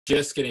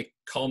Just going to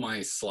call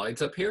my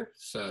slides up here,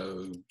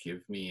 so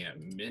give me a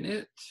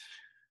minute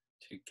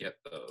to get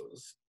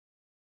those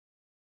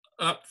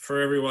up for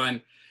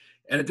everyone.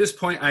 And at this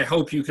point, I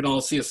hope you can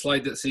all see a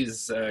slide that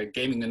says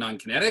Gaming the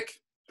Non-kinetic.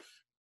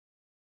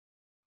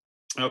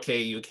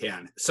 Okay, you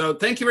can. So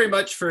thank you very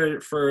much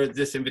for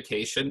this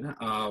invitation.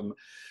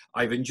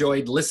 I've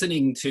enjoyed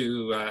listening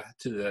to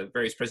the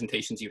various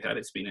presentations you've had.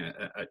 It's been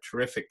a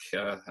terrific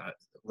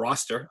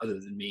roster, other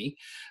than me,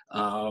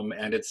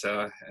 and it's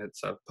a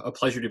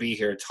pleasure to be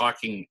here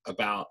talking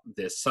about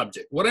this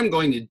subject. What I'm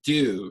going to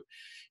do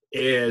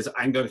is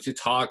I'm going to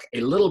talk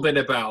a little bit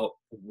about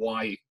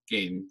why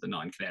game the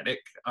non-kinetic.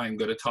 I'm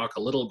going to talk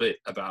a little bit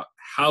about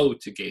how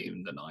to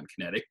game the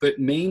non-kinetic, but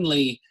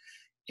mainly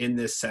in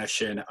this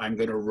session, I'm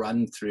going to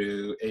run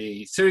through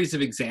a series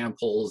of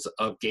examples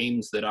of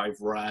games that I've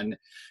run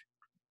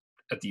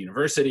at the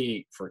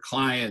university for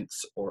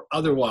clients or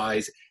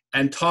otherwise,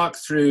 and talk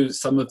through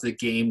some of the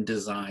game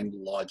design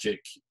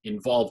logic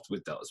involved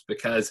with those.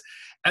 Because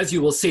as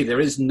you will see, there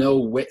is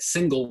no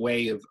single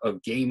way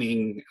of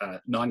gaming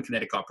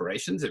non-kinetic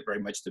operations. It very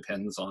much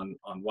depends on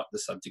what the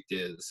subject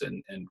is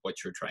and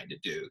what you're trying to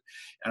do.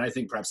 And I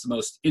think perhaps the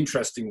most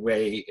interesting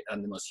way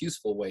and the most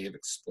useful way of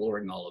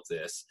exploring all of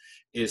this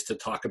is to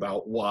talk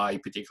about why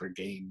particular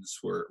games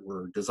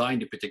were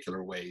designed in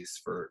particular ways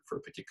for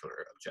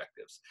particular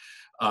objectives.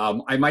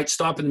 I might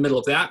stop in the middle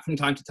of that from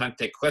time to time to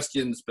take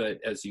questions, but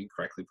as you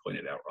correctly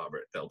pointed out,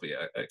 Robert, there'll be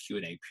a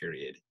Q&A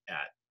period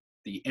at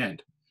the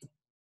end.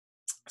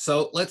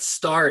 So let's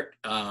start,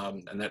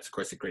 and that's of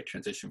course a great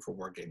transition for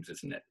war games,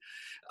 isn't it?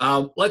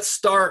 Let's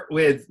start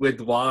with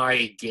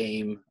why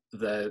game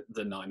the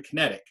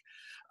non-kinetic.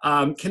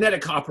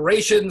 Kinetic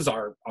operations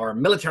are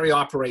military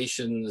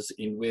operations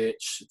in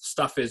which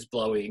stuff is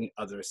blowing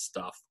other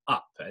stuff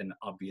up, and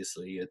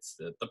obviously it's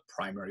the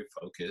primary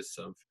focus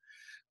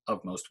of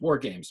most war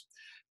games.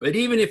 But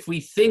even if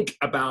we think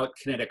about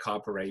kinetic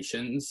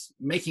operations,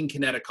 making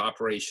kinetic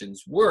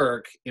operations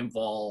work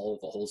involve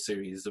a whole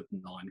series of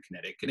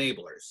non-kinetic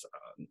enablers,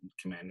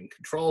 command and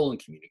control and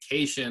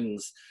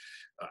communications,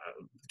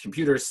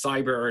 computers,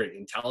 cyber,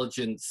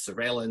 intelligence,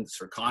 surveillance,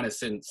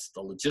 reconnaissance,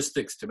 the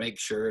logistics to make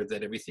sure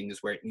that everything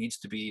is where it needs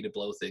to be to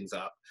blow things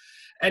up.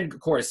 And of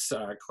course,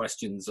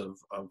 questions of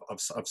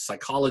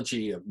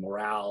psychology, of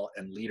morale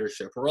and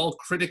leadership are all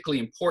critically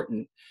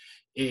important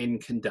in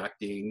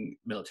conducting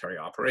military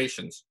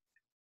operations.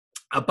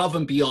 Above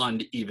and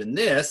beyond even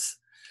this,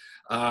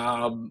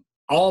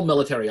 all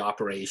military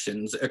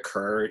operations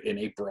occur in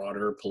a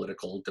broader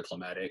political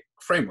diplomatic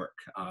framework.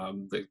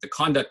 The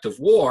conduct of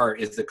war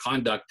is the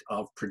conduct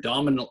of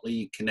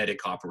predominantly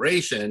kinetic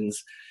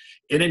operations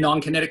in a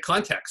non-kinetic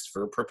context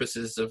for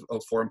purposes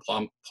of foreign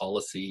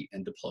policy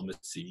and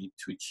diplomacy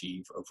to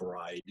achieve a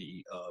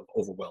variety of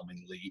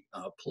overwhelmingly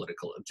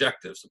political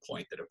objectives, a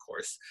point that, of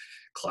course,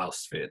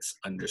 Clausewitz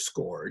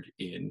underscored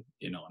in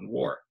On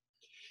War.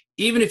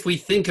 Even if we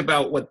think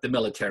about what the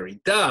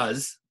military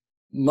does,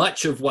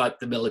 much of what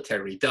the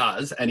military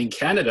does, and in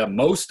Canada,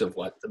 most of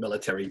what the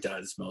military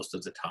does most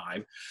of the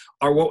time,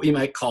 are what we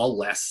might call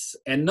less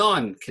and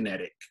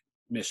non-kinetic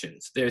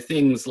missions. They're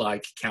things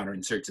like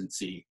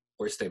counterinsurgency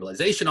or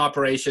stabilization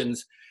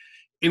operations,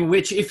 in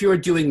which if you're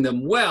doing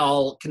them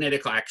well,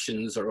 kinetic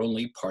actions are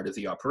only part of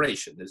the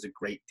operation. There's a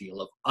great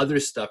deal of other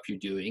stuff you're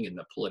doing in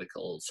the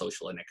political,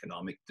 social, and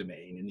economic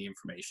domain, in the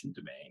information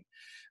domain,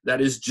 that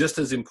is just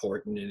as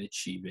important in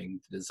achieving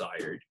the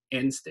desired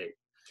end state.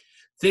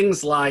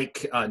 Things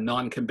like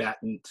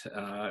non-combatant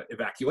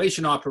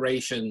evacuation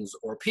operations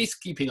or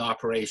peacekeeping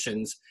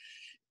operations,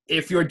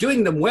 if you're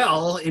doing them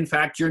well, in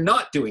fact, you're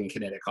not doing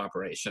kinetic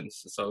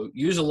operations. So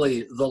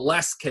usually the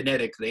less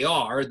kinetic they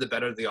are, the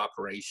better the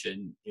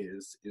operation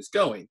is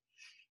going.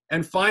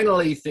 And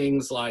finally,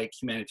 things like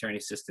humanitarian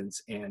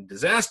assistance and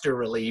disaster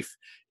relief,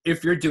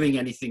 if you're doing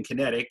anything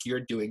kinetic, you're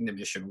doing the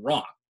mission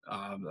wrong,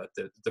 at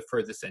the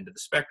furthest end of the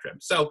spectrum.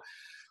 So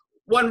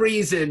one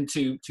reason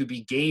to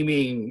be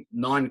gaming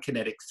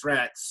non-kinetic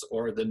threats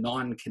or the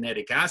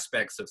non-kinetic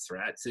aspects of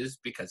threats is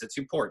because it's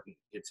important.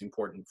 It's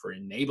important for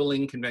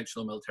enabling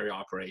conventional military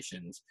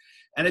operations,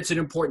 and it's an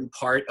important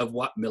part of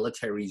what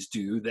militaries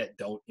do that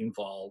don't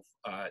involve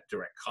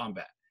direct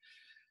combat.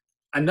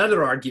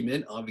 Another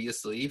argument,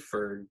 obviously,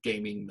 for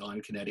gaming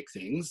non-kinetic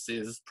things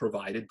is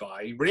provided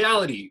by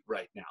reality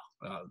right now.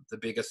 The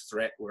biggest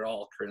threat we're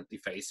all currently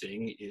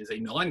facing is a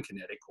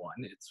non-kinetic one.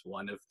 It's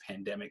one of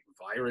pandemic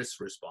virus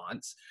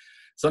response,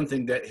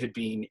 something that had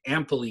been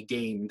amply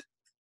gamed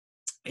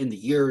in the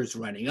years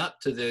running up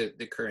to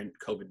the current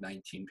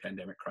COVID-19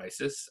 pandemic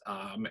crisis,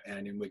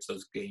 and in which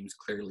those games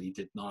clearly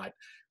did not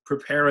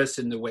prepare us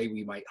in the way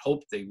we might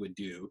hope they would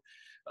do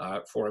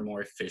for a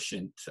more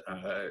efficient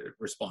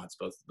response,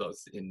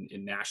 both in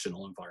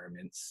national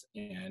environments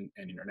and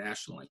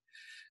internationally.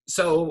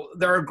 So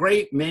there are a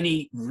great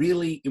many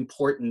really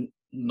important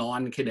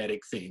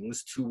non-kinetic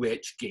things to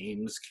which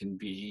games can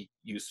be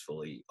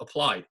usefully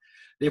applied.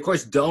 They, of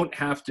course, don't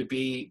have to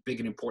be big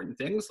and important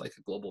things like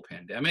a global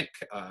pandemic.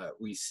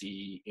 We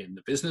see in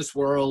the business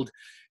world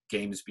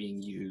games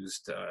being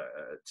used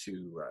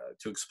to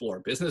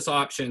explore business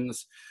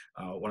options.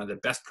 One of the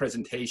best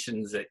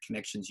presentations at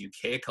Connections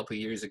UK a couple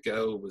of years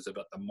ago was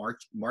about the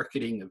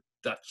marketing of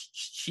Dutch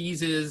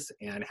cheeses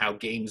and how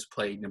games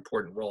played an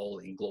important role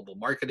in global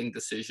marketing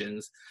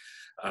decisions.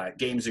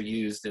 Games are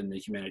used in the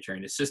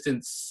humanitarian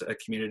assistance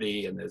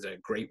community, and there's a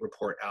great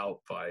report out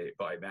by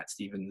Matt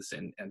Stevens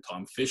and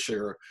Tom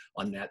Fisher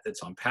on that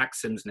that's on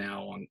PackSims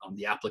now on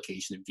the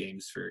application of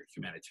games for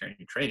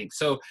humanitarian training.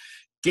 So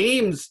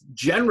games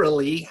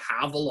generally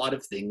have a lot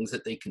of things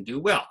that they can do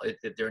well.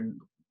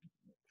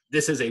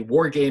 This is a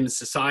war games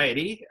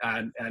society,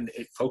 and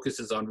it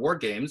focuses on war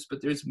games,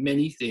 but there's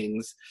many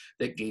things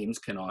that games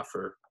can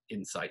offer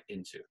insight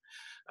into.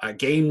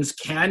 Games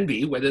can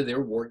be, whether they're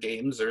war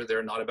games or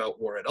they're not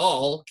about war at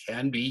all,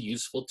 can be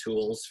useful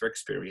tools for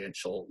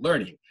experiential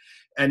learning.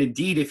 And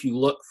indeed, if you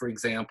look, for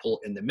example,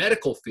 in the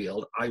medical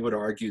field, I would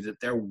argue that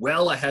they're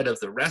well ahead of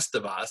the rest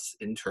of us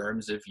in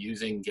terms of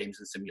using games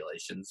and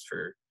simulations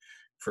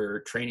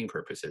for training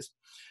purposes.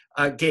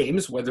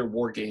 Games, whether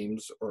war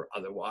games or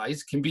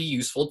otherwise, can be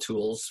useful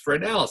tools for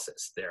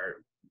analysis. They're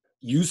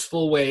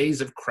useful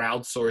ways of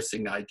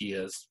crowdsourcing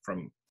ideas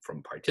from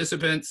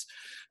participants.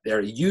 They're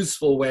a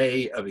useful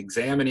way of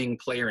examining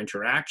player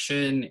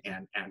interaction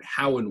and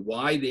how and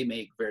why they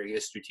make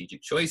various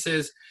strategic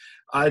choices.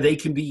 They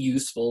can be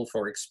useful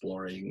for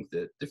exploring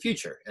the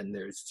future. And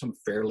there's some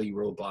fairly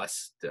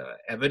robust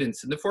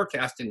evidence in the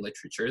forecasting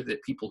literature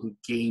that people who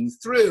game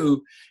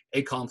through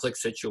a conflict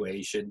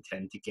situation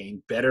tend to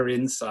gain better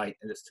insight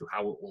as to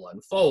how it will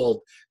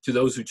unfold to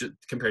those who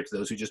compared to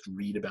those who just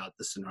read about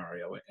the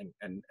scenario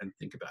and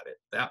think about it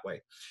that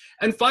way.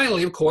 And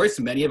finally, of course,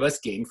 many of us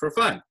game for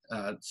fun.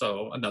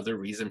 So another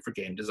reason for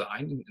game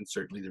design, and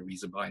certainly the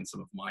reason behind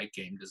some of my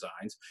game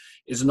designs,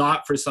 is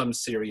not for some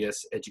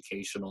serious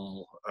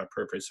educational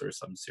purpose or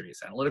some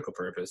serious analytical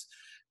purpose,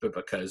 but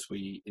because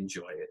we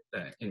enjoy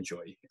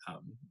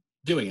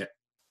doing it.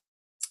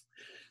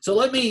 So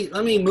let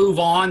me move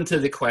on to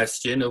the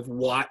question of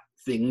what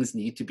things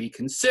need to be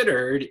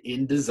considered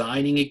in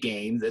designing a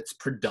game that's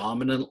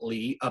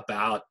predominantly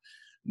about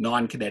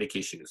non-kinetic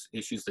issues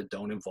that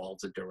don't involve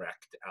the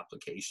direct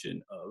application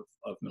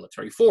of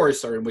military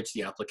force, or in which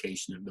the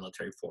application of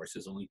military force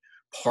is only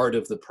part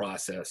of the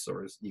process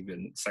or is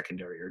even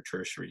secondary or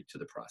tertiary to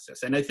the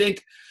process. And I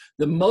think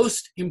the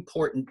most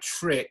important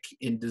trick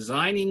in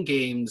designing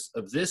games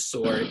of this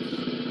sort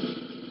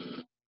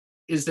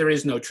is there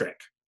is no trick.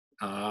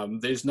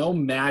 There's no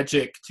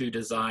magic to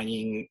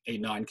designing a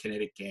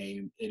non-kinetic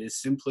game. It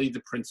is simply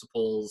the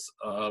principles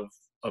of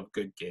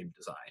good game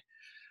design.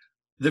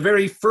 The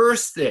very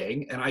first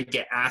thing, and I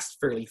get asked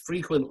fairly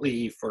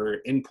frequently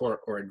for input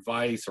or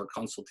advice or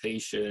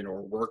consultation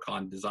or work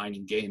on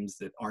designing games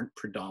that aren't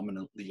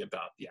predominantly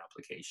about the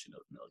application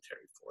of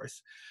military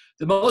force.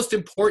 The most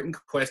important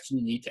question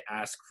you need to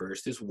ask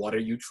first is, what are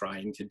you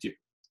trying to do?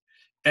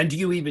 And do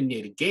you even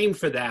need a game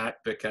for that?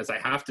 Because I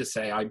have to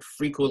say, I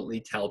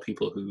frequently tell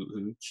people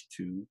who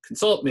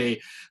consult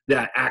me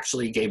that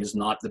actually game is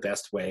not the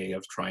best way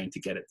of trying to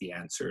get at the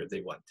answer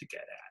they want to get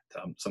at.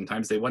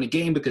 Sometimes they want a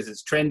game because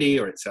it's trendy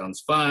or it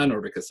sounds fun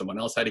or because someone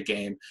else had a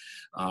game.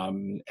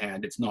 And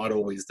it's not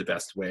always the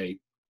best way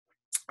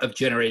of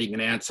generating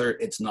an answer.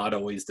 It's not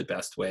always the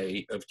best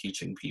way of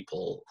teaching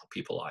people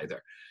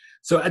either.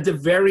 So at the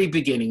very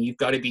beginning, you've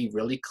got to be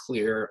really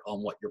clear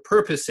on what your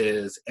purpose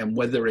is and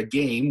whether a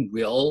game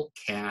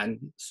can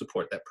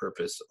support that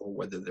purpose, or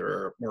whether there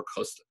are more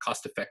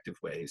cost-effective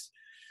ways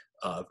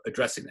of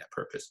addressing that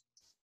purpose.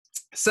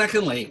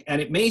 Secondly,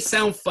 and it may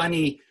sound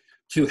funny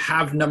to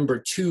have number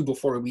two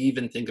before we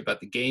even think about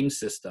the game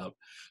system,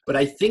 but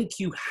I think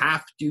you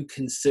have to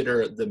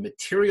consider the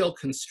material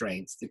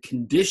constraints, the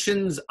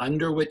conditions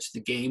under which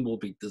the game will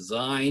be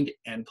designed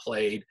and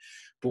played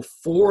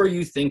before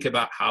you think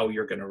about how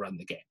you're going to run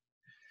the game.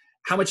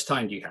 How much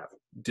time do you have?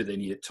 Do they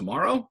need it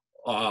tomorrow?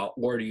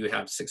 Or do you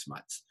have 6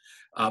 months?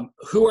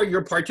 Who are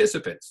your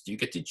participants? Do you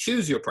get to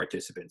choose your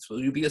participants? Will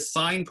you be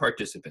assigned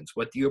participants?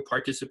 What do your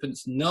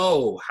participants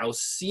know? How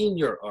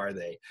senior are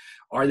they?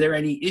 Are there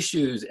any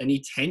issues,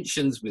 any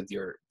tensions with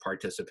your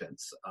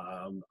participants?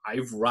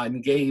 I've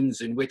run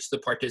games in which the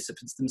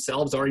participants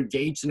themselves are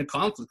engaged in a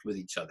conflict with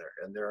each other,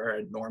 and there are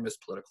enormous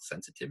political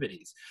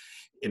sensitivities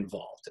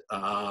involved.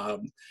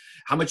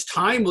 How much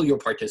time will your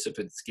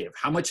participants give?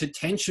 How much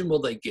attention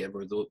will they give,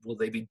 or will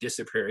they be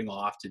disappearing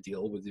off to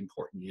deal with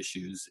important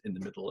issues in the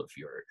middle of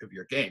your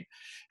game?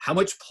 How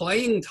much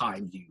playing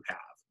time do you have,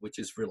 which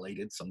is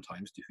related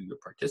sometimes to who your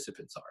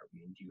participants are? I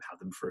mean, do you have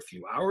them for a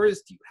few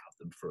hours? Do you have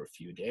them for a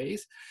few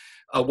days?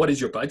 What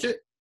is your budget?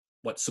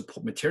 What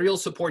material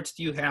supports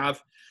do you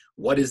have?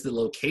 What is the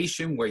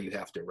location where you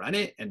have to run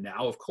it? And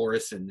now, of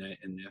course, in the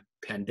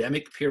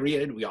pandemic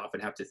period, we often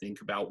have to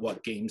think about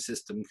what game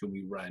system can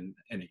we run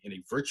in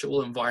a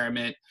virtual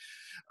environment.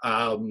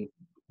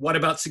 What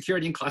about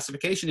security and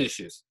classification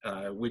issues,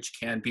 which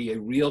can be a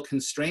real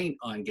constraint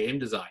on game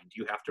design?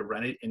 Do you have to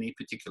run it in a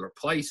particular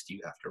place? Do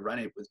you have to run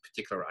it with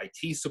particular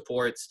IT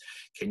supports?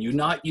 Can you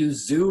not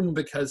use Zoom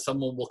because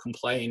someone will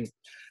complain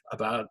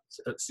about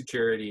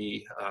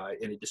security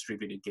in a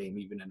distributed game,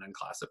 even an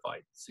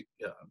unclassified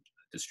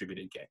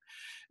distributed game?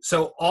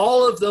 So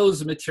all of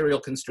those material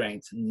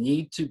constraints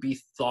need to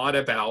be thought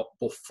about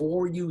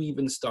before you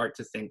even start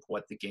to think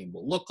what the game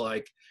will look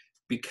like,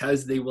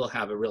 because they will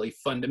have a really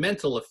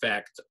fundamental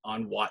effect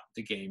on what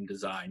the game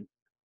design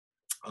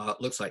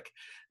looks like.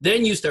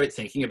 Then you start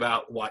thinking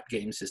about what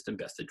game system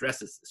best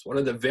addresses this. What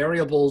are the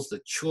variables,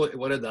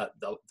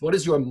 what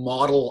is your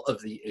model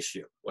of the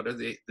issue? What are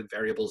the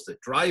variables that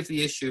drive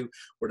the issue?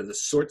 What are the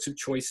sorts of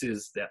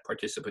choices that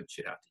participants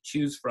should have to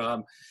choose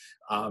from?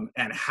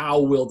 And how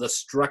will the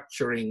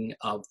structuring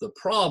of the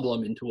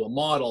problem into a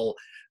model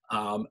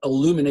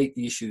illuminate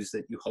the issues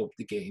that you hope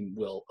the game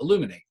will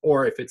illuminate?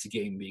 Or if it's a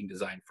game being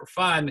designed for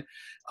fun,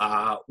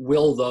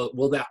 will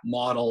that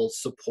model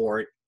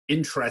support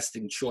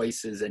interesting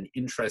choices and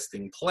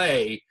interesting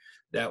play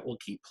that will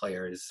keep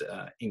players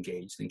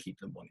engaged and keep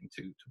them wanting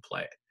to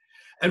play it?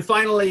 And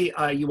finally,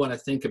 you want to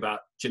think about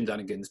Jim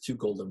Dunnigan's 2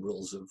 golden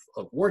rules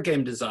of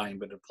wargame design,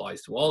 but it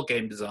applies to all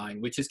game design,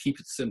 which is keep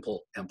it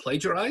simple and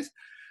plagiarize.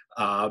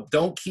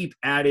 Don't keep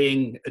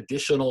adding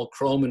additional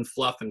chrome and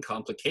fluff and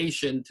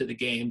complication to the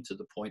game to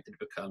the point that it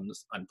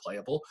becomes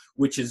unplayable,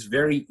 which is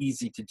very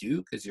easy to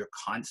do because you're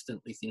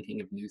constantly thinking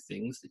of new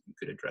things that you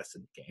could address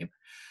in the game.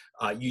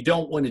 You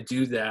don't want to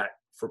do that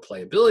for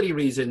playability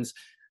reasons.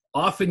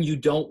 Often you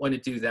don't want to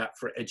do that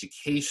for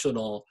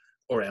educational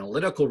or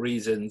analytical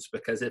reasons,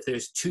 because if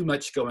there's too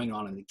much going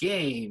on in the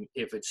game,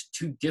 if it's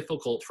too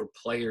difficult for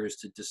players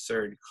to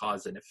discern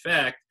cause and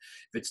effect,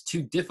 if it's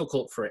too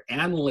difficult for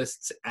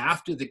analysts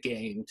after the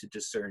game to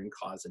discern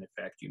cause and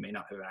effect, you may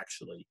not have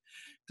actually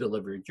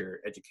delivered your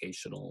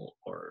educational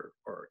or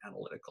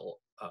analytical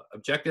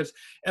objectives.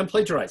 And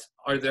plagiarize.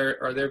 Are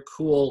there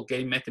cool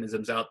game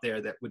mechanisms out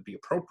there that would be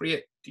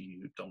appropriate?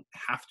 You don't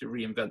have to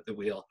reinvent the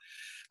wheel.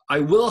 I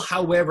will,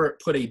 however,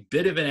 put a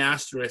bit of an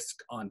asterisk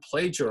on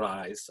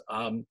plagiarize.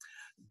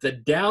 The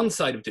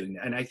downside of doing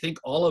that, and I think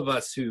all of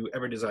us who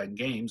ever design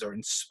games are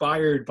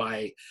inspired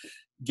by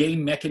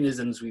game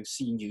mechanisms we've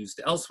seen used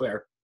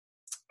elsewhere,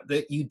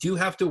 that you do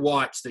have to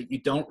watch that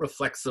you don't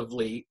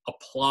reflexively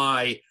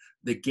apply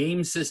the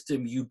game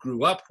system you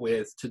grew up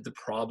with to the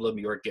problem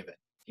you're given.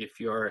 If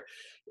you're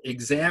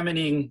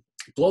examining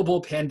global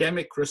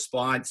pandemic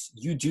response,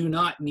 you do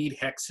not need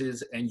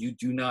hexes and you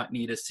do not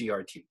need a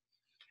CRT.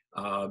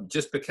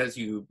 Just because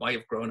you might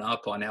have grown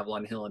up on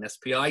Avalon Hill and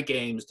SPI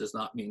games does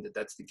not mean that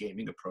that's the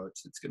gaming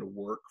approach that's going to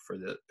work for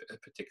the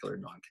particular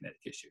non-kinetic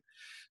issue.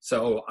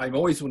 So I'm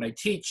always, when I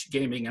teach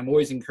gaming, I'm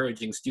always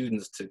encouraging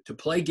students to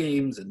play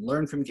games and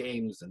learn from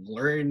games and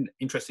learn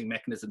interesting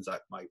mechanisms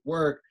that might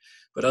work,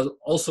 but I'm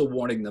also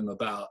warning them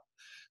about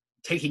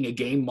taking a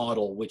game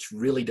model which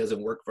really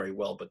doesn't work very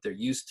well, but they're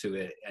used to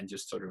it, and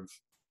just sort of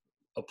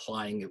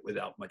applying it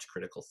without much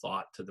critical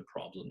thought to the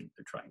problem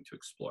they're trying to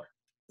explore.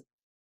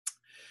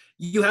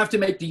 You have to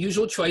make the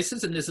usual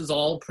choices, and this is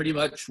all pretty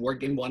much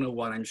Wargame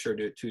 101, I'm sure,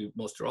 to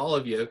most or all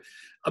of you,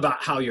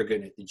 about how you're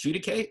going to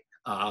adjudicate.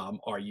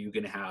 Are you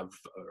going to have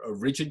a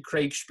rigid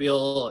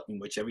Kriegspiel in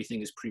which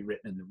everything is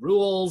pre-written in the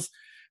rules?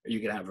 Are you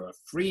going to have a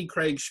free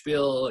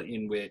Kriegspiel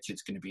in which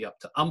it's going to be up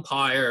to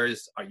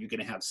umpires? Are you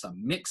going to have some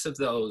mix of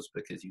those,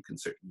 because you can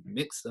certainly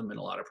mix them in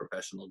a lot of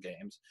professional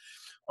games?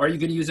 Are you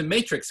going to use a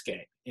matrix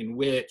game in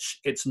which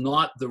it's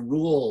not the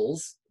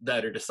rules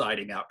that are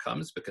deciding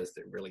outcomes, because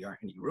there really aren't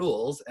any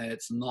rules, and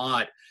it's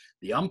not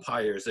the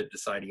umpires that are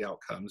deciding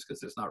outcomes because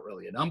there's not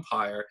really an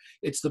umpire,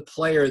 it's the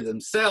player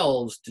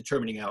themselves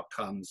determining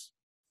outcomes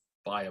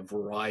by a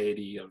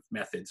variety of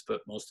methods,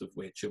 but most of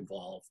which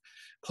involve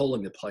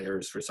polling the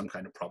players for some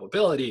kind of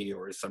probability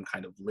or some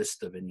kind of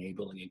list of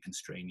enabling and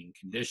constraining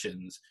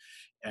conditions,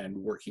 and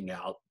working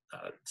out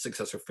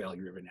success or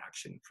failure of an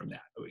action from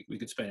that. We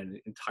could spend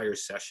an entire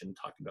session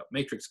talking about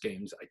matrix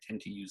games. I tend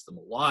to use them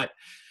a lot.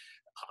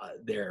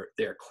 They're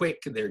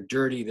quick, they're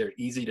dirty, they're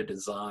easy to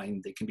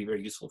design. They can be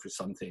very useful for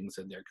some things,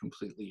 and they're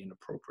completely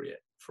inappropriate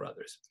for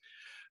others.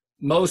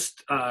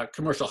 Most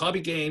commercial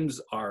hobby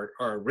games are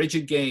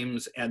rigid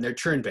games, and they're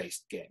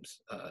turn-based games.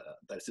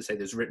 That is to say,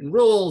 there's written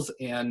rules,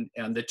 and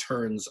the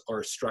turns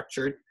are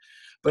structured.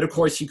 But of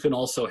course, you can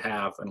also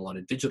have, and a lot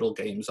of digital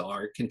games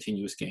are,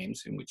 continuous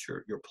games in which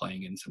you're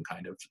playing in some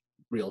kind of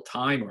real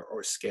time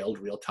or scaled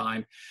real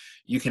time.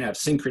 You can have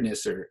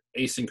synchronous or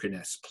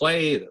asynchronous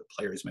play. The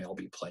players may all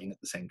be playing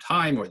at the same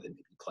time, or they may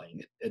be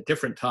playing at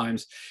different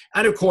times.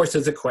 And of course,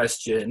 there's a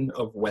question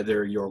of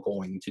whether you're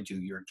going to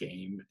do your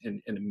game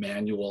in a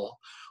manual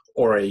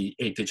or a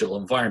digital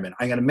environment.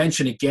 I'm going to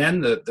mention again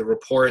the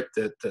report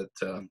that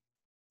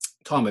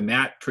Tom and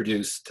Matt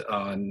produced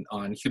on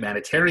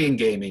humanitarian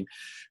gaming,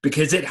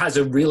 because it has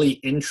a really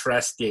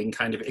interesting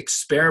kind of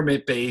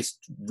experiment-based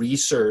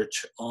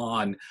research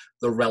on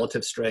the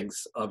relative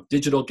strengths of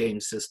digital game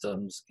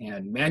systems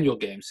and manual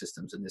game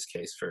systems, in this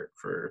case,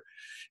 for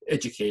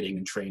educating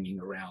and training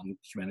around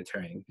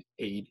humanitarian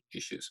aid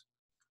issues.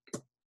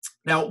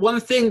 Now, one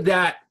thing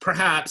that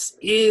perhaps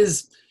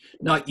is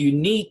not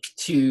unique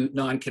to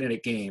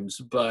non-kinetic games,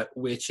 but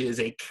which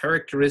is a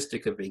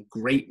characteristic of a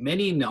great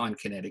many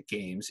non-kinetic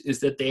games, is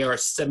that they are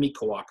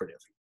semi-cooperative.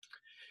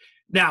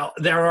 Now,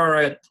 there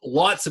are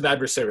lots of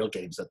adversarial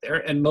games out there,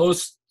 and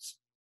most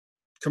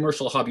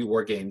commercial hobby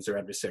war games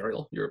are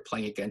adversarial. You're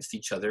playing against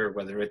each other,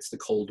 whether it's the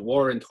Cold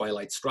War and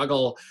Twilight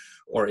Struggle,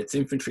 or it's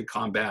infantry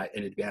combat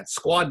and advanced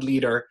squad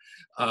leader.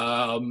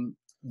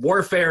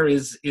 Warfare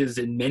is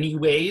in many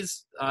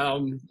ways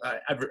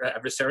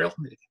adversarial.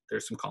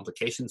 There's some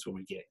complications when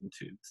we get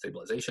into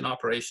stabilization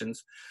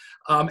operations.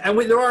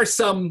 There are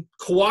some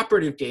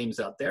cooperative games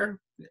out there.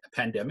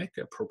 Pandemic,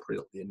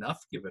 appropriately enough,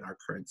 given our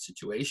current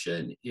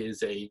situation,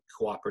 is a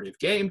cooperative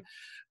game.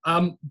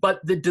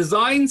 But the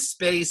design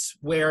space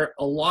where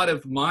a lot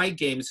of my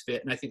games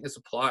fit, and I think this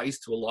applies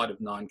to a lot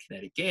of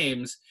non-kinetic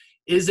games,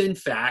 is in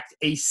fact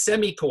a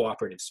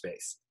semi-cooperative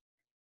space.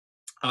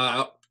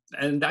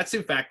 And that's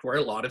in fact where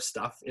a lot of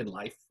stuff in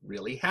life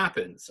really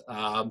happens.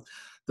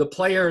 The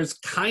players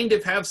kind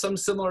of have some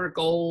similar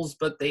goals,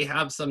 but they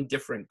have some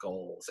different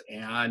goals.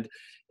 And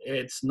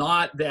it's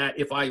not that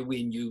if I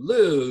win, you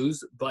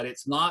lose, but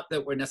it's not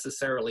that we're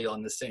necessarily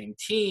on the same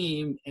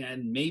team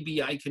and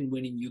maybe I can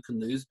win and you can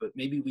lose, but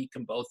maybe we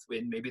can both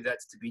win. Maybe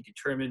that's to be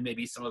determined.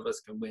 Maybe some of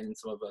us can win and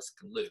some of us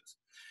can lose.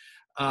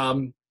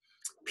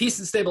 Peace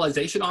and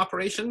stabilization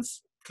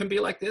operations can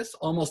be like this.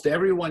 Almost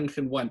everyone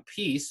can want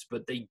peace,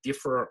 but they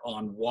differ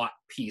on what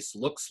peace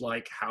looks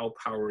like, how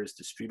power is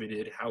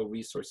distributed, how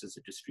resources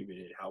are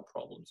distributed, how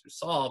problems are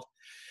solved.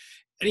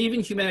 And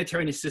even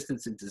humanitarian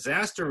assistance and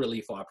disaster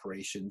relief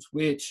operations,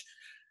 which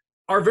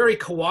are very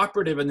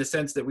cooperative in the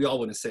sense that we all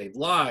want to save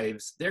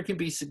lives, there can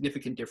be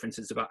significant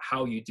differences about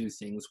how you do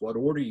things, what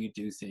order you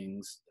do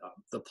things,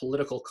 the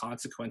political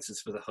consequences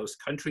for the host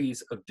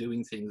countries of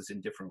doing things in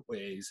different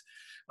ways.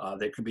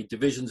 There can be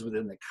divisions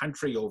within the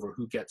country over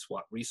who gets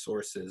what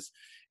resources,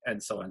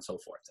 and so on and so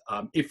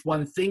forth. If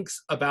one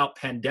thinks about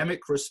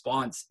pandemic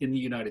response in the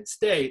United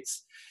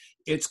States,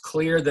 it's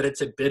clear that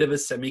it's a bit of a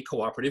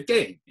semi-cooperative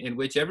game in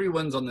which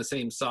everyone's on the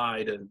same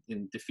side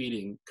in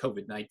defeating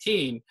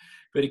COVID-19,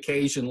 but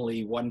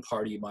occasionally one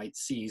party might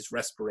seize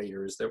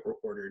respirators that were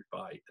ordered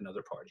by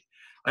another party.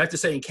 I have to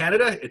say in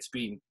Canada, it's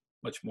been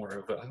much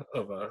more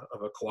of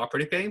a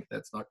cooperative game.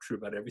 That's not true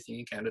about everything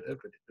in Canada,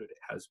 but it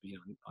has been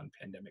on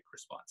pandemic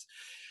response.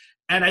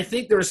 And I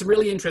think there are some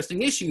really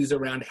interesting issues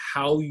around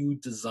how you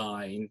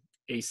design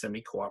a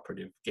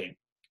semi-cooperative game.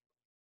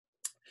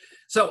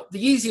 So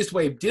the easiest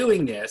way of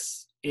doing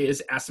this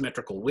is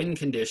asymmetrical win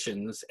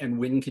conditions, and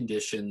win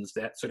conditions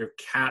that sort of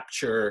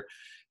capture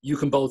you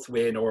can both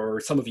win, or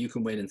some of you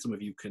can win and some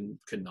of you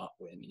cannot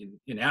win.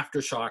 In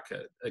Aftershock,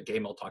 a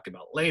game I'll talk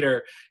about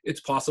later,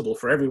 it's possible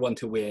for everyone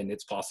to win,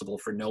 it's possible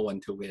for no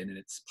one to win, and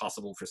it's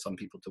possible for some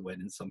people to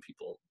win and some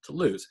people to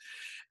lose.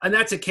 And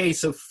that's a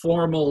case of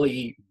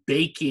formally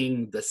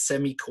baking the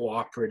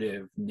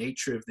semi-cooperative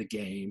nature of the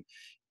game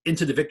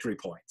into the victory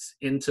points,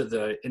 into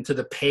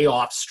the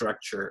payoff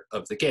structure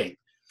of the game.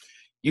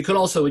 You can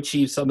also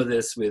achieve some of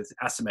this with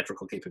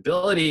asymmetrical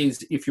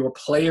capabilities. If your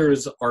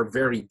players are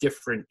very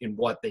different in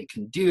what they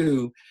can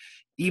do,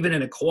 even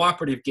in a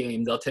cooperative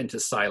game, they'll tend to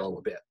silo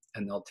a bit,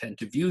 and they'll tend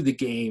to view the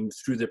game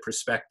through the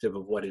perspective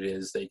of what it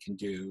is they can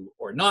do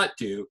or not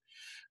do.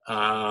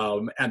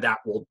 And that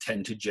will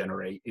tend to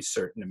generate a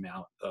certain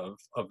amount of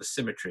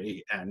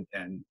asymmetry and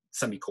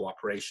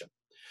semi-cooperation.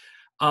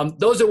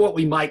 Those are what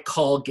we might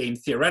call game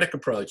theoretic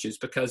approaches,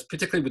 because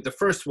particularly with the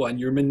first one,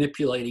 you're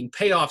manipulating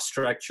payoff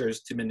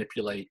structures to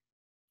manipulate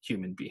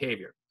human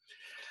behavior.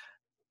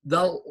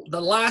 The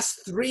last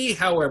three,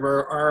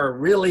 however, are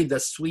really the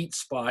sweet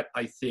spot,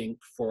 I think,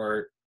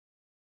 for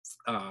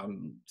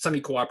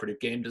semi-cooperative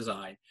game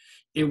design,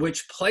 in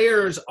which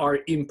players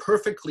are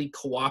imperfectly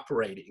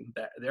cooperating.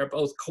 They're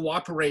both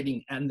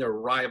cooperating and they're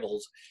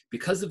rivals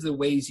because of the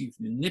ways you've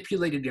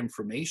manipulated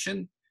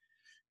information,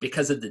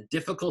 because of the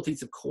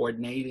difficulties of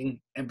coordinating,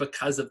 and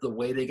because of the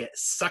way they get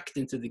sucked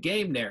into the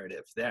game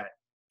narrative that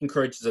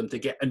encourages them to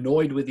get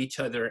annoyed with each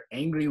other,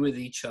 angry with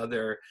each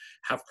other,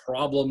 have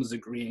problems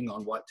agreeing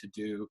on what to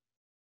do,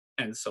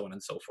 and so on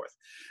and so forth.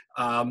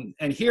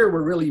 And here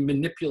we're really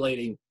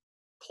manipulating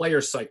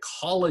player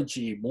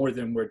psychology more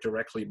than we're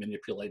directly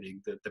manipulating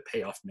the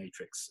payoff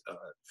matrix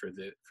for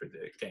the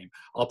game.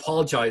 I'll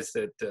apologize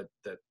that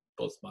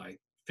both my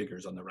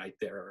figures on the right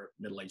there are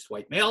middle-aged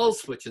white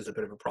males, which is a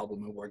bit of a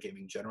problem in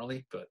wargaming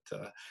generally, but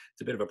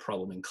it's a bit of a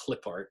problem in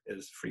clip art,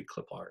 as free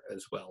clip art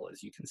as well,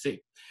 as you can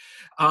see.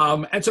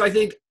 And so I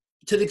think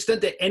to the extent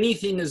that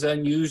anything is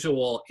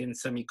unusual in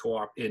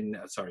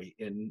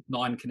in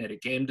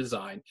non-kinetic game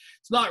design,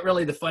 it's not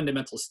really the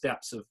fundamental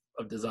steps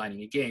of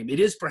designing a game. It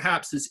is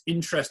perhaps this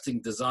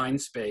interesting design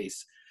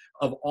space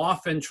of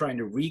often trying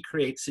to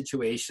recreate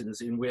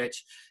situations in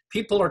which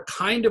people are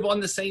kind of on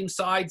the same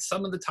side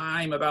some of the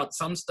time about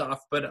some stuff,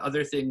 but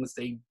other things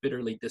they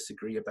bitterly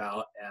disagree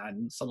about,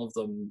 and some of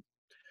them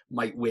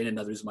might win and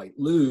others might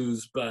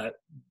lose, but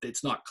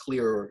it's not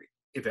clear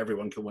if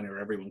everyone can win or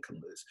everyone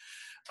can lose.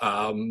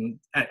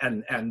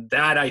 And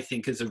that, I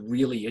think, is a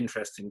really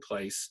interesting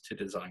place to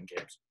design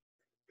games.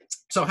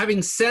 So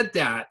having said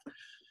that,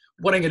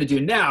 what I'm going to do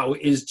now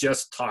is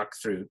just talk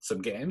through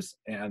some games,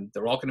 and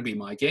they're all going to be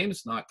my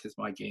games, not because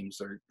my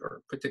games are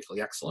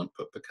particularly excellent,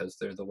 but because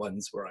they're the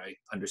ones where I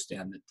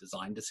understand the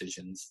design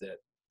decisions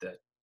that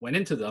went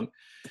into them.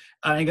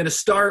 I'm going to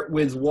start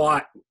with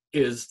what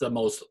is the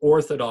most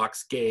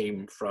orthodox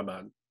game from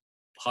a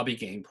hobby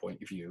game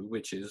point of view,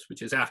 which is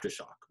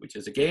Aftershock, which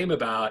is a game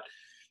about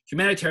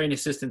humanitarian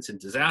assistance and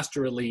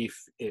disaster relief.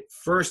 It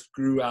first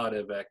grew out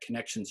of a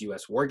Connections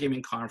US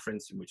Wargaming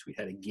conference in which we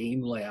had a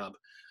game lab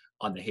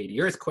on the Haiti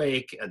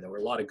earthquake, and there were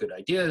a lot of good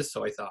ideas.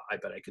 So I thought, I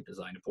bet I could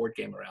design a board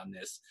game around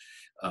this.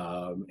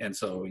 And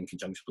so in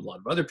conjunction with a lot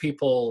of other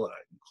people,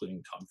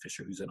 including Tom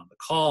Fisher, who's in on the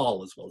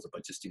call, as well as a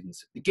bunch of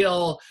students at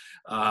McGill,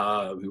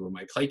 who were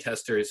my play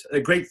testers.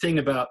 The great thing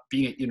about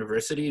being at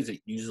university is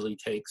it usually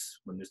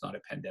takes, when there's not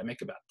a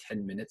pandemic, about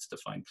 10 minutes to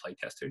find play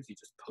testers. You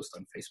just post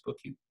on Facebook,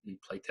 you need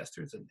play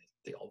testers, and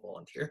they all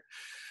volunteer.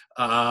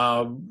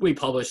 We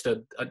published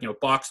a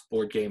boxed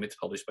board game. It's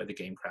published by the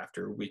Game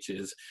Crafter, which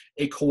is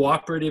a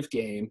cooperative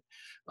game,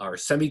 or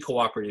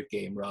semi-cooperative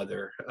game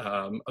rather,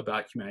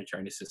 about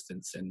humanitarian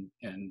assistance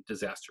and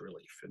disaster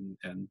relief.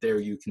 And there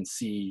you can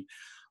see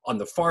on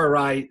the far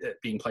right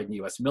being played in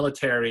the US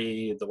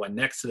military, the one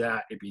next to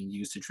that it being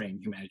used to train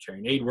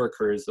humanitarian aid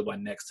workers, the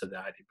one next to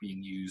that it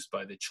being used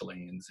by the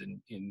Chileans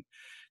in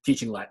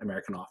teaching Latin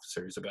American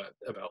officers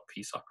about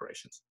peace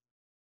operations.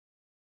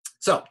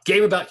 So,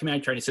 game about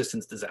humanitarian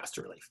assistance,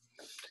 disaster relief.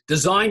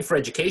 Designed for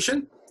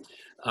education.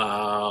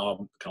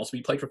 Can also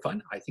be played for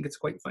fun. I think it's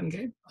quite a fun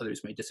game.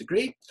 Others may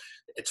disagree.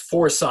 It's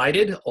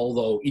four-sided,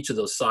 although each of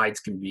those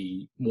sides can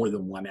be more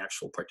than one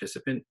actual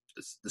participant.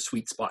 The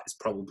sweet spot is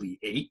probably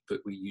 8, but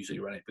we usually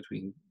run it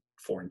between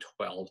 4 and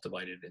 12,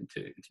 divided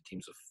into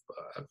teams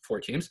of 4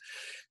 teams.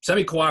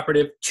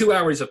 Semi-cooperative, 2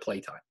 hours of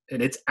playtime.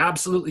 And it's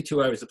absolutely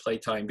 2 hours of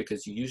playtime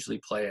because you usually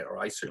play it, or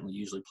I certainly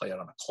usually play it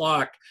on a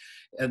clock.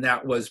 And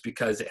that was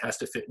because it has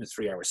to fit in a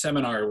 3-hour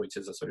seminar, which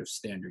is a sort of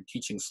standard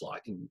teaching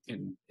slot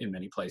in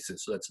many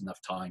places. So that's enough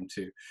time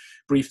to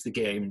brief the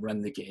game,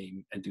 run the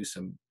game, and do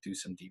some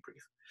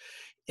debrief.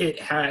 It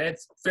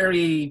has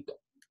very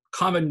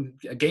common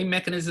game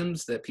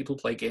mechanisms that people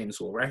play games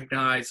will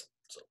recognize.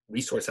 So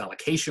resource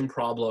allocation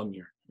problem,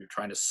 you're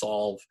trying to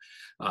solve,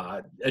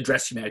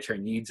 address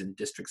humanitarian needs in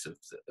districts of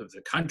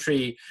the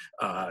country.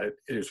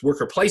 There's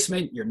worker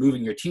placement, you're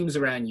moving your teams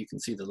around. You can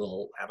see the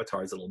little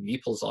avatars, the little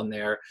meeples on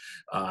there.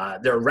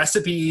 There are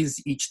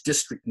recipes, each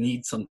district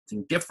needs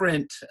something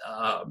different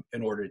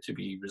in order to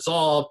be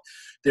resolved.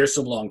 There's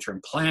some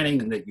long-term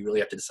planning, and that you really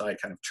have to decide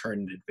kind of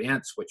turn in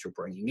advance what you're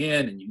bringing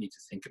in, and you need to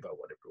think about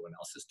what everyone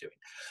else is doing.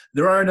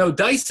 There are no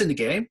dice in the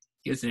game.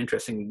 Here's an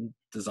interesting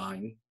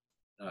design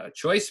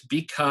choice,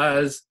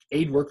 because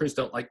aid workers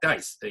don't like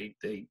dice. They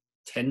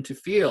tend to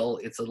feel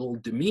it's a little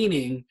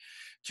demeaning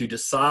to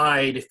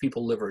decide if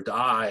people live or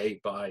die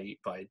by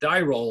a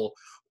die roll,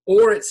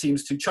 or it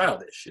seems too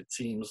childish. It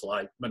seems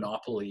like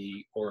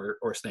Monopoly or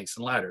Snakes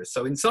and Ladders.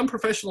 So in some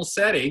professional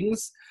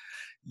settings,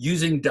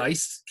 using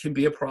dice can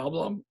be a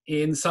problem.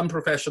 In some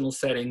professional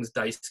settings,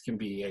 dice can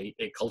be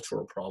a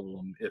cultural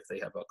problem if they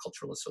have a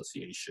cultural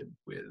association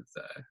with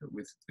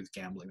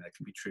gambling. That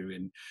can be true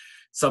in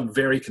some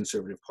very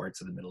conservative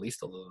parts of the Middle East,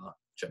 although not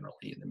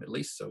generally in the Middle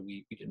East. So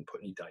we didn't put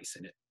any dice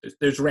in it.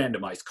 There's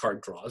randomized card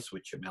draws,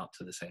 which amount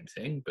to the same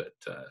thing, but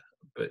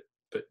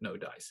no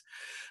dice.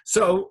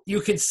 So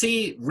you can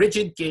see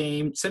rigid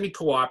game,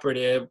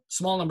 semi-cooperative,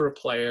 small number of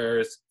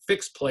players,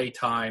 fixed play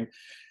time.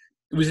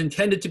 It was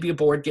intended to be a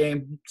board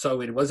game,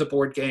 so it was a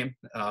board game.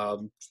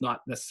 It's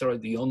not necessarily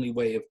the only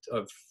way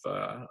of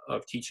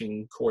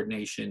teaching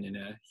coordination in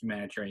a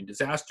humanitarian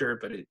disaster,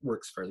 but it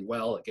works fairly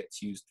well. It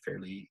gets used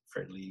fairly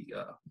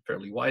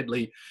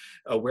widely.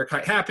 We're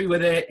quite happy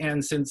with it,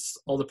 and since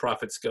all the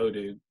profits go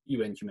to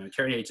UN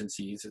humanitarian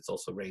agencies, it's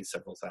also raised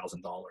several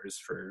 $1,000s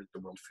for the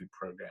World Food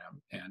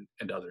Program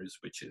and others,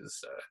 which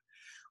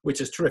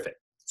is terrific.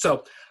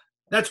 So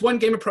that's one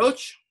game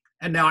approach.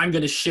 And now I'm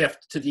going to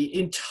shift to the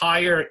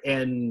entire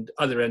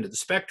other end of the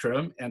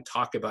spectrum and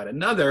talk about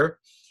another,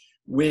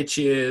 which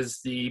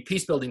is the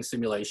peace building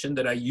simulation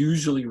that I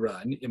usually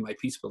run in my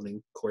peace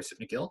building course at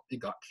McGill.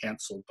 It got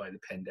canceled by the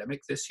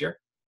pandemic this year.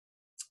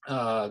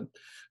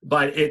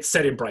 But it's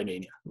set in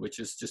Brynen, which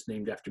is just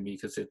named after me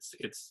because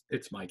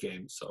it's my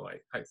game. So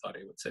I thought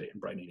I would set it in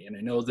Brynen. And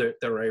I know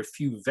that there are a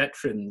few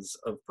veterans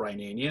of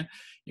Brynen,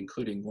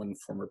 including one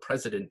former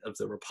president of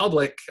the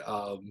Republic,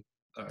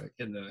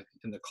 in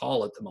the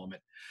call at the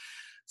moment.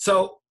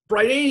 So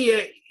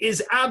Brynen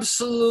is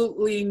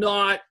absolutely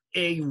not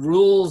a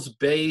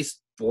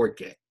rules-based board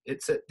game.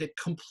 It's at the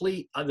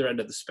complete other end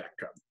of the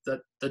spectrum.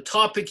 The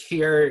topic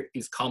here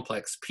is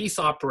complex peace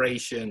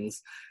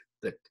operations,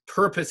 The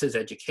purpose is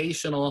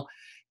educational.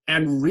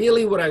 And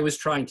really what I was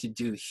trying to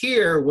do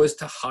here was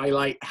to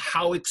highlight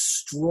how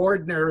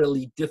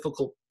extraordinarily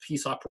difficult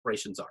peace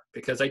operations are.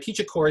 Because I teach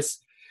a course,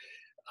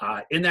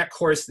 in that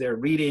course they're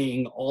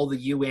reading all the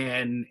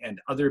UN and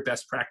other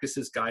best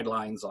practices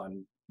guidelines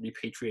on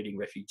repatriating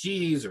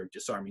refugees or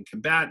disarming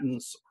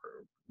combatants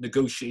or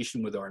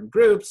negotiation with armed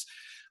groups,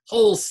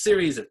 whole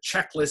series of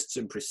checklists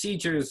and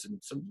procedures and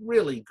some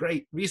really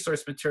great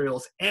resource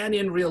materials. And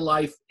in real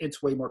life,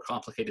 it's way more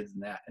complicated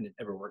than that, and it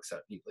never works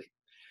out neatly.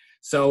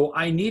 So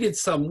I needed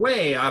some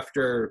way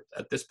after,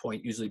 at this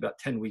point, usually about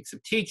 10 weeks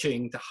of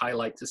teaching, to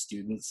highlight to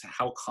students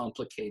how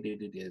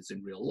complicated it is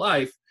in real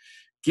life,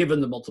 given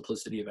the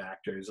multiplicity of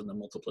actors and the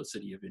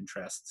multiplicity of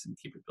interests and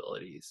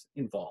capabilities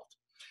involved.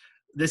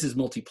 This is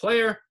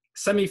multiplayer,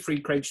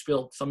 semi-free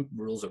Kriegspiel. Some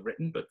rules are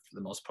written, but for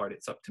the most part,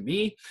 it's up to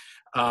me.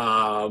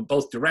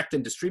 Both direct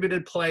and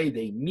distributed play.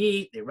 They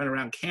meet, they run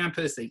around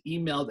campus, they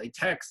email, they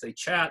text, they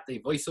chat, they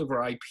voice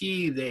over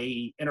IP,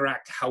 they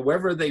interact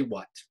however they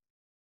want.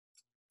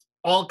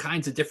 All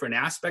kinds of different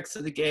aspects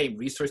of the game,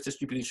 resource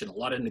distribution, a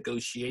lot of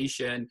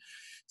negotiation.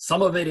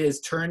 Some of it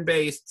is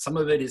turn-based, some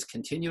of it is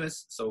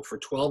continuous. So for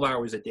 12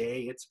 hours a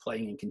day, it's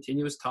playing in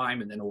continuous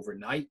time, and then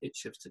overnight it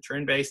shifts to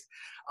turn-based.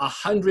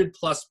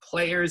 100+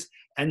 players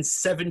and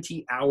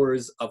 70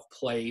 hours of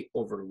play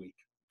over a week.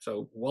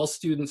 So while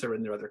students are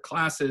in their other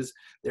classes,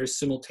 they're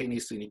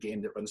simultaneously in a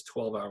game that runs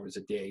 12 hours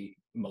a day,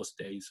 most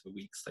days of the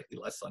week, slightly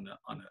less on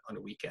a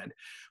weekend,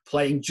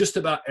 playing just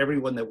about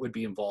everyone that would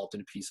be involved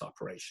in a peace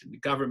operation. The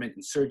government,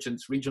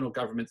 insurgents, regional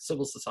governments,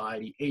 civil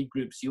society, aid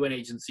groups, UN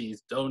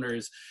agencies,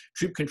 donors,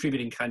 troop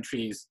contributing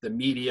countries, the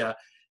media,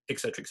 et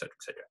cetera, et cetera,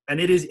 et cetera. And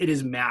it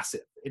is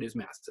massive. It is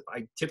massive.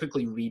 I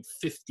typically read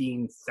 10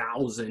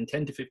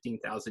 to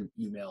 15,000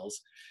 emails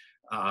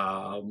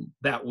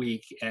that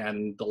week,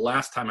 and the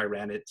last time I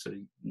ran it, so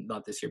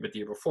not this year but the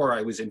year before,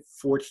 I was in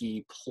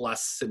 40+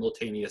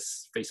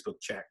 simultaneous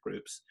Facebook chat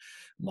groups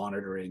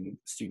monitoring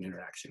student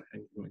interaction.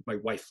 And my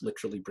wife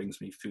literally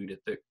brings me food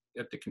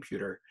at the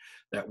computer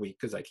that week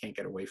because I can't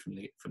get away from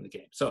the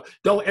game. So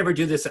don't ever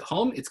do this at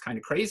home. It's kind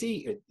of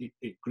crazy.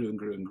 It grew and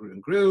grew and grew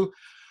and grew.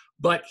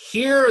 But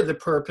here the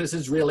purpose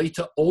is really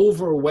to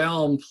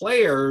overwhelm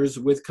players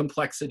with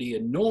complexity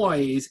and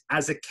noise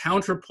as a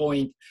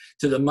counterpoint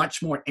to the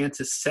much more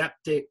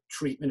antiseptic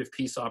treatment of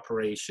peace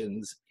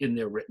operations in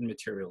their written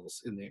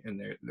materials, in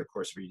their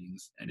course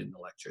readings and in the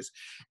lectures.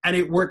 And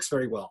it works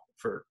very well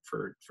for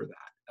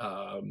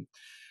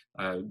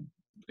that.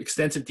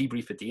 Extensive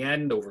debrief at the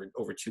end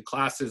over 2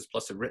 classes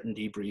plus a written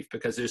debrief,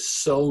 because there's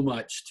so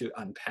much to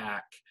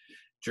unpack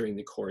during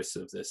the course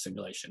of the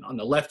simulation. On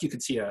the left, you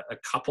can see a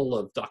couple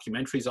of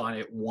documentaries on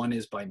it. One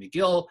is by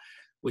McGill,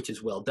 which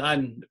is well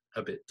done,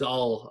 a bit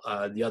dull.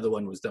 The other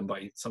one was done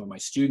by some of my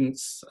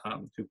students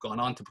who've gone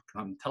on to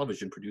become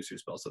television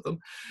producers, both of them,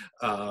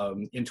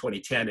 in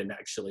 2010. And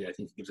actually, I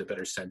think it gives a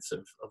better sense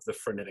of the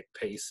frenetic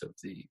pace of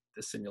the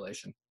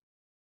simulation.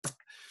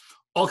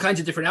 All kinds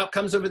of different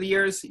outcomes over the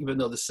years, even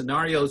though the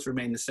scenarios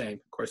remain the same.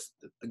 Of course,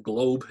 the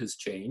globe has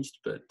changed,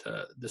 but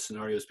the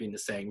scenarios being the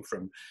same,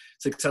 from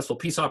successful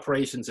peace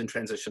operations and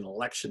transitional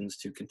elections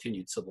to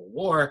continued civil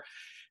war.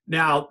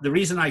 Now, the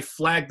reason I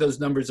flagged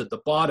those numbers at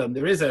the bottom,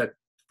 there is a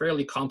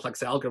fairly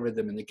complex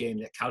algorithm in the game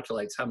that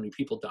calculates how many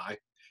people die,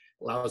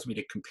 allows me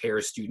to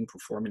compare student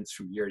performance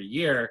from year to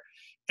year.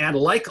 And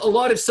like a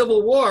lot of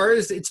civil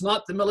wars, it's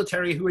not the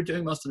military who are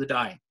doing most of the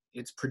dying.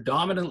 It's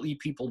predominantly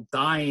people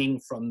dying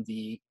from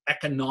the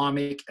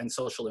economic and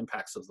social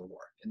impacts of the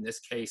war. In this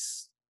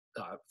case,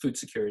 food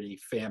security,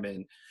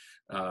 famine,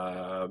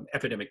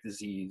 epidemic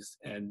disease,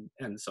 and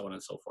so on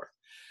and so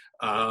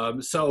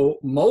forth. So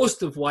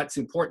most of what's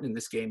important in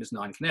this game is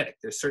non-kinetic.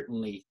 There's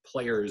certainly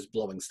players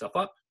blowing stuff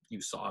up. You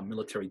saw a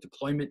military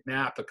deployment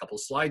map a couple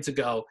slides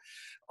ago.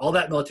 All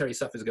that military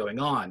stuff is going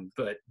on,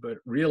 but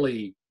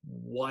really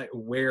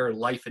where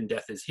life and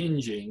death is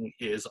hinging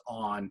is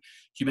on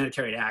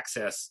humanitarian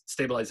access,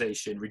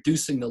 stabilization,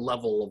 reducing the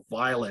level of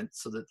violence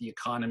so that the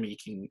economy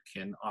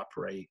can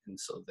operate, and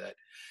so that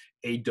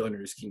aid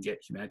donors can get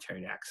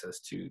humanitarian access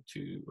to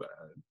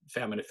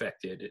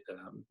famine-affected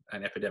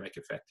and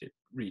epidemic-affected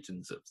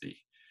regions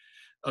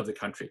of the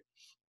country.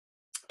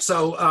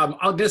 So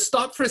I'll just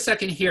stop for a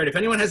second here. And if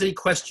anyone has any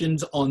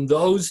questions on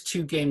those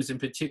 2 games in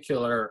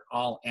particular,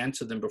 I'll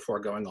answer them before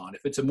going on.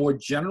 If it's a more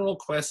general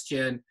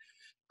question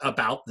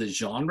about the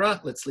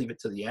genre, let's leave it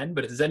to the end.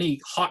 But if there's any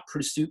hot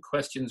pursuit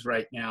questions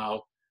right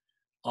now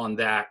on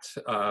that,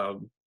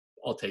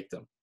 I'll take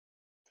them.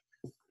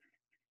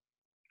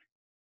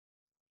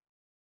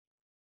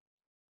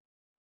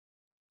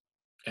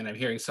 And I'm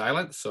hearing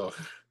silence, so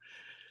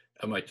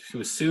I might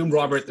assume,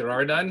 Robert, there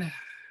are none.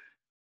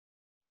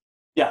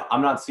 Yeah,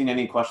 I'm not seeing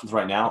any questions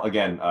right now.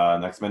 Again,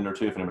 next minute or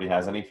 2, if anybody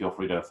has any, feel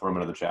free to throw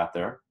them into the chat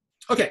there.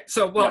 Okay,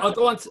 so well, yeah.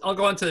 I'll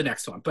go on to the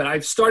next one. But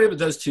I've started with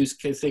those 2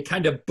 because they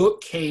kind of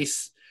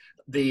bookcase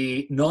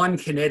the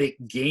non-kinetic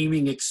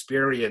gaming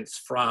experience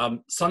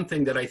from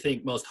something that I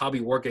think most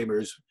hobby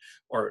wargamers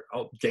or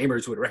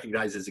gamers would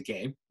recognize as a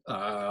game,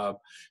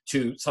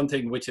 to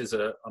something which is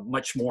a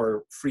much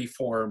more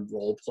free-form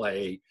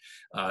role-play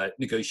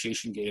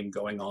negotiation game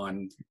going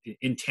on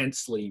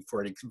intensely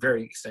for a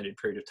very extended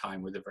period of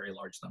time with a very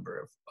large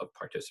number of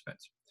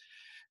participants.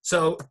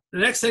 So the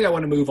next thing I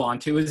want to move on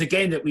to is a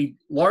game that we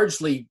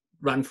largely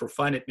run for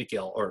fun at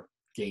McGill, or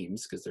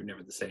games, because they're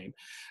never the same,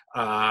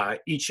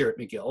 each year at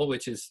McGill,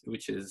 which is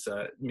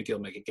McGill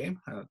Mega Game.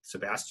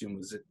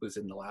 Sebastian was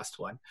in the last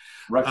one.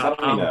 Rex, I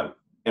don't mean to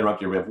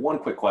interrupt you. We have one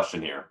quick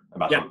question here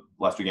about the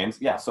last two games.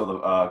 Yeah, so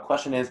the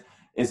question is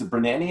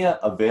Brynania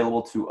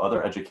available to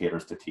other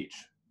educators to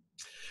teach?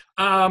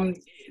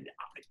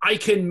 I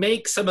can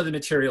make some of the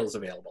materials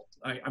available.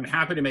 I'm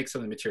happy to make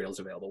some of the materials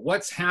available.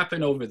 What's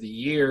happened over the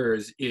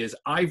years is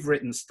I've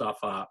written stuff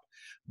up,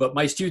 but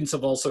my students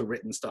have also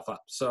written stuff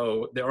up.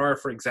 So there are,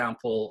 for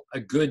example, a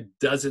good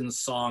dozen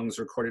songs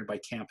recorded by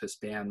campus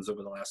bands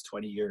over the last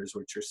 20 years,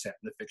 which are set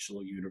in the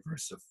fictional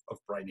universe of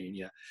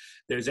Brynania.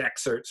 There's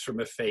excerpts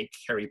from a fake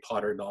Harry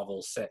Potter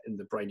novel set in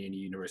the Brynania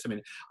universe. I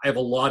mean, I have a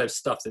lot of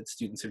stuff that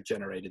students have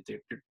generated.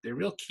 They're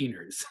real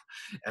keeners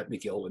at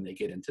McGill when they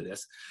get into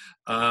this.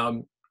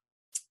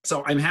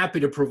 So I'm happy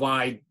to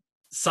provide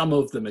some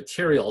of the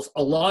materials.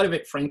 A lot of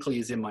it, frankly,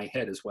 is in my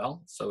head as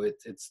well. So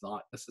it's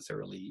not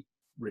necessarily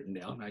written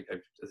down. I've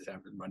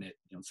run it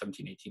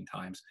 17, 18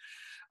 times.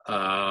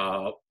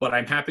 But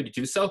I'm happy to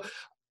do so.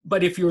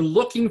 But if you're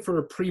looking for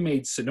a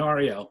pre-made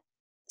scenario,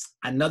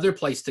 another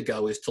place to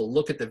go is to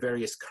look at the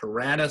various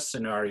Karana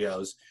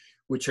scenarios,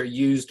 which are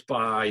used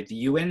by the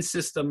UN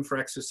system for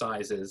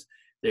exercises.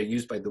 They're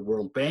used by the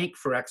World Bank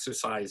for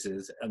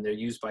exercises, and they're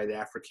used by the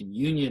African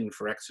Union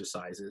for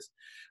exercises.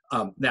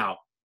 Now,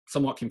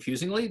 somewhat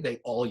confusingly, they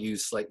all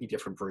use slightly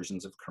different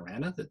versions of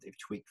Karana that they've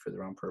tweaked for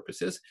their own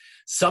purposes.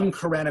 Some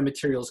Karana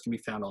materials can be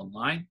found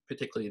online,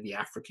 particularly the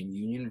African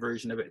Union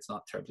version of it. It's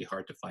not terribly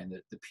hard to find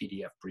the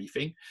PDF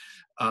briefing.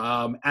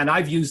 And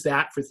I've used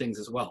that for things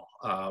as well,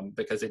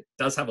 because it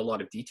does have a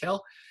lot of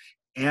detail.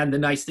 And the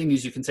nice thing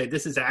is you can say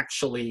this is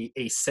actually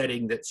a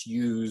setting that's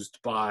used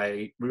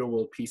by real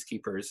world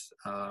peacekeepers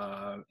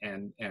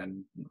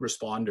and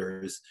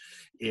responders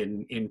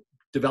in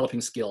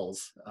developing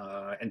skills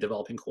and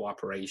developing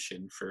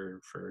cooperation for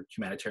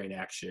humanitarian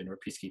action or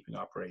peacekeeping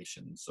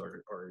operations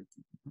or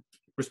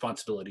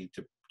responsibility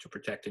to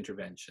protect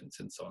interventions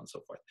and so on and so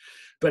forth.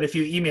 But if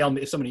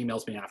someone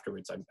emails me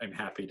afterwards, I'm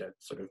happy to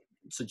sort of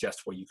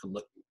suggest where you can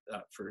look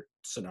for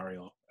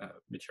scenario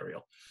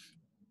material.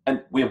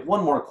 And we have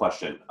one more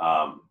question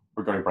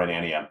regarding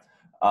Brynania.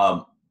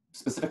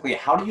 Specifically,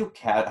 how do you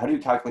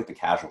calculate the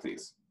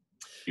casualties?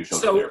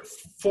 So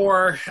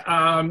for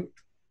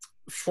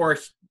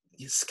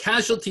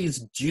casualties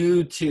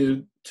due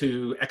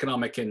to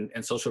economic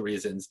and social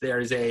reasons,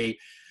 there's a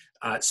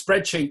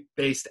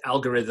spreadsheet-based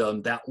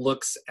algorithm that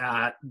looks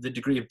at the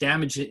degree of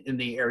damage in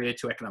the area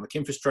to economic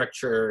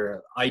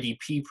infrastructure,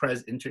 IDP,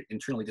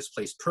 internally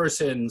displaced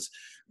persons,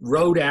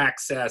 road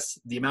access,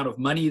 the amount of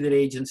money that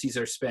agencies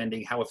are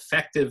spending, how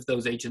effective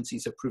those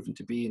agencies have proven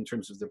to be in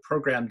terms of their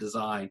program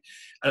design,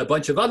 and a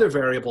bunch of other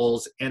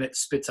variables, and it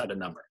spits out a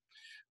number.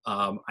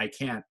 I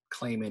can't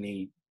claim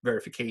any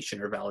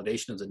verification or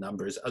validation of the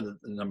numbers, other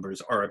than the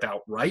numbers are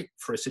about right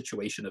for a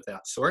situation of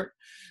that sort.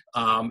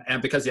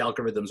 And because the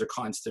algorithms are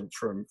constant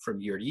from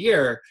year to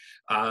year,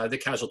 the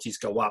casualties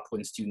go up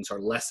when students are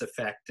less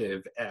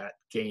effective at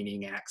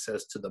gaining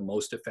access to the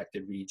most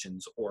affected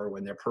regions, or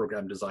when their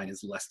program design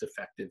is less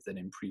effective than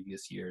in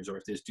previous years, or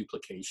if there's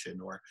duplication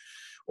or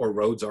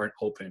roads aren't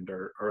opened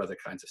or other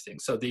kinds of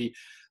things. So the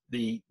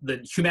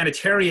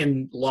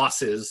humanitarian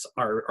losses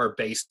are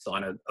based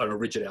on a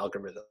rigid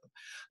algorithm.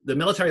 The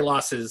military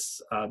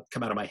losses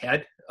come out of my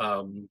head.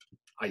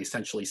 I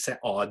essentially set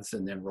odds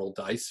and then roll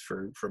dice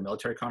for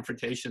military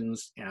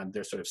confrontations, and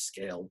they're sort of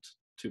scaled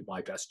to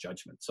my best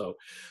judgment. So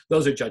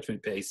those are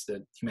judgment-based.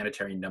 The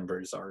humanitarian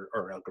numbers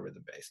are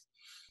algorithm-based.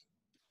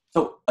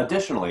 So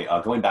additionally,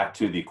 going back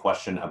to the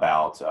question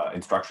about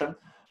instruction,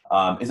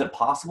 is it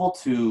possible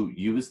to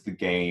use the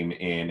game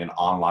in an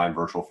online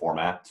virtual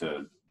format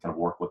to kind of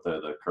work with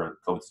the current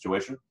COVID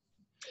situation?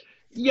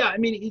 Yeah, I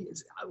mean,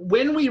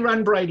 when we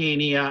run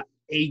Brynania,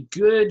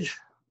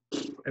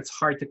 it's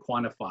hard to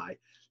quantify,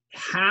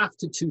 1/2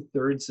 to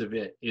 2/3 of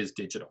it is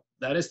digital.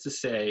 That is to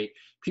say,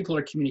 people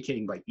are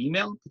communicating by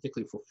email,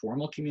 particularly for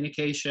formal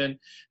communication.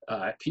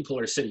 People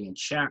are sitting in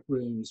chat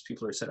rooms.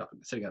 People are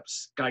setting up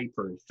Skype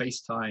or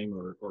FaceTime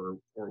or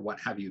what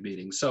have you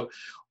meetings. So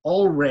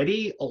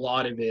already a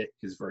lot of it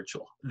is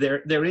virtual.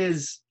 There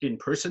is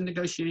in-person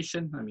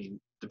negotiation. I mean,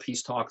 the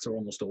peace talks are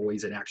almost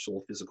always an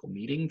actual physical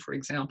meeting, for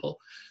example.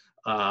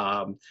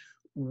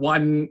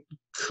 One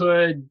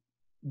could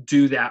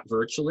do that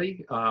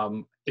virtually.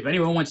 If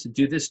anyone wants to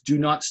do this, do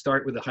not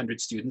start with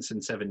 100 students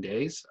in 7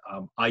 days.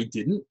 I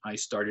didn't. I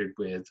started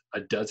with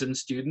a dozen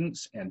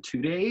students and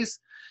 2 days,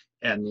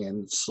 and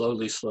then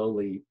slowly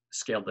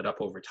scaled it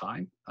up over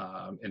time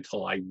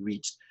until I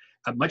reached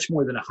much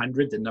more than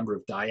 100, the number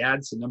of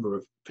dyads, the number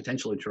of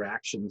potential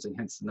interactions, and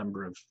hence the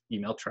number of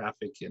email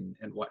traffic and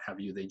what have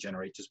you they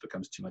generate just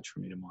becomes too much for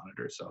me to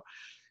monitor. So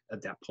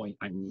at that point,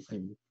 I'm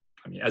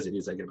I mean, as it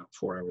is, I get about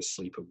 4 hours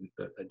sleep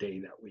a day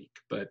that week.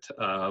 But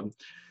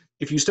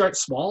if you start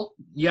small,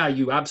 yeah,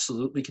 you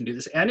absolutely can do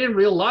this. And in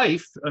real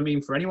life, I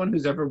mean, for anyone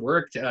who's ever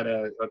worked at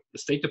a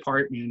State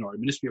Department or a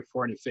Ministry of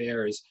Foreign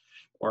Affairs,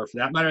 or for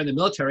that matter in the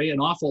military, an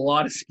awful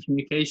lot of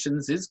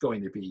communications is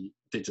going to be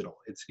digital.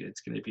 It's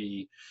going to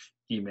be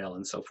email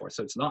and so forth.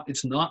 So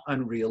it's not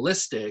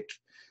unrealistic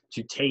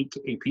to take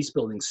a peace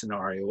building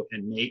scenario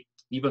and make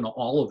even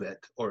all of it,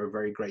 or a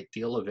very great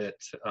deal of it,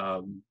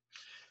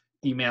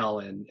 email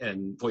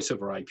and voice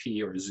over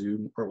IP or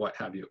Zoom or what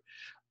have you.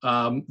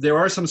 There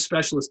are some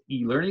specialist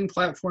e-learning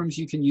platforms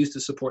you can use to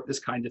support this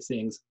kind of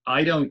things.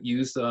 I don't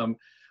use them.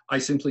 I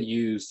simply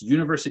use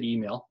university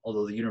email,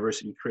 although the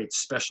university creates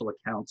special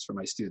accounts for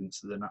my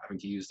students, so they're not having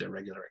to use their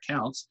regular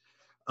accounts.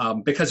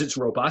 Because it's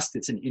robust,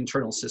 it's an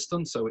internal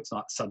system, so it's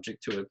not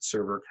subject to a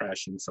server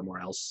crashing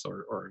somewhere else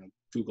or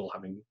Google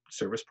having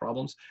service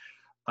problems.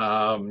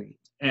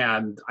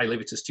 And I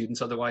leave it to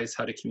students otherwise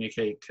how to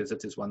communicate, because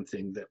it is one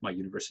thing that my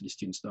university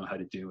students know how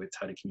to do. It's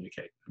how to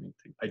communicate. I mean,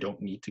 I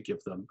don't need to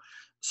give them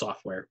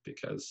software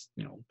because,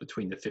 you know,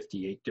 between the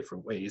 58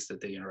 different ways that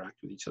they interact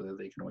with each other,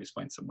 they can always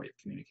find some way of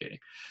communicating.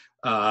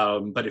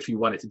 But if you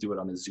wanted to do it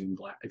on a Zoom,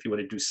 if you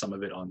want to do some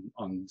of it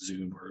on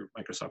Zoom or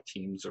Microsoft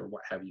Teams or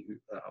what have you,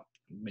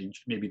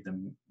 maybe the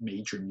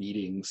major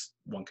meetings,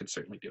 one could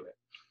certainly do it.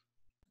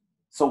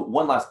 So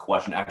one last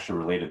question actually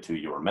related to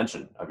your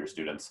mention of your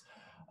students.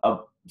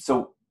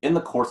 So in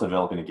the course of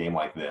developing a game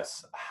like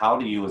this, how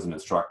do you as an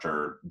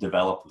instructor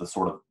develop the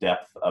sort of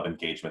depth of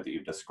engagement that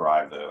you've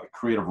described, the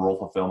creative role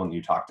fulfillment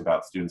you talked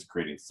about, students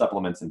creating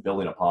supplements and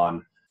building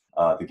upon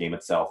the game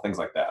itself, things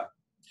like that?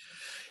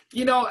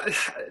 You know,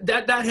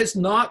 that has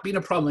not been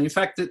a problem. In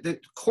fact, the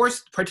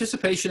course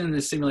participation in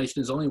the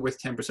simulation is only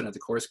worth 10% of the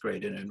course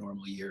grade in a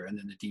normal year, and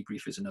then the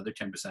debrief is another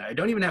 10%. I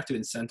don't even have to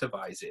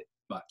incentivize it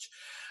much.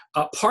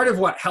 Part of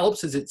what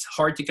helps is it's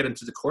hard to get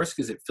into the course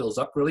because it fills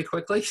up really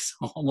quickly.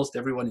 So almost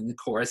everyone in the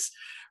course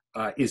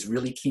is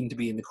really keen to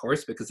be in the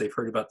course because they've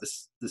heard about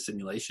the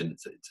simulation.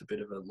 It's a bit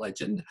of a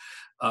legend.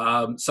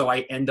 So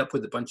I end up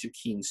with a bunch of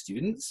keen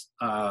students.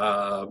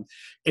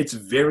 It's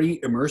very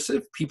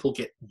immersive. People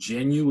get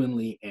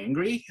genuinely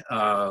angry.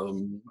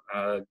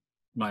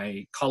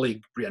 My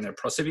colleague,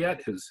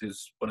 Brynen,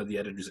 who's one of the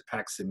editors at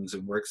PAC-SIMS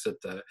and works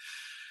at the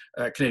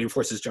Canadian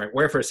Forces Joint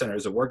Warfare Center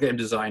as a wargame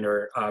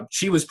designer.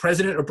 She was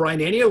president of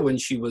Brynen when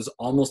she was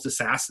almost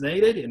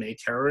assassinated in a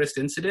terrorist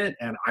incident,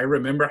 and I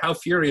remember how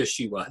furious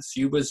she was.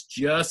 She was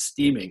just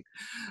steaming.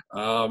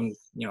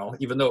 You know,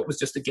 even though it was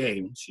just a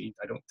game,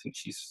 I don't think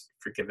she's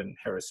forgiven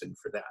Harrison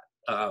for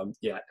that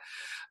yet.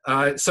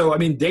 So, I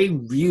mean, they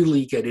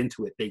really get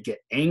into it. They get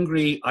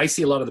angry. I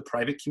see a lot of the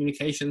private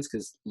communications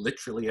because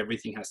literally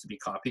everything has to be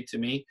copied to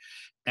me.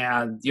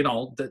 And, you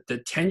know,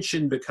 the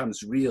tension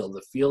becomes real.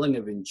 The feeling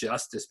of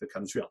injustice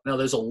becomes real. Now,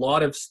 there's a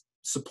lot of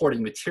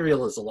supporting material.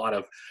 There's a lot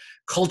of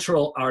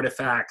cultural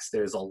artifacts.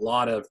 There's a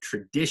lot of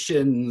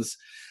traditions.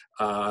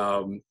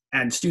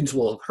 And students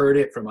will have heard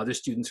it from other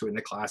students who were in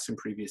the class in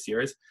previous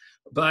years.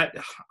 But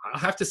I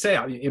have to say,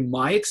 I mean, in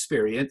my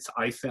experience,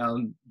 I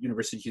found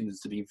university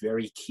students to be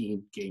very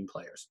keen game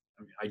players.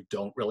 I mean, I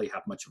don't really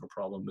have much of a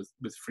problem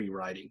with free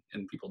writing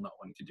and people not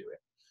wanting to do it.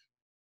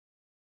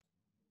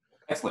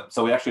 Excellent.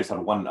 So we actually just had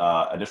one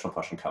additional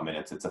question come in.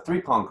 It's a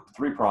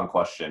three-prong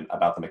question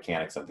about the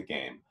mechanics of the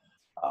game.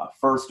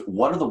 First,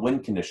 what are the win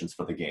conditions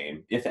for the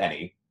game, if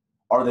any?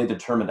 Are they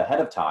determined ahead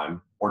of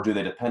time, or do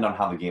they depend on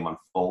how the game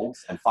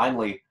unfolds? And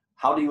finally,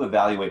 how do you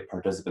evaluate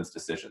participants'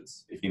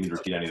 decisions? If you need me to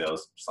repeat any of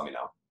those, just let me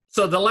know.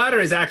 So the latter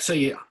is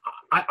actually,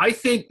 I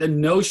think the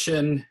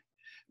notion,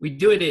 we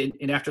do it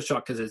in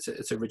Aftershock because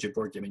it's a rigid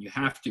board game and you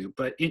have to,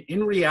 but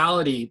in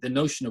reality, the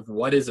notion of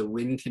what is a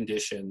win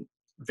condition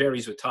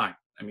varies with time.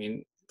 I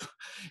mean,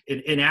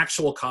 in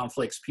actual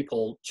conflicts,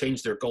 people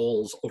change their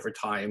goals over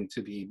time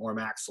to be more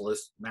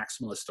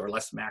maximalist or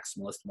less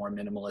maximalist, more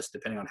minimalist,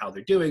 depending on how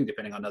they're doing,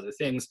 depending on other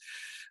things.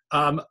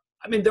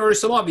 I mean, there are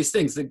some obvious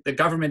things. The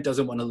government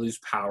doesn't want to lose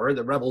power.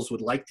 The rebels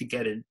would like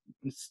to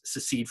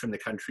secede from the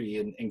country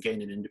and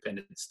gain an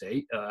independent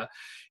state.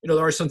 You know,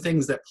 there are some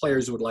things that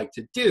players would like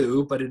to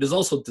do, but it is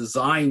also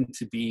designed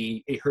to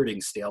be a herding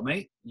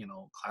stalemate. You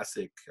know,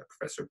 classic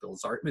Professor Bill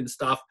Zartman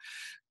stuff.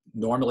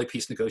 Normally,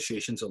 peace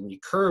negotiations only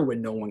occur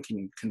when no one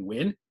can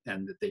win,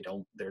 and that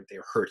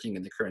they're hurting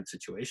in the current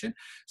situation.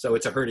 So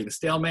it's a hurting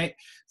stalemate.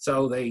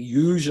 So they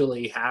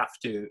usually have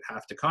to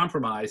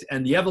compromise,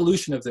 and the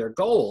evolution of their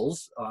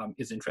goals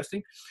is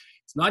interesting.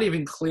 It's not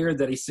even clear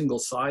that a single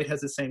side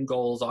has the same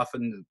goals.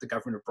 Often the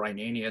government of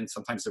Brynen and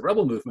sometimes the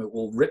rebel movement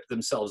will rip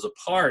themselves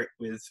apart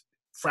with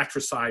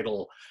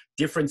fratricidal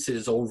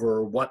differences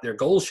over what their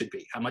goals should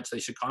be, how much they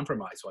should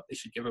compromise, what they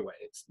should give away.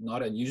 It's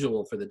not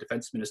unusual for the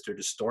defense minister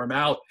to storm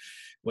out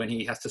when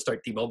he has to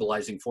start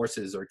demobilizing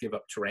forces or give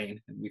up terrain.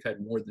 And we've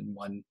had more than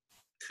one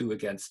coup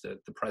against the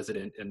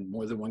president and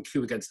more than one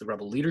coup against the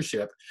rebel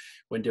leadership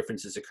when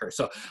differences occur.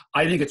 So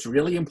I think it's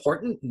really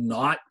important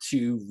not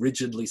to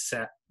rigidly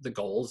set the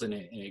goals in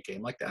a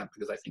game like that,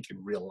 because I think in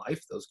real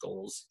life those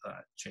goals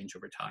change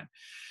over time.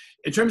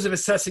 In terms of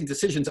assessing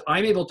decisions,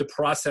 I'm able to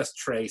process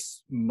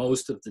trace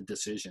most of the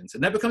decisions.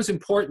 And that becomes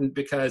important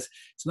because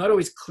it's not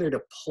always clear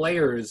to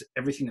players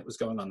everything that was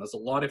going on. There's a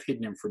lot of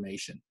hidden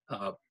information,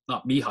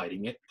 not me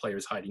hiding it,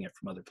 players hiding it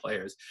from other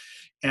players.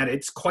 And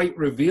it's quite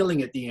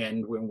revealing at the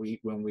end when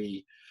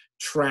we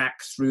track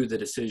through the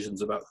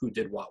decisions about who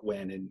did what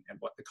when and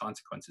what the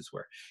consequences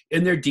were.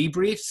 In their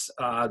debriefs,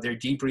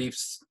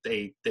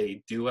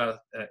 they do a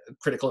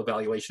critical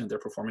evaluation of their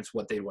performance,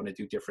 what they want to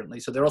do differently.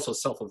 So they're also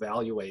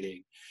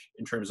self-evaluating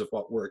in terms of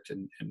what worked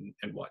and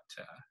what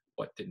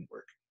didn't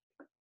work.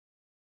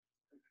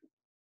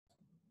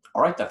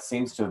 All right, that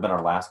seems to have been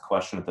our last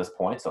question at this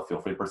point, so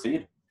feel free to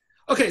proceed.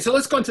 Okay, so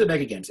let's go into the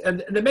mega games.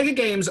 And the mega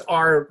games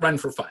are run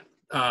for fun.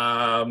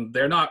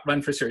 They're not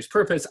run for serious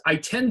purpose. I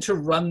tend to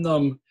run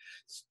them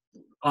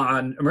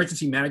on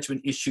emergency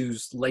management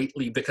issues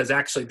lately because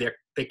actually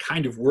they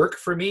kind of work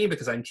for me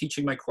because I'm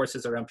teaching my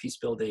courses around peace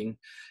building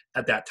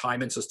at that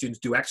time, and so students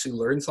do actually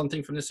learn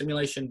something from the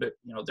simulation, but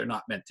they're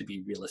not meant to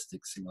be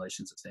realistic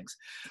simulations of things.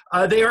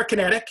 They are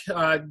kinetic.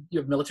 You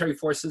have military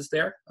forces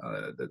there.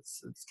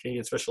 That's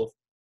Canadian Special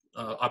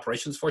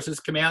Operations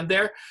Forces Command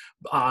there,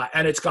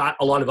 and it's got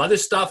a lot of other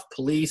stuff: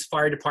 police,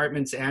 fire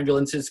departments,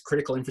 ambulances,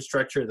 critical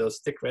infrastructure. Those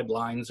thick red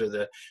lines are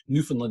the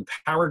Newfoundland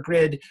power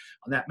grid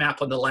on that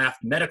map on the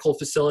left, medical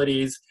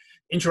facilities,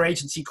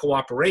 interagency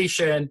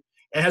cooperation.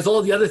 It has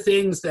all the other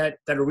things that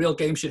a real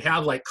game should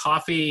have, like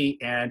coffee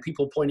and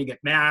people pointing at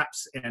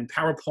maps and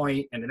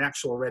PowerPoint and an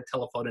actual red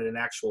telephone and an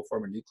actual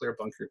former nuclear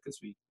bunker, because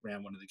we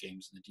ran one of the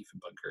games in the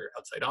Defen bunker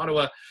outside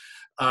Ottawa.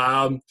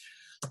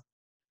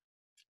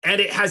 And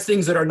it has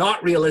things that are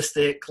not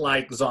realistic,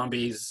 like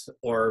zombies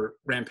or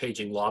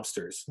rampaging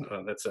lobsters.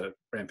 That's a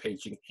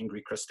rampaging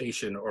angry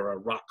crustacean or a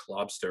rock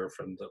lobster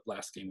from the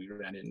last game we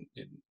ran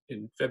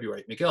in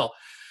February at McGill.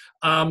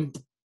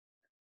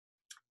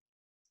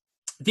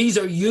 These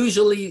are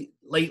usually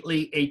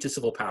lately aid to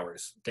civil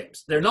powers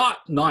games. They're not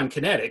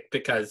non-kinetic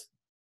because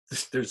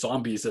there's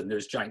zombies and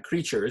there's giant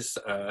creatures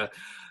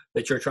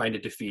that you're trying to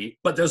defeat,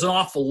 but there's an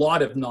awful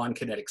lot of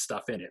non-kinetic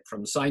stuff in it,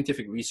 from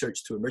scientific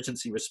research to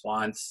emergency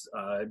response,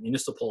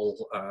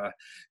 municipal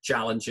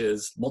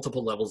challenges,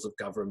 multiple levels of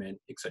government,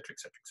 et cetera, et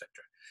cetera, et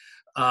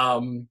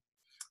cetera.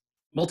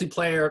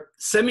 Multiplayer,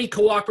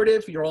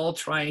 semi-cooperative, you're all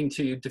trying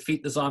to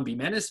defeat the zombie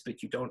menace,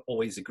 but you don't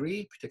always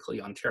agree,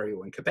 particularly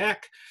Ontario and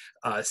Quebec.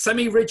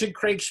 Semi-rigid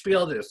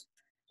Kriegspiel, there's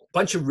a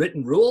bunch of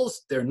written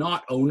rules. They're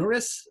not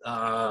onerous.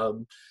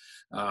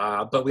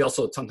 But we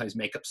also sometimes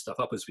make up stuff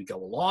up as we go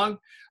along.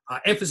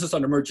 Emphasis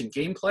on emergent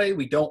gameplay.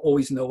 We don't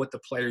always know what the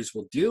players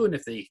will do, and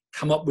if they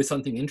come up with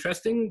something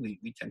interesting,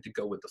 we tend to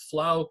go with the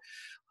flow.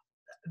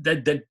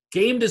 The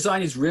game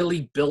design is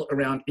really built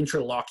around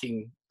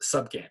interlocking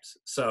subgames.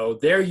 So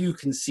there you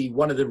can see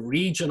one of the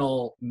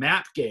regional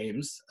map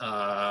games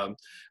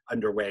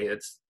underway.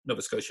 It's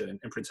Nova Scotia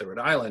and Prince Edward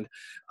Island.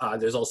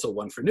 There's also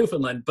one for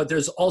Newfoundland, but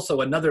there's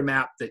also another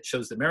map that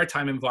shows the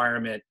maritime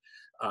environment,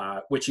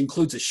 which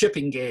includes a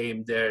shipping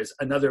game. There's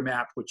another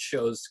map which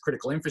shows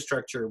critical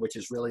infrastructure, which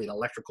is really an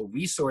electrical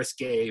resource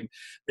game.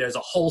 There's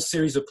a whole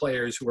series of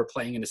players who are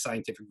playing in a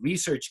scientific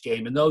research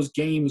game, and those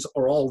games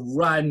are all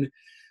run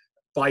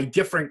by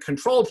different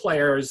control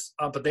players,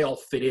 but they all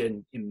fit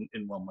in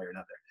one way or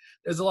another.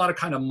 There's a lot of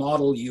kind of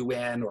model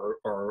UN or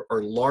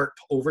LARP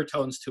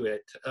overtones to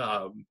it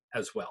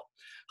as well.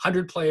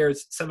 100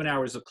 players, 7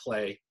 hours of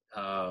play.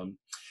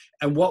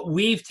 And what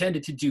we've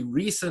tended to do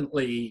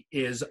recently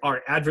is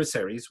our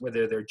adversaries,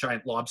 whether they're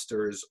giant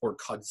lobsters or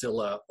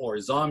Godzilla or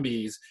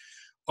zombies,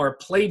 are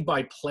played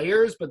by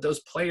players, but those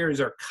players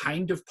are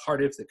kind of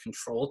part of the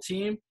control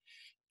team.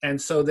 And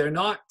so they're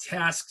not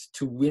tasked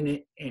to win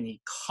at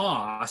any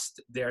cost.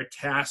 They're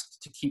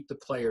tasked to keep the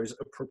players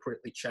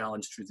appropriately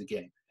challenged through the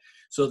game.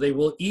 So they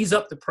will ease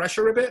up the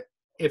pressure a bit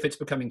if it's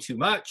becoming too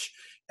much,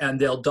 and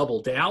they'll double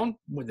down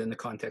within the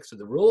context of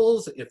the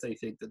rules if they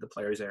think that the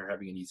players are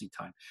having an easy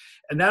time.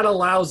 And that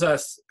allows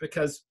us,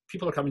 because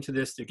people are coming to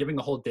this, they're giving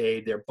a whole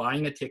day, they're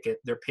buying a ticket,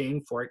 they're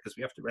paying for it because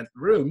we have to rent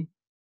the room.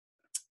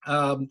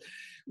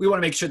 We want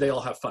to make sure they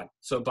all have fun.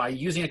 So by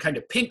using a kind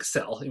of pink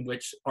cell in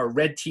which our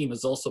red team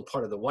is also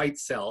part of the white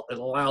cell, it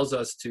allows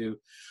us to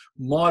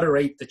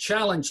moderate the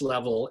challenge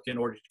level in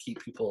order to keep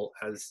people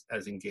as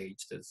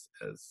engaged as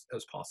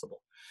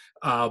possible.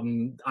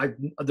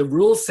 The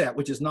rule set,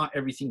 which is not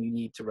everything you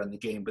need to run the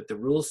game, but the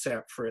rule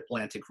set for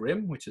Atlantic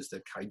Rim, which is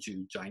the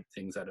kaiju giant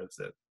things out of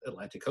the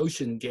Atlantic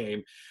Ocean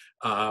game,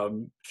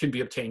 can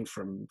be obtained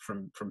from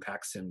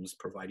PAX Sims,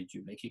 provided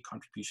you make a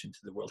contribution to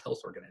the World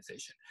Health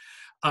Organization.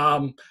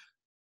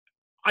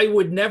 I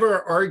would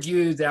never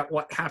argue that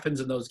what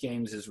happens in those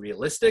games is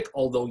realistic,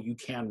 although you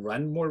can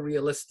run more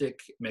realistic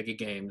mega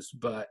games.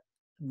 But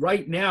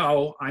right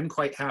now, I'm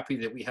quite happy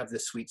that we have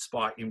this sweet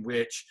spot in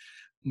which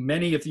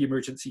many of the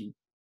emergency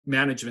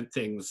management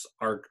things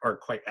are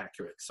quite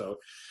accurate. So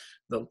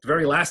the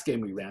very last game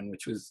we ran,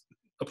 which was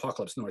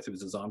Apocalypse North. It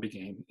was a zombie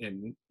game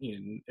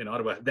in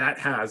Ottawa. That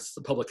has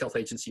the Public Health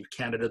Agency of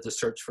Canada, the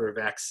search for a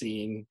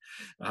vaccine,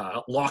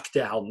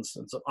 lockdowns.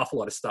 There's an awful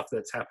lot of stuff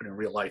that's happened in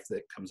real life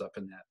that comes up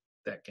in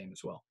that game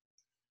as well.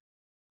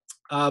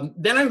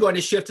 Then I'm going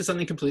to shift to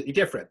something completely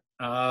different,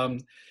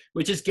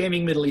 which is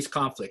gaming Middle East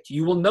conflict.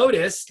 You will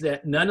notice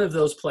that none of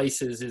those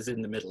places is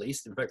in the Middle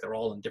East. In fact, they're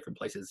all in different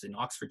places in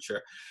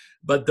Oxfordshire.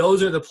 But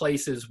those are the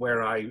places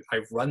where I've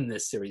run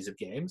this series of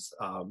games.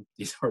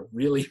 These are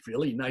really,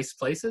 really nice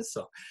places.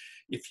 So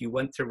if you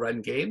want to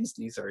run games,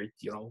 these are,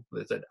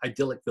 there's an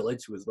idyllic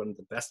village with one of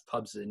the best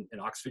pubs in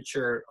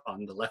Oxfordshire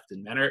on the left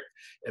and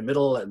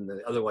middle, and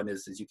the other one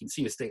is, as you can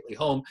see, a stately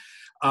home.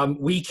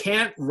 We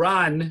can't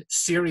run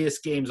serious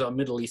games on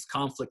Middle East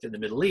conflict in the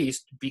Middle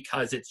East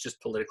because it's just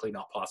politically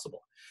not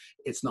possible.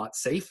 It's not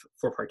safe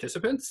for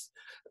participants.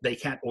 They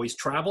can't always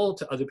travel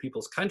to other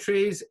people's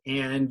countries,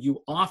 and you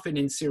often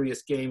in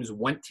serious games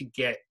want to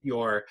get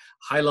your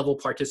high-level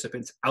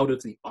participants out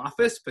of the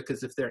office,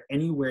 because if they're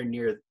anywhere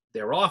near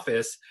their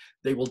office,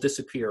 they will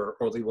disappear,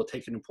 or they will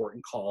take an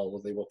important call,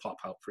 or they will pop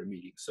out for a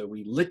meeting. So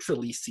we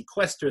literally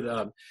sequester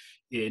them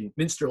in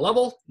Minster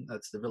Level,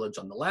 that's the village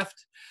on the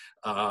left,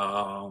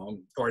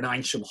 or in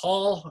Eynsham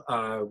Hall,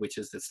 which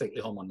is the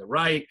stately home on the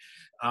right,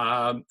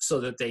 so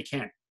that they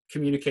can't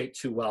communicate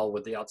too well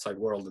with the outside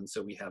world, and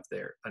so we have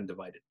their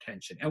undivided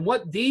attention. And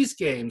what these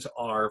games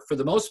are, for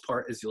the most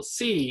part, as you'll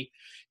see,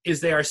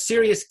 is they are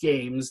serious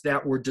games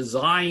that were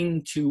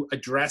designed to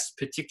address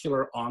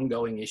particular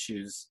ongoing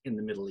issues in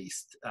the Middle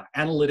East,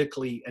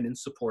 analytically and in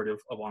support of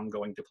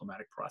ongoing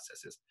diplomatic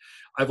processes.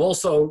 I've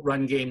also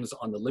run games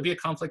on the Libya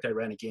conflict. I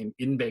ran a game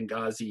in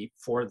Benghazi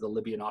for the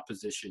Libyan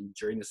opposition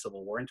during the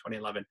civil war in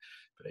 2011,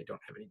 but I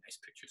don't have any nice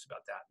pictures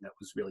about that, and that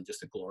was really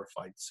just a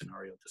glorified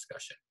scenario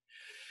discussion.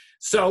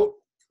 So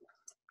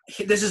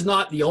this is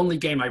not the only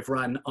game I've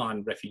run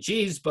on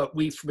refugees, but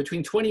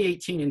between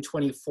 2018 and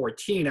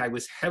 2014, I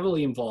was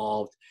heavily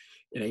involved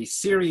in a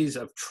series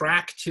of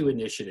Track 2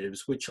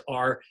 initiatives, which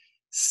are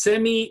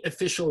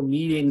semi-official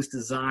meetings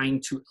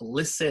designed to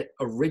elicit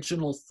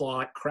original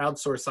thought,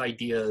 crowdsource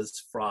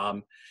ideas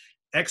from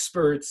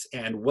experts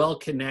and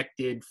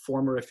well-connected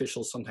former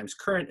officials, sometimes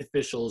current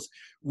officials,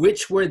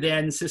 which were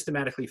then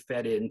systematically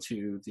fed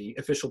into the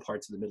official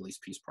parts of the Middle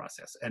East peace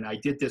process. And I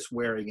did this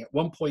wearing, at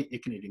one point, a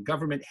Canadian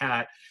government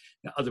hat,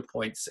 at other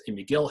points, a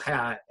McGill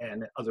hat,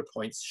 and at other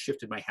points,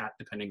 shifted my hat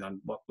depending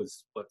on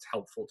what's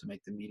helpful to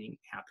make the meeting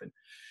happen.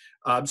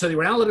 So they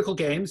were analytical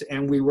games,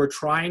 and we were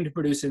trying to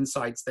produce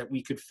insights that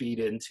we could feed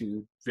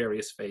into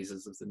various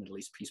phases of the Middle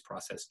East peace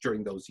process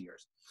during those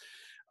years.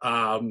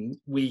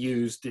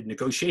 We did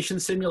negotiation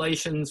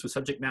simulations with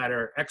subject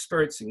matter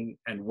experts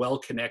and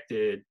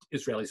well-connected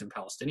Israelis and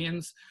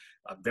Palestinians,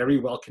 very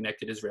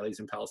well-connected Israelis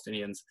and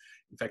Palestinians.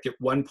 In fact, at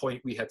one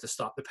point, we had to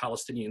stop the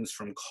Palestinians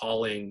from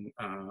calling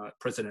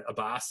President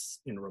Abbas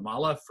in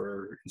Ramallah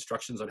for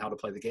instructions on how to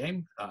play the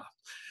game.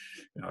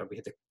 We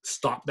had to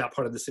stop that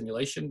part of the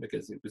simulation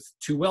because it was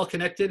too well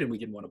connected and we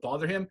didn't want to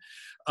bother him.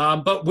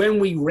 But when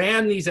we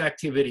ran these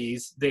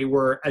activities, they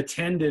were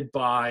attended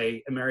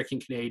by American,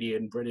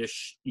 Canadian,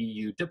 British,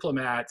 EU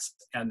diplomats,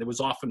 and there was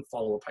often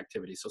follow-up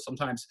activities. So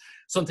sometimes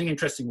something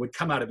interesting would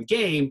come out of a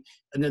game,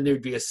 and then there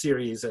would be a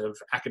series of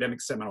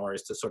academic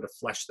seminars to sort of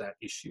flesh that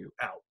issue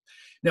out.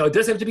 Now, it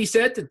does have to be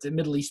said that the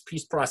Middle East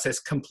peace process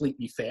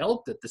completely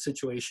failed, that the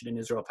situation in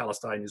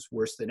Israel-Palestine is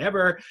worse than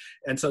ever,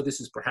 and so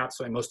this is perhaps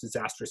my most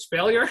disastrous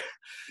failure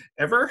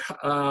ever,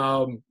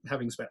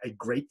 having spent a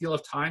great deal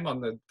of time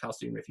on the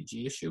Palestinian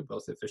refugee issue,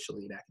 both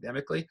officially and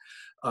academically.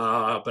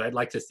 But I'd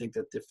like to think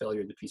that the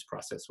failure of the peace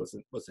process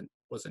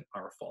wasn't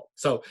our fault.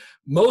 So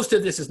most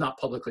of this is not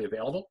publicly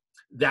available.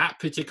 That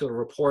particular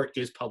report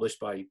is published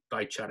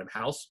by Chatham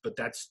House, but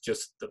that's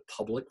just the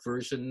public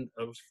version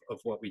of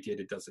what we did.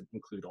 It doesn't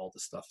include all the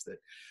stuff that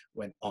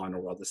went on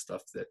or all the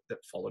stuff that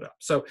followed up.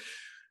 So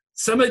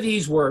some of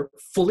these were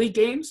fully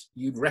games.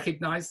 You'd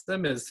recognize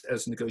them as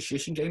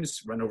negotiation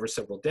games run over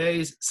several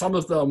days. Some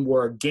of them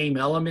were game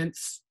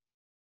elements,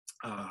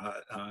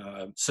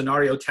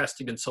 scenario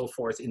testing and so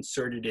forth,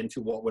 inserted into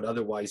what would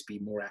otherwise be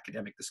more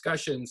academic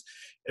discussions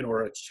in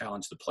order to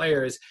challenge the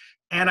players.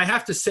 And I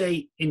have to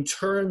say, in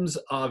terms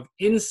of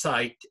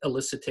insight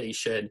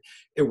elicitation,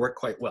 it worked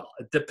quite well.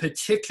 The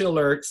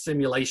particular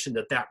simulation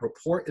that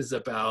report is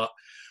about,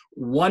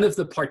 one of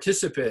the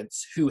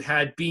participants who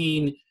had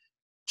been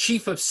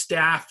chief of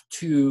staff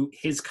to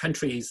his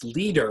country's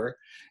leader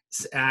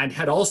and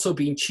had also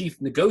been chief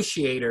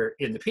negotiator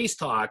in the peace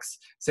talks,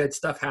 said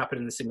stuff happened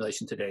in the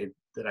simulation today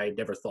that I had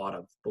never thought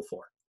of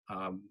before,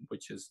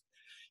 which is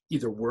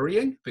either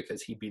worrying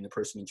because he'd been the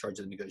person in charge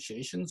of the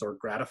negotiations, or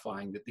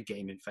gratifying that the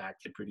game, in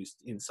fact, had produced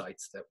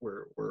insights that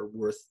were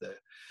worth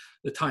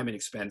the time and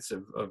expense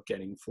of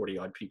getting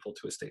 40-odd people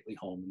to a stately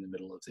home in the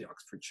middle of the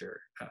Oxfordshire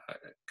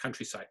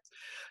countryside.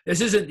 This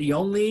isn't the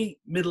only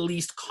Middle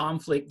East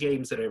conflict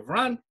games that I've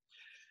run.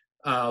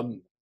 A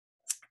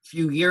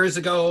few years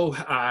ago,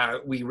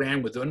 we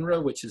ran with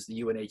UNRWA, which is the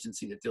UN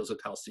agency that deals with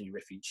Palestinian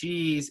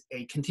refugees,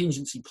 a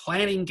contingency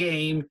planning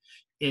game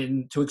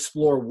to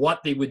explore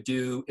what they would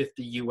do if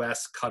the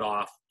US cut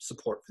off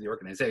support for the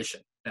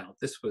organization. Now,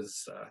 this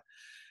was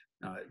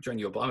during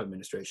the Obama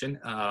administration,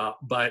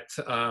 but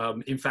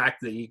in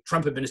fact, the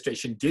Trump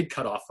administration did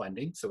cut off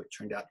funding, so it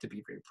turned out to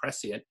be very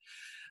prescient.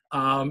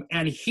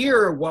 And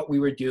here, what we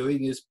were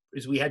doing is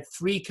we had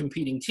 3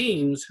 competing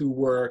teams who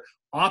were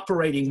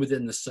operating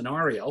within the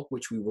scenario,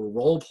 which we were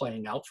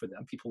role-playing out for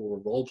them. People were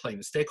role-playing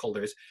the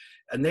stakeholders,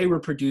 and they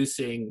were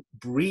producing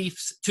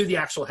briefs to the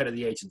actual head of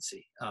the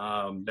agency.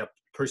 The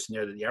person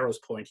there that the arrow's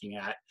pointing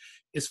at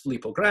is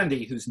Filippo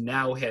Grandi, who's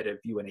now head of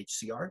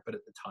UNHCR, but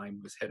at the time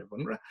was head of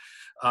UNRWA.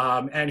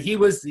 And he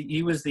was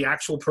the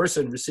actual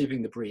person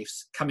receiving the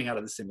briefs coming out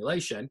of the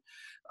simulation,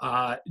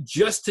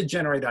 just to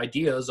generate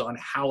ideas on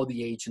how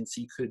the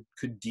agency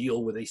could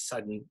deal with a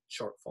sudden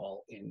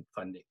shortfall in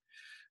funding.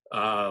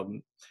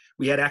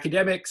 We had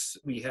academics,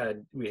 we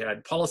had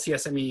policy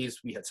SMEs,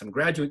 we had some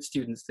graduate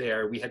students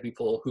there, we had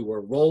people who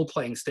were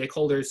role-playing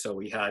stakeholders. So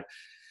we had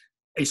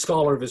a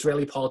scholar of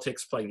Israeli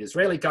politics playing the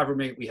Israeli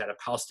government, we had a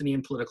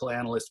Palestinian political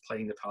analyst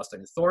playing the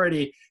Palestinian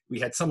Authority, we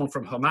had someone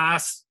from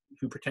Hamas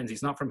who pretends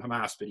he's not from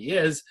Hamas, but he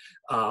is,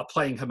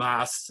 playing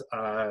Hamas.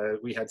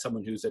 We had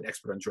someone who's an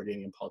expert on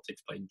Jordanian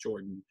politics playing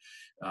Jordan.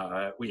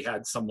 We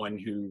had someone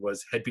who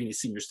had been a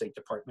senior State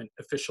Department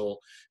official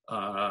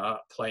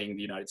playing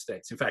the United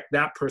States. In fact,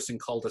 that person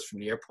called us from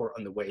the airport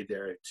on the way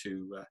there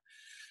to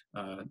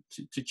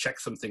check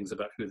some things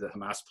about who the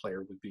Hamas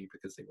player would be,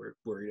 because they were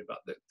worried about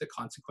the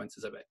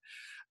consequences of it.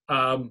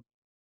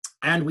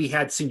 And we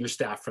had senior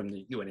staff from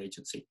the UN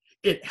agency.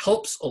 It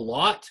helps a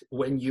lot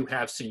when you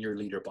have senior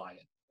leader buy-in.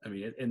 I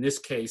mean, in this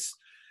case,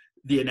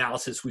 the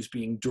analysis was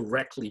being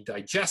directly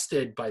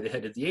digested by the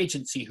head of the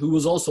agency, who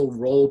was also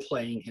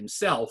role-playing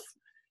himself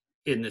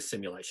in the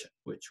simulation,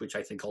 which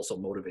I think also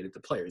motivated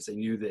the players. They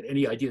knew that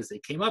any ideas they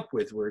came up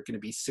with were going to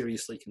be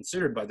seriously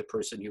considered by the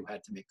person who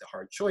had to make the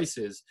hard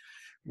choices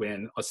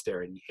when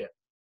austerity hit.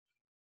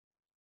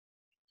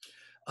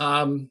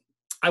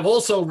 I've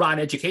also run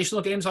educational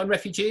games on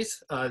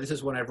refugees. This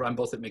is one I've run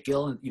both at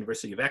McGill and the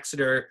University of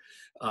Exeter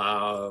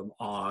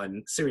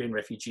on Syrian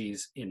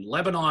refugees in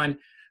Lebanon.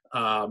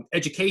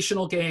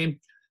 Educational game.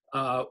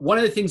 One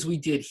of the things we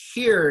did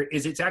here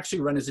is it's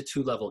actually run as a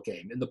 2-level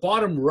game. In the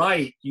bottom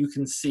right, you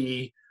can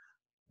see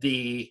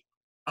the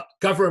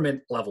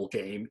government level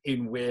game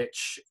in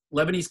which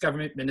Lebanese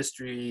government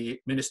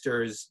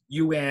ministers,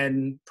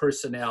 UN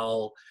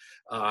personnel,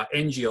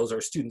 NGOs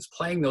or students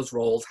playing those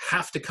roles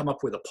have to come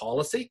up with a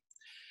policy.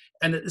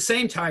 And at the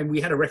same time, we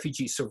had a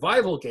refugee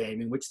survival game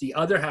in which the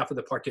other half of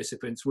the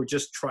participants were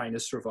just trying to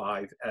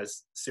survive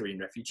as Syrian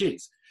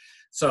refugees.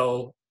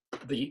 So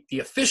the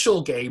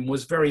official game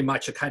was very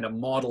much a kind of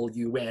model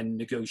UN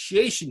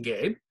negotiation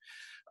game.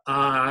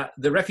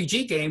 The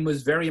refugee game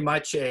was very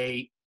much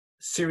a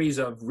series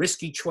of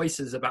risky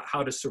choices about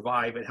how to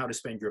survive and how to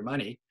spend your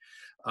money.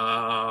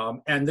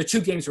 And the 2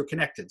 games were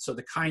connected. So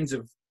the kinds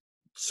of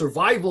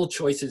survival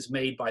choices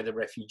made by the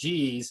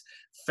refugees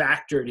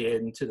factored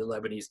into the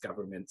Lebanese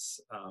government's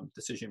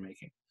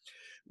decision-making.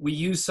 We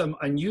used some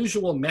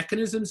unusual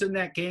mechanisms in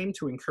that game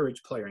to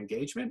encourage player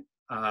engagement.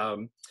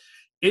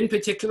 In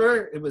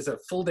particular, it was a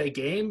full-day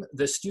game.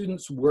 The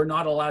students were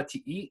not allowed to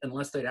eat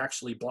unless they'd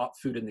actually bought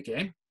food in the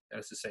game. That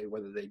is to say,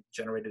 whether they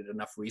generated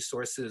enough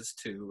resources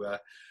to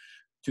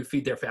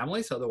feed their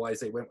families, otherwise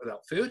they went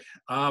without food.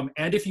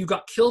 And if you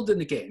got killed in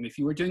the game, if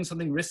you were doing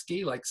something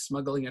risky, like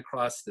smuggling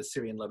across the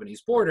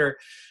Syrian-Lebanese border,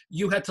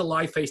 you had to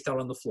lie face down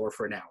on the floor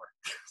for an hour.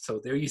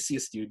 So there you see a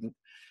student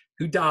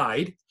who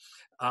died.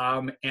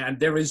 And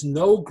there is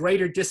no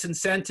greater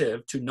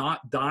disincentive to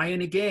not die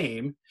in a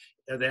game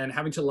than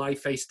having to lie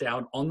face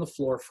down on the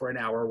floor for an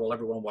hour while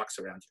everyone walks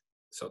around you.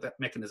 So that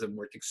mechanism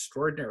worked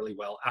extraordinarily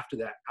well. After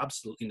that,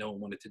 absolutely no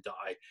one wanted to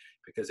die,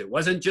 because it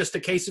wasn't just a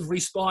case of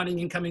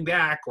respawning and coming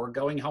back or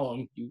going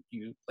home.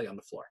 You lay on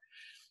the floor.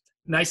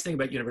 Nice thing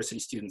about university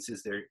students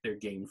is they're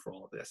game for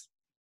all of this.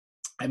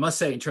 I must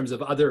say, in terms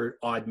of other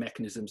odd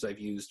mechanisms I've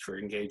used for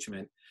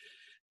engagement,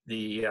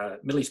 the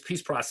Middle East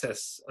peace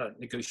process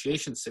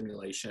negotiation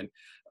simulation,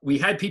 we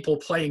had people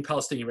playing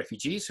Palestinian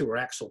refugees who were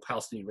actual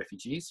Palestinian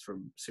refugees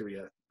from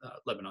Syria,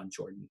 Lebanon,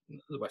 Jordan,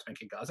 the West Bank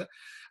and Gaza.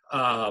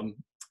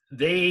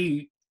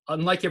 They,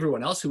 unlike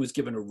everyone else who was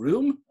given a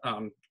room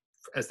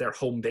as their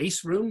home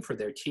base room for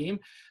their team,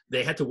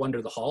 they had to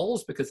wander the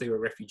halls because they were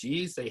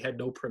refugees. They had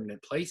no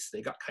permanent place.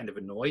 They got kind of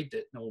annoyed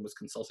that no one was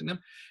consulting them.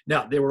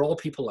 Now, they were all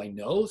people I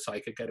know, so I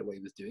could get away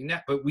with doing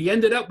that. But we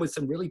ended up with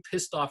some really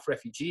pissed off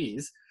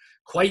refugees,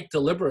 quite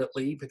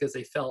deliberately, because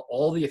they felt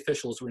all the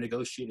officials were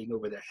negotiating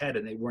over their head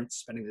and they weren't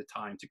spending the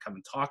time to come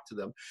and talk to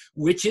them,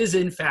 which is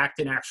in fact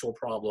an actual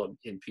problem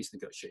in peace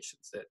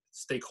negotiations, that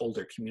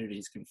stakeholder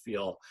communities can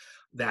feel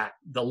that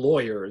the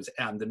lawyers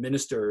and the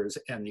ministers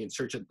and the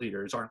insurgent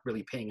leaders aren't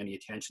really paying any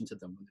attention to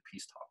them when the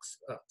peace talks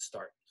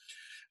start.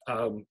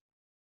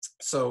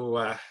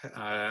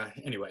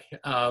 Anyway,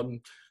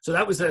 so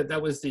that was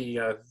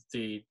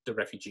the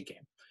refugee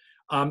game.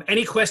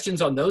 Any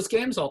questions on those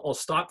games? I'll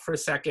stop for a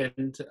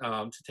second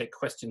to take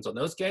questions on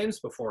those games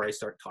before I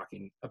start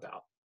talking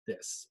about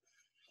this.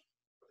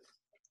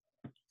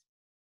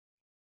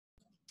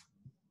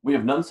 We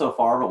have none so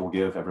far, but we'll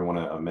give everyone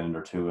a minute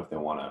or two if they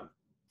want to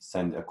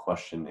send a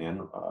question in,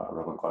 a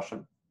relevant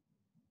question.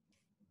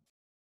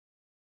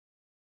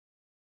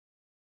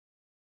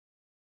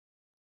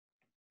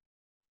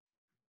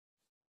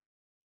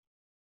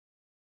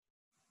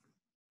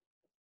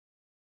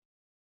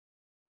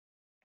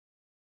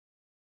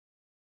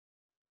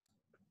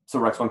 So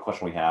Rex, one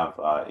question we have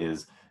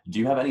is, do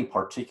you have any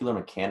particular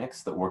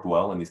mechanics that worked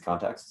well in these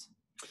contexts?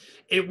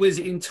 It was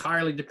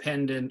entirely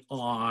dependent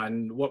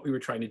on what we were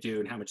trying to do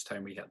and how much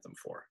time we had them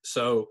for.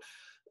 So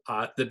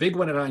the big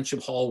one at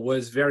Einsham Hall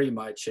was very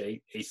much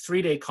a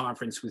 3-day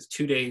conference with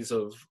 2 days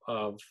of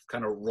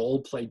kind of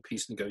role-played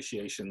peace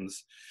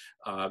negotiations,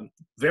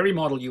 very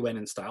Model UN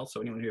in style.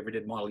 So anyone who ever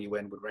did Model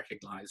UN would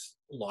recognize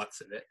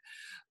lots of it.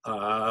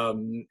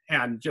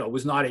 And it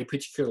was not a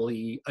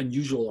particularly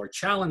unusual or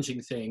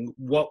challenging thing.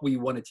 What we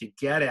wanted to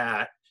get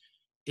at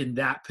in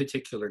that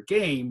particular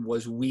game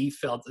was we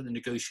felt that the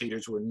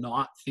negotiators were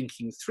not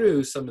thinking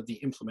through some of the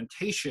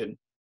implementation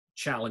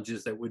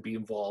challenges that would be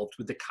involved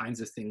with the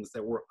kinds of things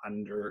that were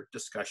under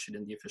discussion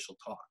in the official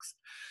talks.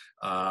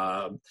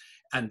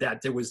 And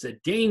that there was a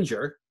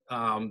danger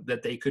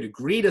that they could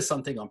agree to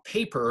something on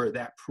paper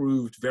that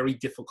proved very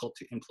difficult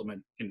to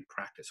implement in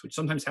practice, which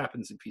sometimes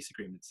happens in peace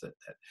agreements, that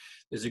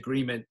there's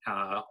agreement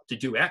to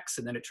do X,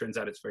 and then it turns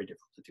out it's very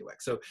difficult to do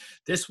X. So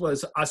this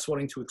was us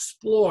wanting to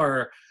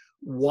explore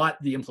what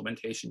the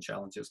implementation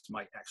challenges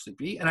might actually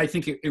be. And I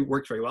think it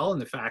worked very well in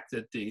the fact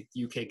that the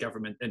UK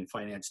government then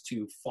financed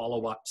 2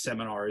 follow-up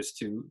seminars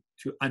to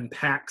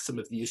unpack some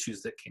of the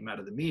issues that came out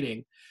of the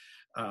meeting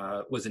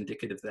was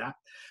indicative of that.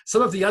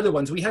 Some of the other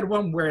ones, we had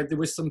one where there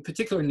was some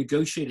particular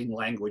negotiating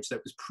language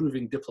that was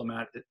proving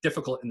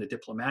difficult in the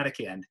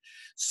diplomatic end.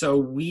 So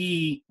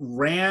we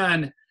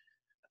ran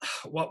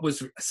what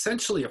was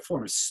essentially a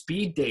form of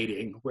speed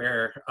dating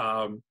where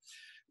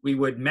we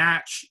would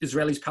match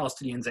Israelis,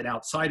 Palestinians, and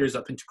outsiders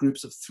up into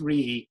groups of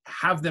 3,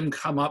 have them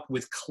come up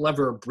with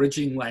clever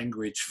bridging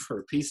language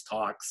for peace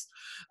talks,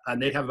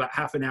 and they'd have about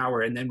half an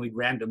hour, and then we'd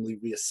randomly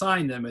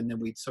reassign them, and then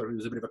we'd it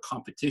was a bit of a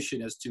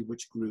competition as to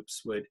which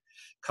groups would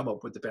come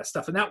up with the best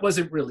stuff. And that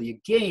wasn't really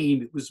a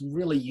game, it was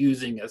really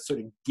using a sort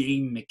of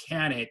game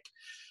mechanic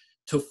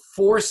to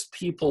force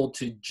people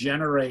to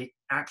generate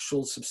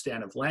actual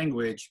substantive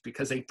language,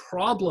 because a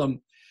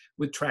problem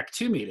with track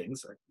 2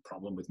 meetings, a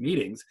problem with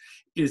meetings,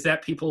 is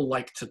that people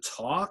like to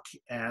talk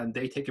and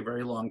they take a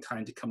very long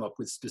time to come up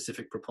with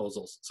specific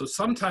proposals. So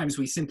sometimes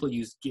we simply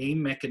use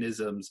game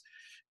mechanisms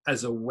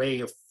as a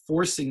way of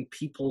forcing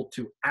people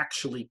to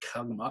actually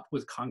come up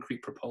with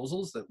concrete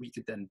proposals that we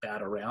could then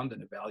bat around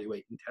and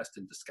evaluate and test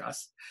and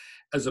discuss,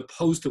 as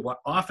opposed to what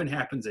often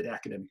happens at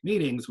academic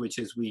meetings, which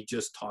is we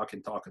just talk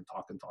and talk and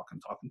talk and talk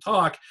and talk and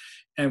talk,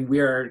 and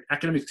where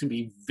academics can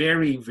be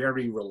very,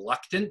 very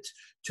reluctant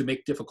to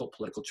make difficult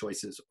political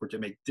choices or to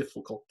make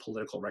difficult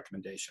political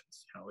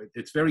recommendations.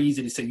 It's very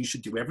easy to say you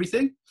should do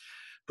everything,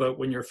 but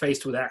when you're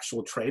faced with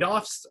actual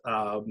trade-offs,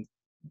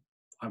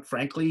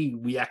 frankly,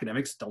 we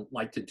academics don't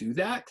like to do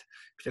that,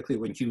 particularly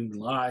when human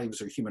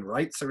lives or human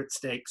rights are at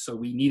stake. So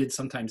we needed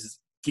sometimes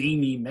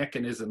gamey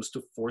mechanisms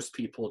to force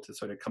people to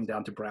sort of come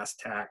down to brass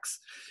tacks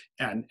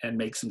and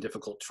make some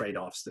difficult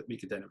trade-offs that we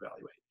could then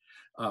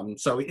evaluate.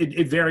 So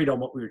it varied on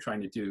what we were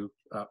trying to do.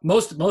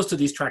 Most of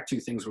these track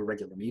 2 things were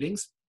regular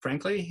meetings,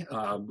 frankly.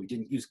 We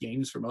didn't use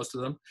games for most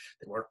of them.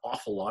 There were an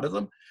awful lot of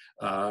them.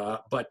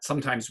 But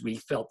sometimes we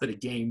felt that a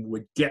game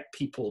would get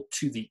people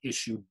to the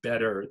issue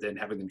better than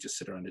having them just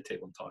sit around the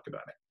table and talk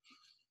about it.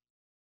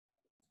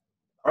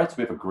 All right, so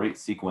we have a great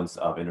sequence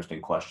of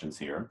interesting questions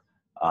here.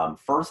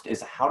 First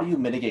is, how do you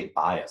mitigate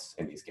bias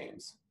in these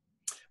games?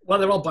 Well,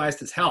 they're all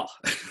biased as hell.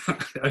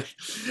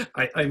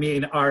 I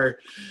mean, our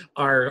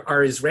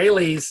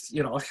Israelis,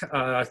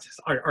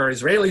 our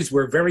Israelis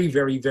were very,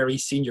 very, very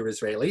senior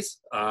Israelis,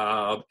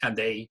 and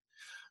they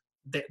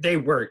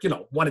were,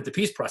 wanted the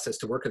peace process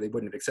to work, or they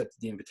wouldn't have accepted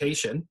the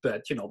invitation.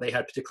 But they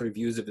had particular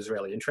views of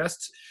Israeli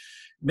interests.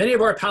 Many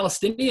of our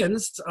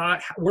Palestinians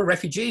were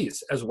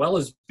refugees, as well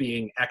as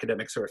being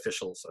academics or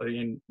officials. I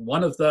mean,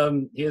 one of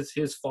them,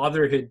 his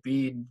father had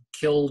been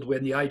killed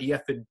when the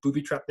IDF had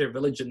booby-trapped their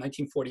village in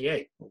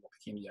 1948, or what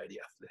became the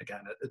IDF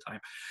again at the time.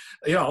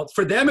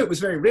 For them, it was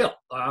very real.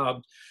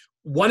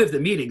 One of the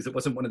meetings, it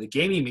wasn't one of the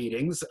gaming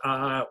meetings,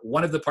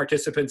 one of the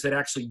participants had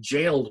actually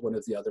jailed one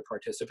of the other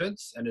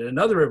participants. And in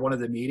another one of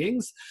the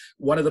meetings,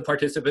 one of the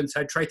participants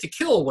had tried to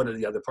kill one of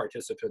the other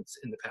participants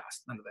in the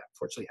past. None of that,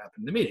 fortunately,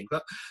 happened in the meeting.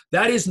 But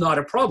that is not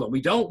a problem. We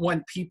don't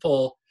want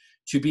people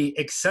to be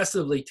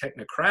excessively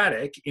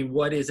technocratic in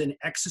what is an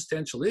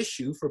existential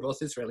issue for both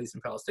Israelis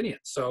and Palestinians.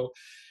 So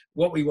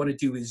what we want to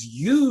do is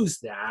use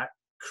that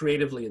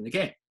creatively in the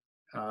game.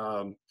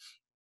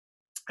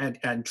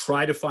 and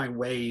try to find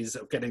ways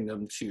of getting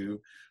them to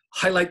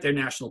highlight their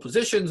national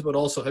positions, but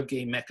also have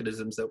game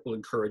mechanisms that will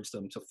encourage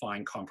them to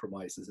find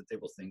compromises that they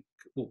will think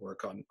will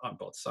work on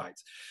both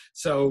sides.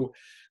 So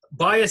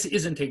bias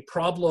isn't a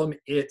problem.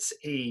 It's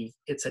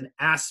an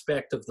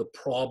aspect of the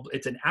problem.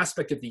 It's an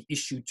aspect of the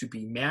issue to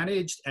be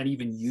managed and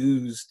even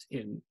used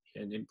in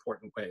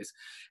important ways.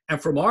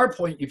 And from our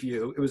point of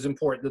view, it was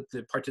important that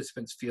the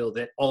participants feel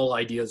that all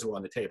ideas were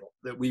on the table,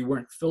 that we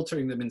weren't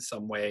filtering them in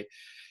some way.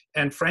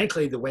 And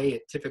frankly, the way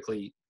it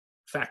typically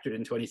factored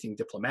into anything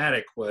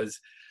diplomatic was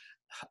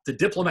the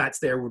diplomats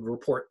there would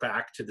report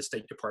back to the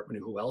State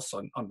Department or who else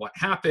on what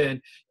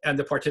happened, and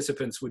the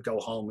participants would go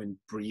home and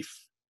brief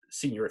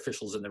senior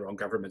officials in their own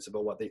governments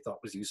about what they thought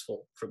was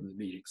useful from the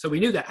meeting. So we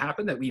knew that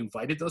happened, that we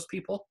invited those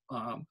people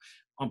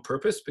on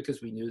purpose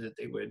because we knew that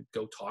they would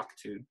go talk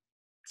to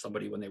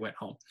somebody when they went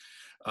home.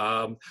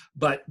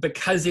 But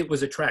because it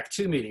was a track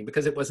 2 meeting,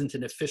 because it wasn't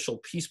an official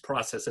peace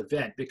process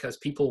event, because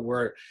people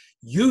were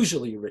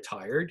usually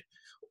retired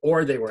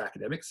or they were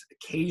academics,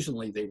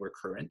 occasionally they were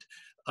current,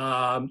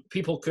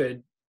 people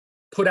could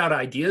put out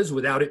ideas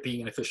without it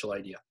being an official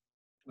idea.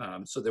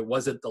 So there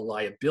wasn't the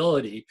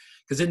liability,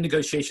 because in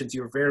negotiations,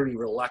 you're very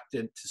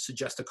reluctant to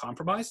suggest a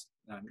compromise,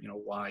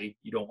 why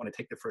you don't want to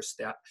take the first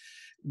step.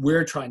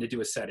 We're trying to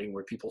do a setting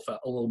where people felt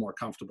a little more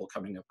comfortable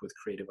coming up with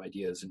creative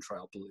ideas and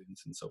trial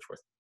balloons and so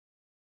forth.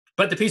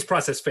 But the peace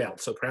process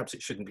failed, so perhaps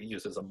it shouldn't be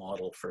used as a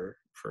model for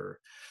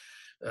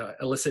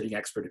eliciting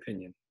expert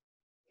opinion.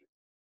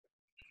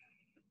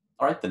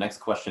 All right, the next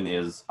question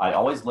is, I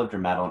always loved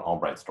your Madeleine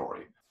Albright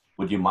story.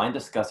 Would you mind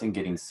discussing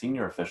getting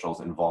senior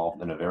officials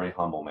involved in a very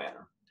humble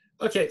manner?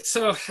 Okay,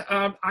 so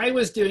I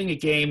was doing a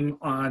game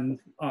on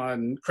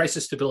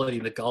crisis stability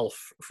in the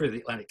Gulf for the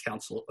Atlantic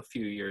Council a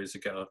few years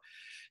ago.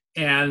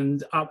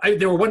 And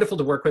they were wonderful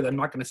to work with. I'm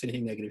not going to say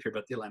anything negative here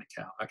about the Atlantic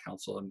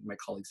Council and my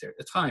colleagues there at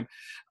the time.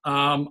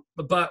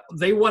 But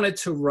they wanted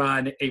to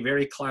run a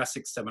very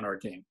classic seminar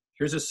game.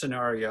 Here's a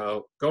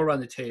scenario, go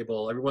around the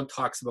table, everyone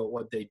talks about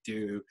what they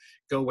do,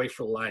 go away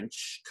for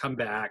lunch, come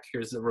back,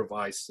 here's the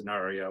revised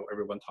scenario,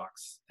 everyone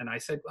talks. And I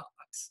said, well,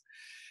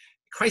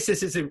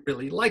 crisis isn't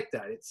really like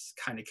that. It's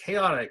kind of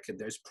chaotic, and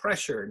there's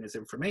pressure, and there's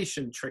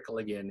information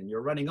trickling in, and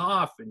you're running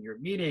off, and you're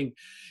meeting.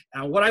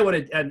 And what I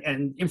wanted,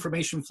 and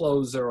information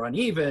flows are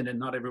uneven, and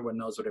not everyone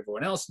knows what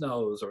everyone else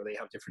knows, or they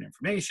have different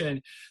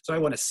information. So I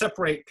want to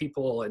separate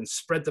people and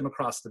spread them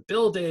across the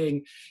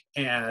building,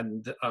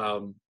 and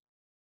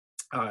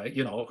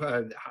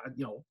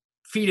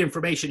feed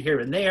information here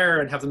and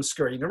there and have them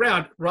scurrying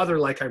around, rather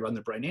like I run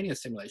the Brynen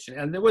simulation.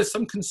 And there was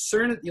some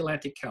concern at the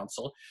Atlantic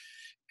Council,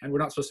 and we're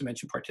not supposed to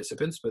mention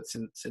participants, but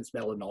since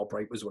Madeleine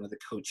Albright was one of the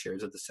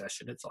co-chairs of the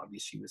session, it's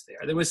obvious she was there.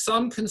 There was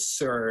some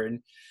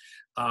concern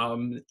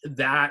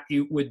that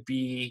it would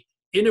be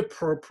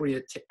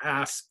inappropriate to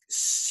ask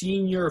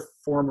senior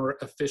former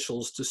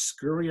officials to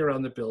scurry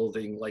around the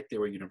building like they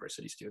were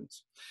university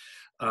students,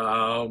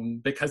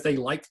 because they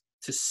like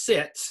to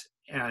sit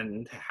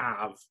and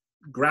have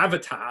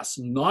gravitas,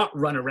 not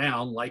run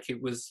around like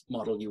it was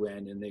Model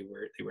UN and they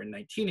were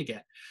 19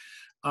 again.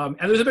 And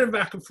there was a bit of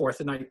back and forth,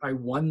 and I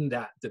won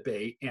that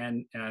debate,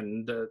 and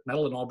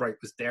Madeleine Albright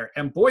was there,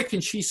 and boy, can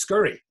she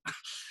scurry.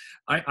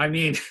 I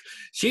mean,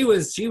 she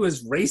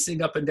was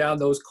racing up and down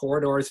those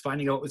corridors,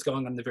 finding out what was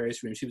going on in the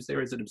various rooms. She was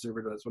there as an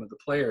observer, as one of the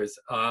players,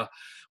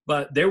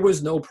 but there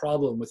was no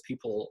problem with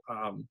people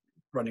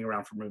running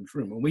around from room to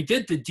room. When we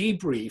did the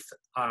debrief,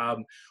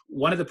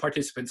 one of the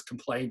participants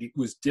complained it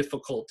was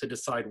difficult to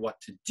decide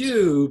what to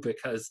do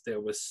because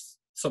there was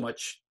so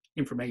much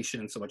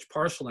information and so much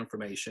partial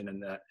information,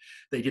 and that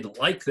they didn't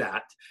like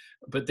that.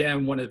 But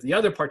then one of the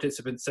other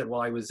participants said,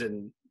 well, I was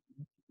in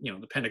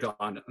the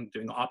Pentagon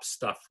doing ops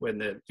stuff when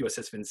the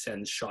USS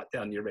Vincennes shot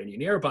down the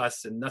Iranian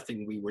Airbus, and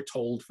nothing we were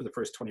told for the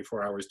first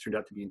 24 hours turned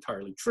out to be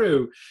entirely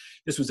true.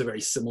 This was a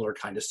very similar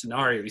kind of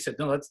scenario. He said,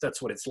 no,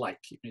 that's what it's like.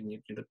 And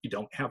you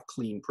don't have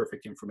clean,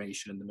 perfect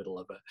information in the middle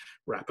of a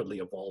rapidly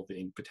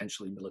evolving,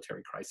 potentially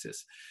military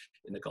crisis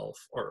in the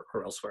Gulf or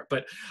elsewhere.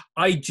 But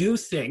I do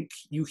think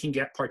you can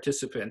get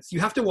participants.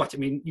 You have to watch. I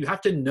mean, you have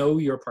to know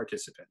your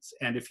participants.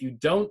 And if you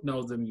don't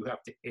know them, you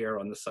have to err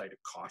on the side of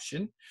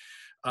caution.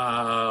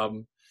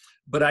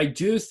 But I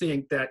do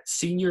think that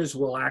seniors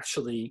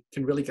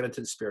can really get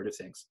into the spirit of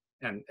things,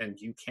 and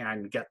you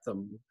can get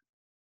them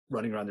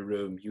running around the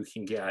room. You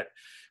can get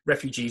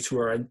refugees who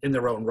are in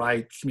their own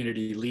right,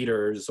 community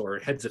leaders or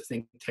heads of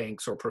think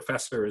tanks or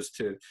professors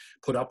to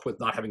put up with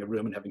not having a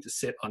room and having to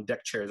sit on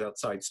deck chairs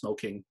outside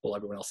smoking while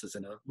everyone else is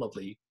in a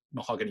lovely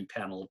mahogany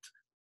paneled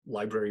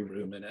library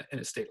room in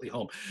a stately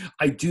home.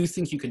 I do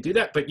think you can do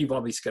that, but you've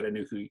obviously got to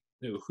know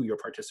who your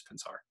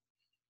participants are.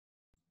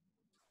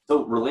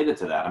 So related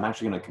to that, I'm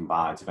actually going to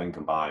see if I can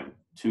combine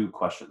two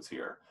questions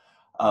here.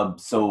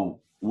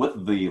 So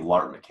with the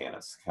LART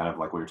mechanics, kind of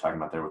like what you're talking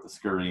about there with the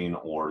scurrying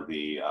or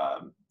the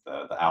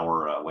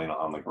hour laying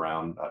on the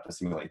ground to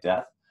simulate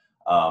death,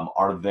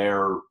 are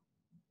there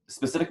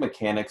specific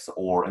mechanics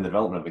or in the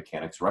development of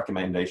mechanics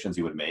recommendations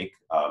you would make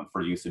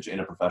for usage in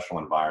a professional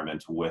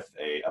environment with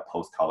a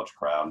post-college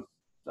crowd?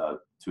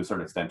 to a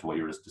certain extent to what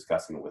you were just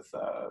discussing with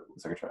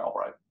Secretary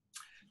Albright?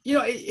 You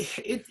know,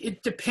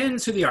 it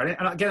depends who they are.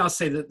 And again, I'll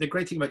say that the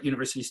great thing about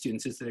university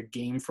students is they're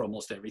game for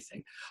almost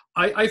everything.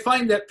 I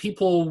find that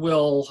people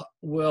will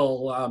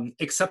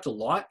accept a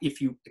lot if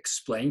you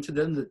explain to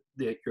them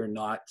that you're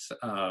not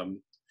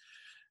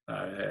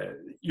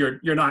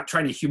you're not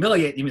trying to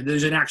humiliate them.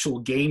 There's an actual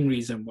game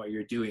reason why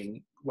you're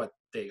doing what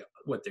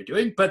they're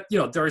doing. But you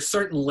know, there are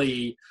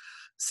certainly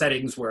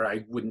settings where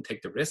I wouldn't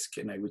take the risk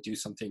and I would do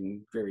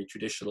something very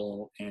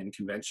traditional and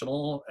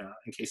conventional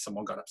in case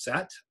someone got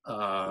upset.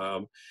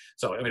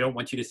 So I don't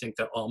want you to think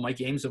that all my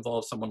games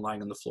involve someone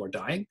lying on the floor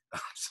dying.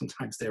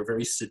 Sometimes they're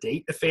very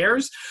sedate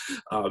affairs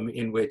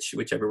in which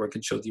everyone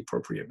can show the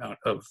appropriate amount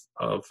of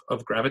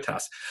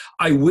gravitas.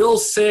 I will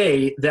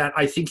say that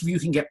I think if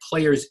you can get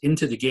players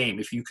into the game,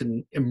 if you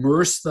can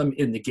immerse them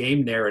in the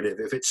game narrative,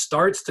 if it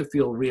starts to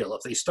feel real,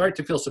 if they start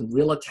to feel some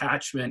real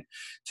attachment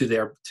to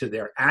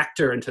their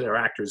actor and to their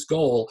actor's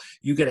goal,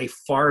 you get a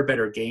far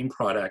better game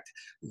product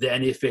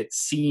than if it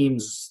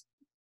seems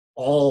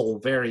all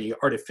very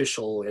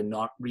artificial and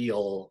not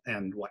real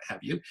and what have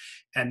you.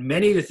 And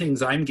many of the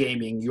things I'm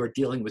gaming, you're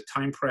dealing with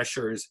time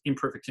pressures,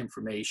 imperfect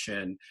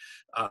information,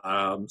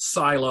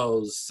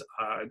 silos,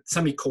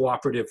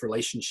 semi-cooperative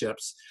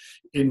relationships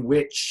in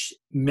which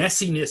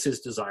messiness is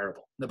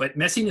desirable. But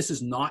messiness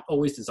is not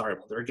always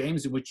desirable. There are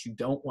games in which you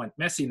don't want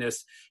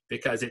messiness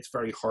because it's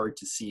very hard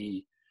to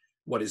see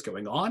what is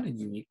going on, and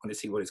you want to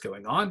see what is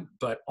going on.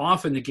 But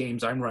often the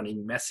games I'm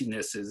running,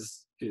 messiness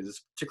is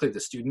particularly the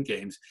student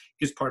games,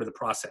 is part of the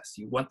process.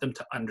 You want them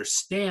to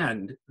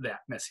understand that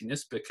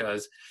messiness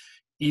because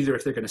either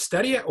if they're going to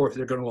study it or if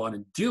they're going to want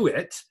to do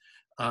it,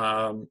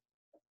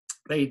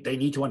 they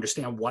need to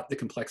understand what the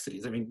complexity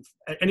is. I mean,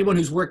 anyone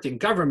who's worked in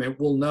government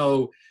will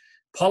know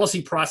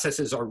policy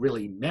processes are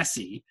really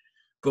messy.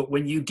 But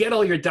when you get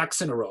all your ducks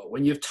in a row,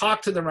 when you've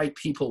talked to the right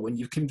people, when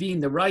you've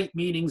convened the right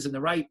meetings in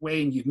the right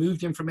way, and you've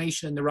moved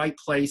information in the right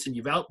place, and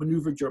you've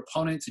outmaneuvered your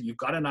opponents, and you've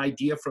got an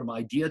idea from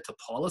idea to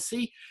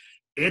policy,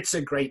 it's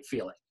a great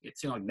feeling.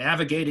 It's, you know,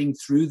 navigating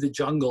through the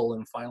jungle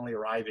and finally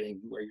arriving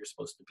where you're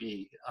supposed to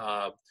be.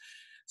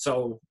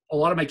 So a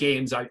lot of my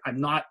games, I'm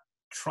not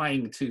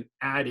trying to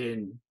add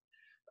in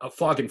a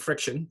fog and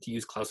friction, to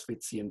use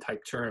Clausewitzian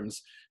type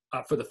terms,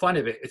 for the fun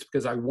of it. It's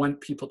because I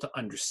want people to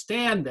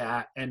understand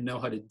that and know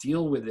how to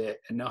deal with it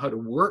and know how to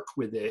work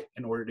with it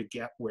in order to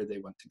get where they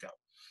want to go.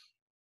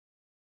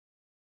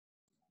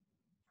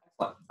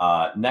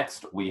 Excellent.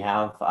 Next, we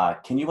have,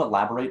 can you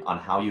elaborate on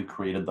how you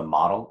created the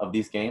model of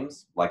these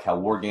games? Like how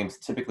war games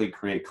typically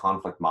create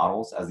conflict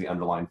models as the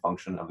underlying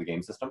function of the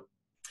game system?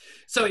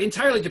 So it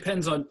entirely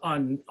depends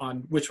on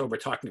which one we're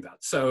talking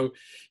about. So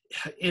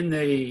in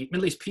the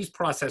Middle East peace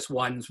process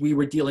ones, we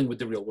were dealing with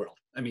the real world.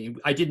 I mean,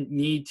 I didn't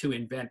need to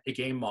invent a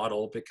game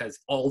model because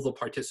all the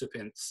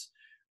participants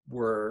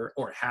were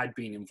or had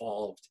been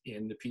involved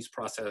in the peace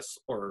process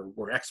or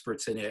were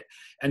experts in it.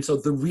 And so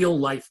the real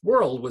life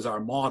world was our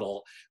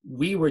model.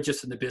 We were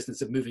just in the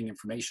business of moving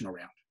information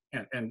around.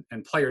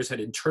 And players had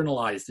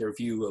internalized their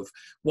view of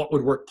what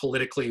would work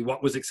politically,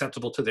 what was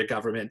acceptable to their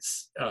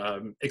governments,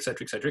 et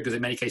cetera, because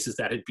in many cases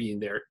that had been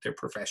their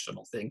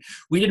professional thing.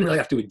 We didn't really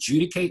have to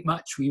adjudicate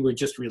much. We were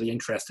just really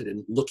interested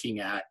in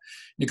looking at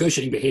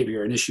negotiating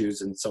behavior and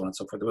issues and so on and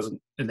so forth. There wasn't,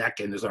 in that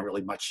game, there's not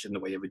really much in the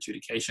way of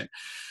adjudication.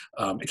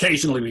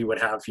 Occasionally we would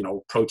have, you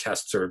know,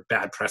 protests or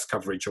bad press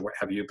coverage or what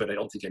have you, but I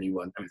don't think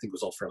anyone, I think it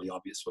was all fairly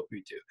obvious what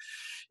we do.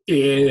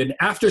 In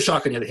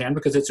Aftershock, on the other hand,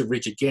 because it's a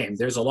rigid game,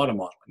 there's a lot of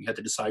modeling. You had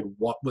to decide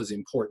what was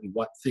important,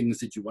 what things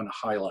did you want to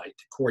highlight,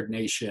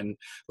 coordination,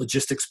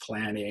 logistics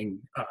planning,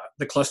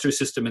 the cluster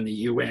system in the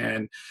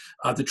UN,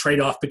 the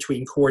trade-off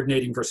between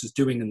coordinating versus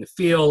doing in the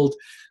field,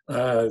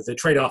 the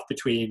trade-off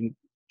between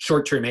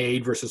short-term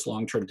aid versus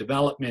long-term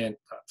development,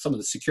 some of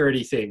the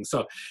security things.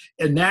 So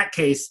in that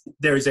case,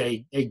 there's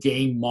a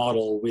game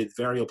model with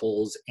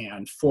variables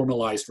and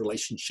formalized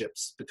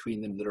relationships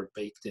between them that are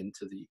baked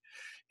into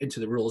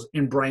the rules.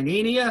 In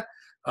Brynenia,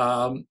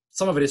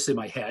 some of it is in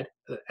my head,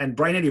 and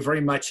Brynen very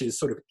much is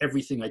sort of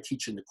everything I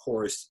teach in the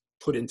course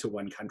put into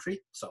one country.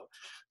 So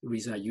the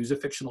reason I use a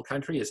fictional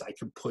country is I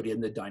can put in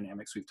the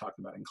dynamics we've talked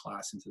about in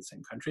class into the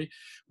same country,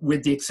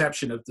 with the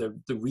exception of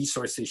the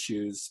resource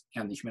issues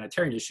and the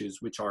humanitarian issues,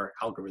 which are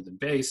algorithm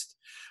based.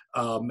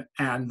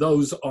 And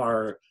those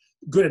are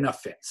good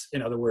enough fits.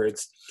 In other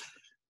words,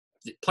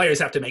 players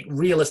have to make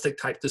realistic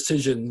type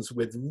decisions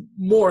with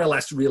more or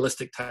less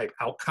realistic type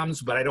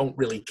outcomes, but I don't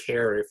really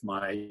care if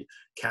my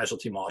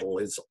casualty model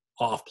is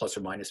off plus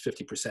or minus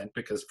 50%,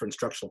 because for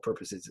instructional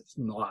purposes, it's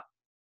not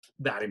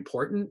that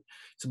important.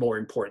 It's more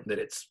important that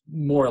it's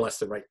more or less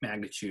the right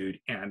magnitude,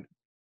 and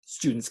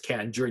students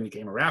can, during the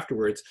game or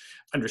afterwards,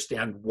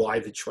 understand why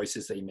the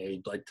choices they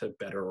made led to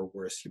better or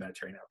worse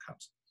humanitarian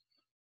outcomes.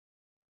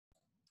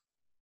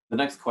 The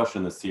next question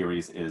in the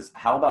series is,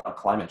 how about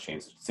climate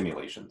change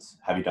simulations?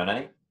 Have you done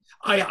any?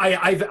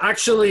 I've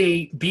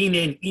actually been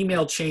in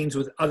email chains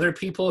with other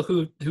people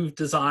who've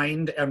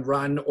designed and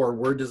run or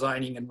were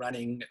designing and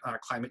running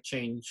climate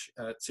change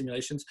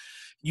simulations.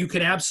 You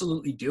can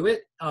absolutely do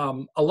it.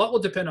 A lot will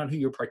depend on who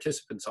your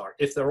participants are.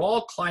 If they're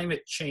all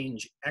climate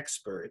change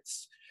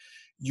experts,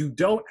 you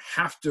don't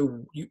have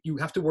to, you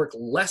have to work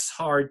less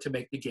hard to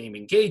make the game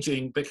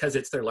engaging because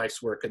it's their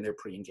life's work and they're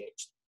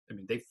pre-engaged. I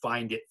mean, they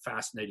find it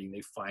fascinating,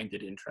 they find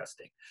it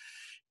interesting.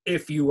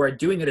 If you are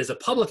doing it as a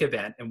public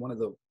event, and one of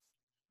the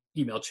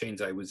email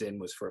chains I was in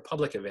was for a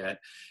public event,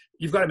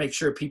 you've got to make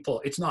sure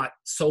people, it's not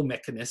so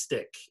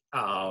mechanistic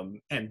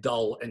and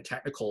dull and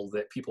technical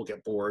that people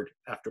get bored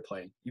after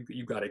playing.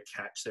 You've got to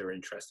catch their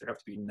interest. There have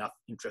to be enough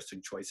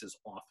interesting choices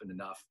often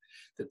enough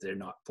that they're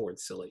not bored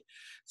silly.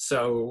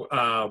 So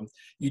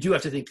you do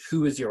have to think,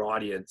 who is your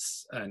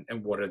audience and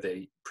what are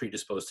they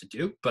predisposed to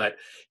do? But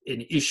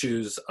in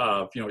issues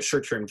of, you know,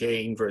 short-term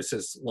gain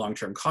versus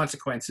long-term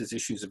consequences,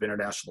 issues of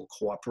international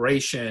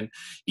cooperation,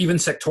 even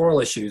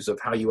sectoral issues of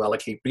how you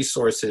allocate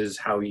resources,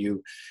 how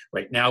you,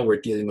 right now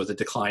we're dealing with a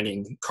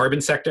declining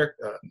carbon sector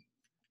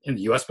in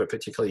the US, but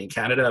particularly in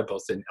Canada,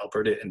 both in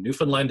Alberta and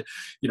Newfoundland.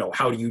 You know,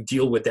 how do you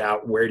deal with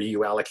that? Where do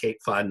you allocate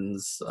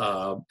funds?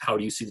 How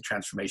do you see the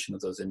transformation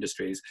of those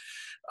industries?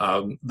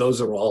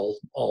 Those are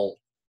all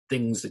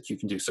things that you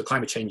can do. So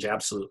climate change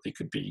absolutely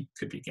could be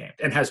gamed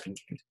and has been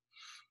gamed.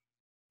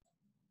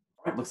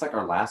 All right, looks like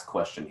our last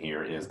question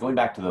here is going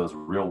back to those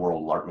real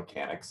world LARP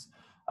mechanics.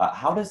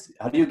 How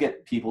do you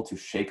get people to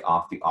shake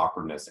off the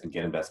awkwardness and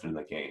get invested in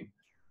the game?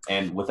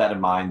 And with that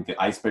in mind, the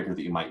icebreaker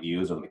that you might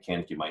use or the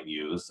mechanic you might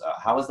use,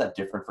 how is that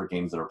different for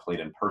games that are played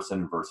in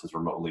person versus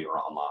remotely or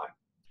online?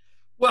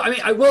 Well, I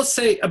mean, I will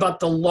say about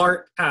the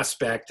LARP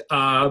aspect,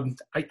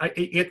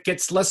 it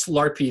gets less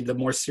LARPy the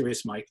more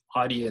serious my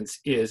audience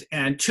is,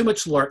 and too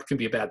much LARP can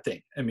be a bad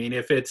thing. I mean,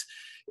 if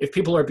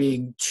people are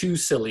being too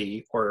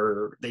silly,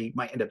 or they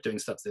might end up doing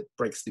stuff that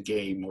breaks the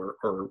game or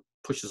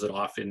pushes it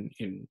off in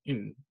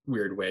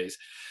weird ways.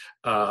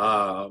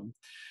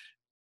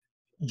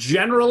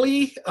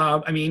 Generally,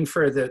 I mean,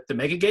 for the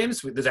mega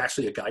games, there's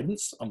actually a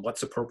guidance on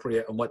what's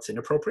appropriate and what's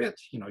inappropriate.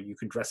 You know, you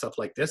can dress up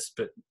like this,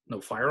 but no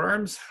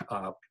firearms,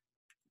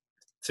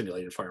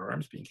 simulated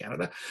firearms being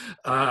Canada.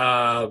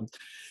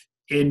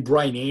 In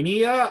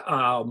Brynania,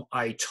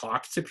 I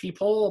talk to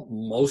people.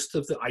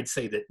 I'd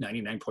say that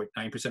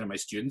 99.9% of my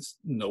students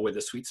know where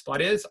the sweet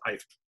spot is.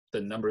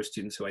 The number of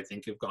students who I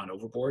think have gone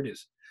overboard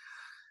is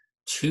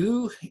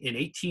 2 in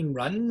 18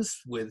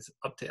 runs with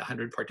up to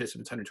 100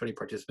 participants, 120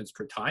 participants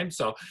per time.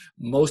 So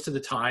most of the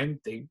time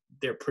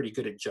they're pretty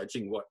good at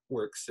judging what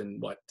works and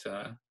what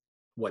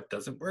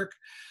doesn't work.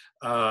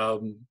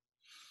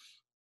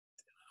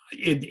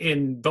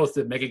 In both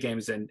the mega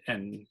games and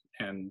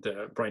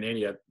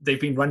Brynania,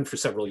 they've been run for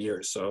several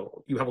years,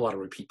 so you have a lot of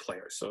repeat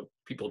players. So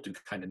people do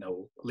kind of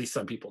know, at least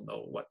some people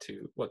know what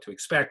to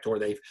expect, or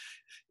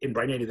in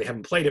Brynania they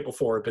haven't played it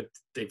before, but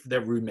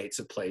their roommates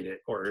have played it,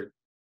 or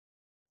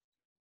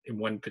in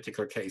one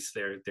particular case,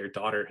 their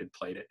daughter had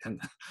played it,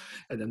 and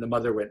then the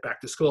mother went back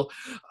to school.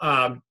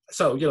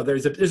 So you know,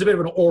 there's a bit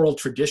of an oral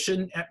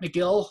tradition at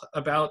McGill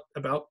about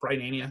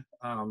Brynania,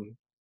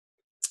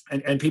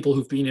 and people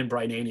who've been in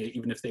Brynania,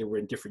 even if they were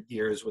in different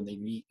years, when they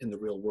meet in the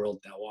real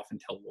world now, often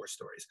tell war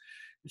stories,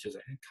 which is a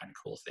kind of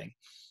cool thing.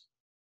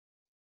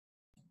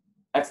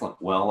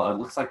 Excellent. Well, it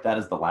looks like that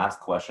is the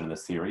last question in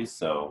this series,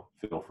 so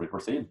feel free to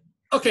proceed.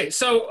 Okay,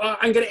 so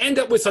I'm going to end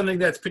up with something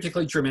that's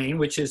particularly germane,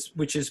 which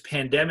is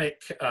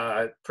pandemic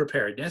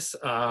preparedness.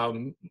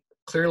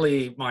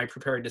 Clearly, my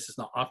preparedness is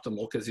not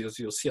optimal because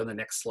you'll see on the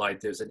next slide,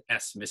 there's an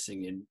S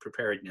missing in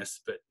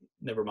preparedness, but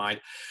never mind.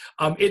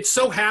 It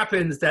so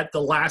happens that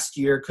the last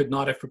year could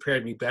not have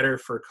prepared me better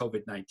for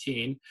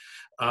COVID-19.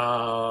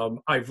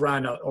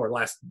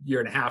 Last year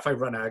and a half,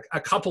 I've run a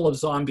couple of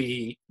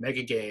zombie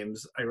mega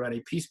games. I run a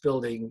peace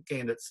building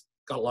game that's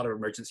got a lot of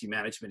emergency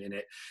management in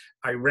it.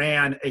 I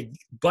ran a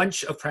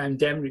bunch of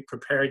pandemic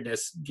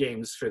preparedness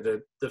games for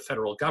the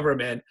federal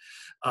government.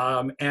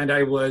 And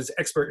I was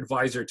expert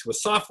advisor to a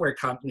software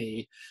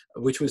company,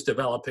 which was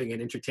developing an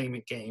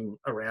entertainment game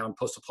around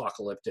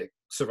post-apocalyptic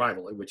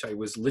survival, in which I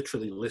was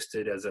literally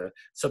listed as a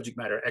subject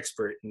matter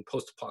expert in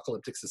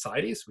post-apocalyptic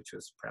societies, which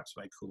was perhaps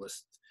my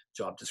coolest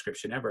job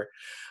description ever.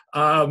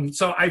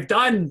 So I've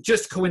done,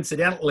 just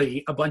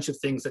coincidentally, a bunch of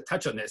things that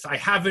touch on this. I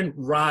haven't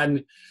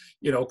run,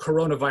 you know,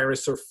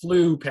 coronavirus or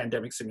flu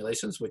pandemic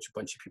simulations, which a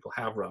bunch of people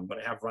have run, but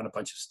I have run a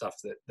bunch of stuff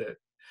that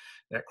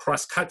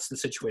cross-cuts the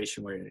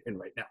situation we're in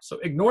right now. So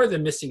ignore the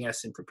missing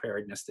S in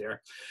preparedness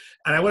there.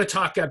 And I want to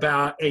talk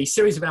about a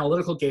series of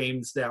analytical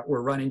games that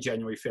were run in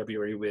January,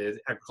 February with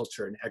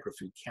Agriculture and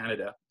Agri-Food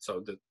Canada, so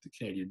the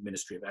Canadian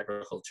Ministry of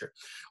Agriculture,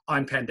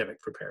 on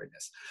pandemic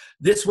preparedness.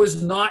 This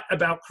was not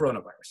about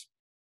coronavirus.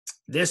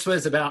 This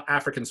was about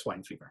African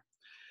swine fever.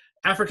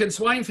 African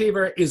swine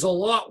fever is a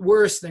lot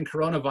worse than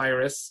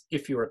coronavirus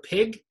if you're a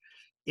pig,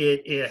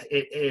 It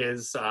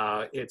is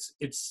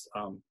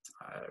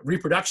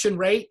reproduction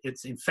rate,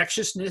 its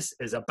infectiousness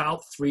is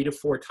about 3 to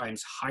 4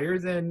 times higher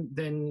than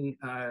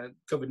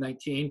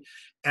COVID-19,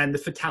 and the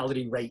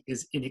fatality rate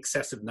is in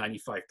excess of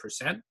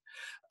 95%.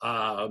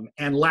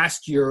 And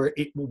last year,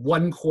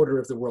 1/4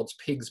 of the world's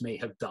pigs may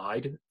have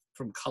died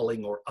from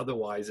culling or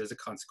otherwise as a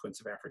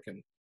consequence of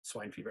African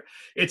swine fever.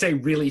 It's a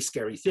really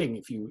scary thing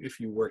if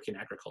you work in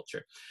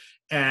agriculture.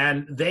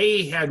 And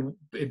they had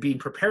been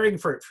preparing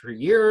for it for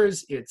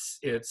years. It's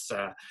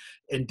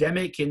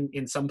endemic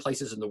in some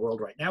places in the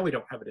world right now. We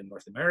don't have it in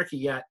North America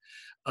yet.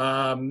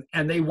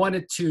 And they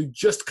wanted to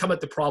just come at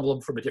the problem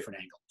from a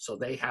different angle. So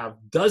they have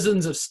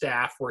dozens of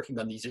staff working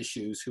on these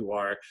issues who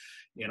are,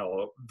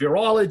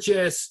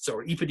 virologists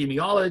or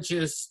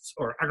epidemiologists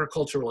or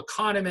agricultural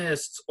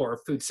economists or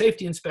food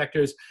safety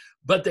inspectors,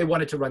 but they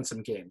wanted to run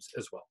some games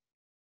as well.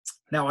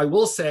 Now, I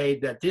will say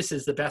that this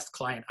is the best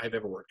client I've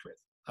ever worked with.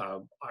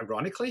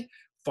 Ironically,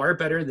 far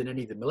better than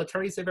any of the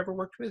militaries I've ever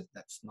worked with.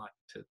 That's not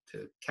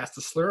to cast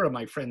a slur on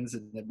my friends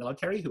in the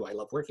military, who I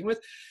love working with,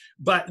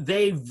 but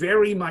they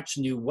very much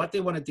knew what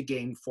they wanted the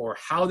game for,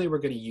 how they were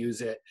going to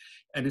use it.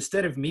 And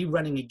instead of me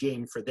running a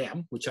game for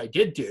them, which I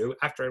did do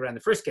after I ran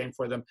the first game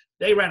for them,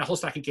 they ran a whole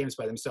stack of games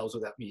by themselves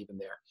without me even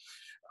there,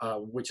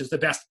 which is the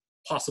best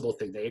possible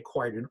thing. They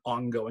acquired an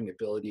ongoing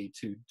ability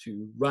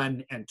to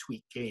run and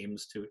tweak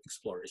games to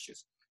explore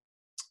issues.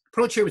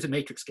 Approach here was a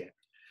matrix game.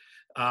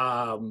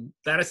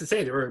 That is to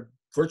say, there were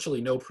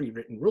virtually no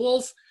pre-written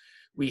rules.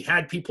 We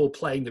had people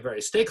playing the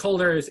various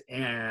stakeholders,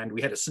 and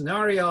we had a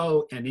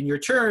scenario, and in your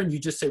turn, you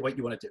just say what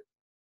you want to do.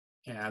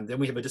 And then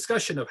we have a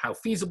discussion of how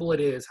feasible it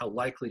is, how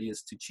likely it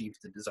is to achieve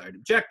the desired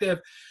objective.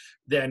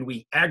 Then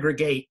we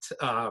aggregate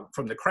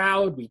from the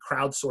crowd, we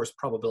crowdsource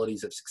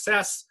probabilities of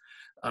success.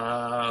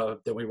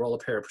 Then we roll a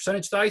pair of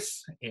percentage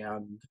dice,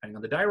 and depending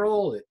on the die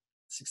roll, it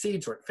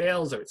succeeds or it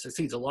fails, or it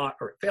succeeds a lot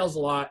or it fails a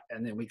lot,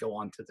 and then we go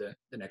on to the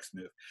next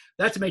move.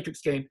 That's a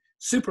matrix game,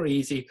 super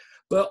easy,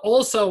 but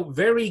also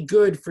very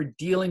good for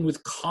dealing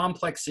with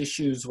complex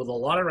issues with a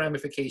lot of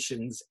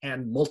ramifications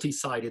and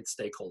multi-sided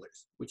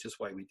stakeholders, which is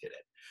why we did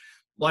it.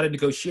 A lot of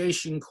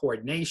negotiation,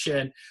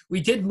 coordination.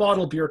 We did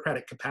model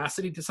bureaucratic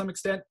capacity to some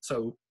extent,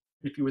 so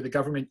if you were the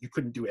government, you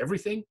couldn't do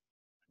everything,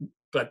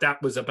 but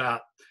that was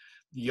about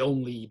the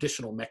only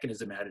additional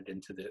mechanism added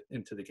into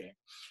the game.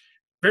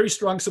 Very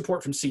strong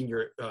support from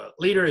senior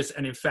leaders,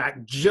 and in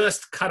fact,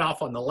 just cut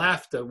off on the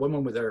left, a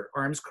woman with her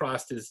arms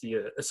crossed is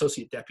the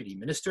Associate Deputy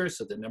Minister,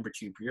 so the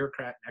 #2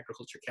 bureaucrat in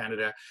Agriculture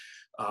Canada,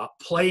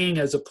 playing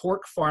as a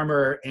pork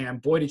farmer,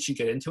 and boy did she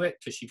get into it,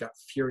 because she got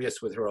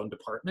furious with her own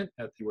department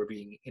that they were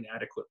being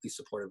inadequately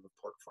supportive of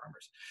pork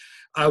farmers.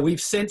 We've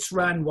since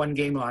run one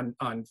game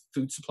on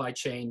food supply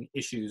chain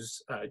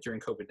issues during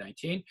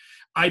COVID-19.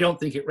 I don't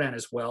think it ran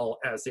as well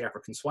as the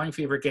African swine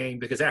fever game,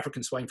 because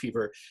African swine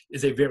fever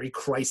is a very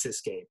crisis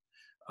game.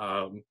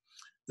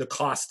 The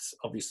costs,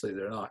 obviously,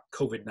 they're not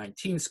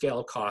COVID-19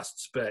 scale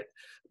costs, but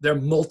they're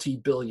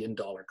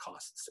multi-billion-dollar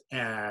costs.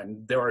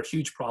 And there are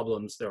huge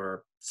problems. There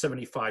are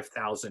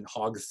 75,000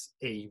 hogs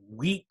a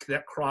week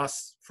that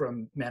cross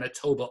from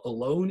Manitoba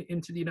alone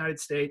into the United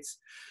States.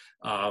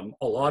 A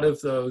lot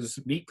of those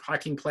meat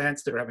packing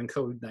plants that are having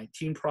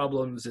COVID-19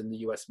 problems in the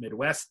US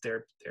Midwest,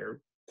 they're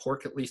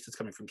pork, at least, is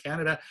coming from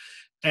Canada.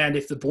 And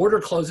if the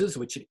border closes,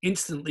 which it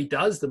instantly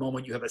does the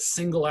moment you have a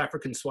single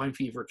African swine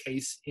fever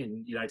case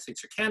in the United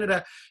States or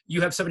Canada,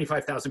 you have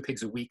 75,000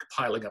 pigs a week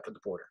piling up at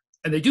the border.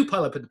 And they do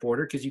pile up at the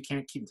border because you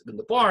can't keep them in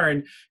the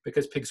barn,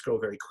 because pigs grow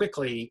very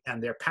quickly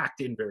and they're packed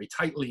in very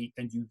tightly,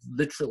 and you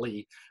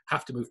literally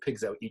have to move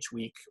pigs out each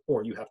week,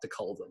 or you have to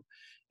cull them.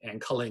 And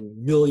culling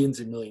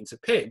millions and millions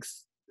of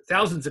pigs,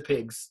 thousands of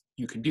pigs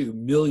you can do,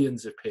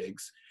 millions of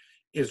pigs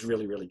is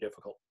really, really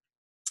difficult.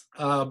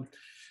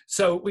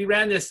 So we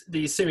ran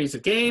these series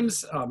of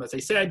games. As I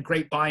said,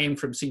 great buy-in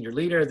from senior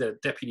leader. The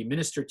deputy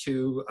minister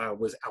too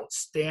was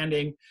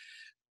outstanding.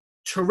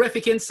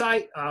 Terrific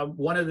insight.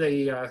 One of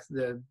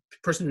the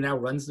person who now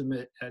runs them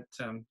at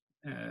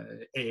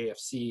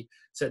AAFC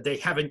said they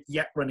haven't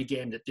yet run a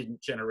game that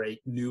didn't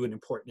generate new and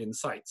important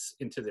insights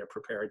into their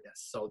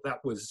preparedness. So that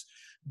was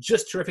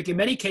just terrific. In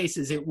many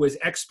cases, it was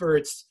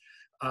experts.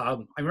 I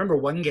remember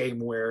one game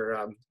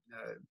where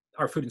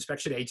our food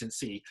inspection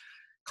agency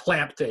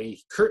clamped a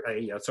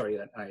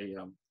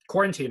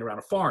quarantine around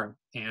a farm,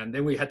 and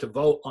then we had to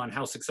vote on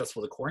how successful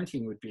the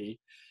quarantine would be,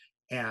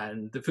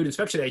 and the food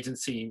inspection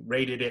agency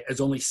rated it as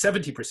only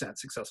 70%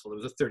 successful.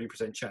 There was a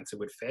 30% chance it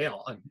would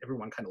fail, and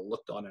everyone kind of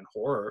looked on in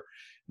horror,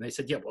 and they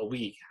said, yeah, well,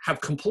 we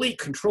have complete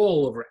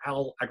control over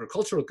all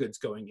agricultural goods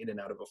going in and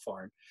out of a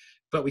farm,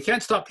 but we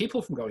can't stop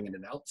people from going in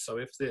and out. So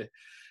if the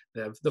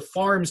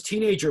farm's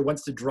teenager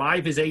wants to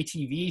drive his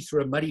ATV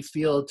through a muddy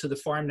field to the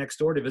farm next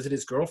door to visit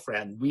his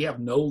girlfriend, we have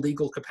no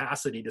legal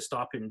capacity to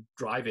stop him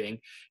driving,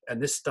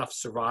 and this stuff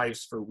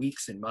survives for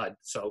weeks in mud.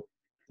 So,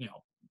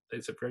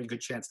 there's a very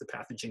good chance the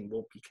pathogen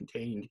won't be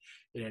contained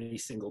in any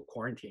single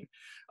quarantine.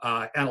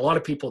 And a lot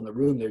of people in the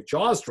room, their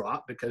jaws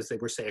dropped, because they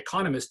were, say,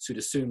 economists who'd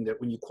assume that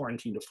when you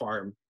quarantined a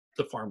farm,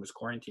 the farm was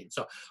quarantined.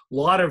 So a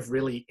lot of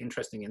really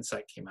interesting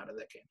insight came out of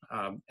that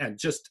game, and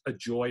just a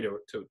joy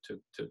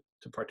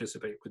to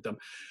participate with them,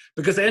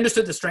 because they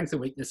understood the strength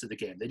and weakness of the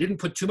game. They didn't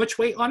put too much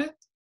weight on it.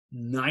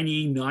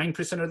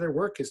 99% of their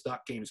work is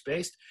not games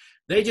based.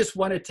 They just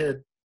wanted to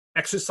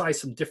exercise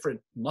some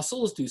different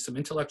muscles, do some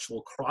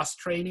intellectual cross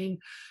training,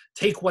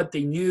 take what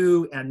they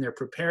knew and their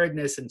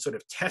preparedness and sort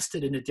of test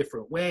it in a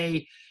different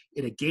way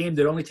in a game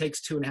that only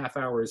takes 2.5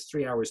 hours,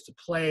 3 hours to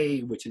play,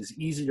 which is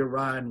easy to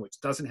run, which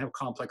doesn't have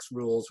complex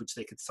rules, which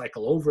they could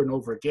cycle over and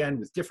over again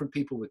with different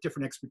people with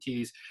different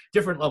expertise,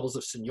 different levels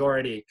of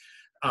seniority,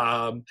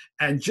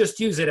 and just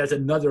use it as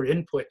another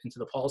input into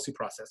the policy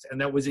process. And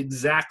that was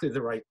exactly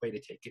the right way to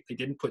take it. They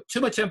didn't put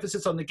too much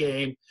emphasis on the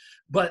game,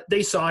 but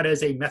they saw it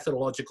as a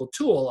methodological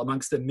tool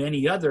amongst the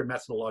many other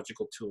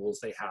methodological tools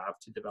they have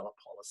to develop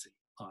policy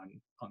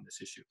on this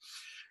issue.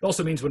 It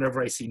also means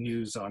whenever I see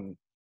news on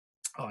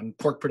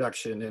pork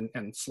production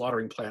and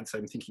slaughtering plants,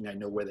 I'm thinking I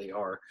know where they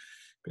are,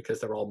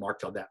 because they're all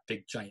marked on that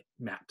big giant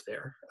map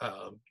there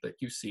that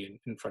you see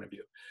in front of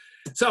you.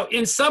 So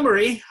in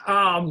summary,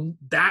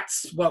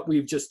 that's what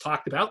we've just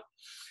talked about.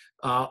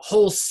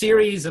 Whole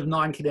series of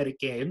non-kinetic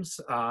games,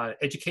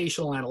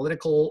 educational,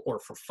 analytical, or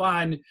for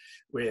fun,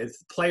 with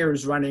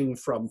players running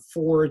from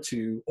 4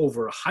 to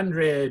over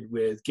 100,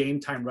 with game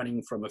time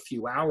running from a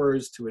few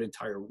hours to an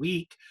entire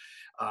week.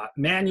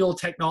 Manual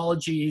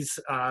technologies,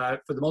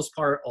 for the most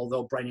part,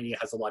 although Brynen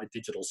has a lot of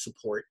digital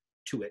support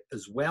to it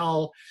as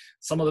well.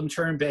 Some of them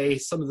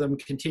turn-based, some of them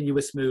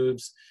continuous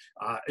moves,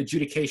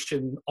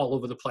 adjudication all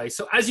over the place.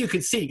 So as you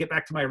can see, get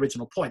back to my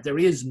original point, there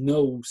is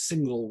no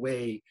single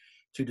way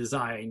to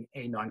design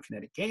a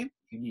non-kinetic game.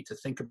 You need to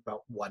think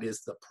about what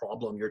is the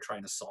problem you're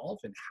trying to solve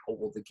and how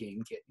will the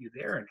game get you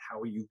there, and how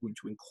are you going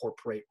to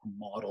incorporate or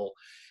model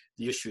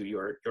the issue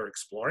you're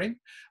exploring.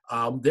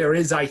 There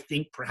is, I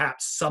think,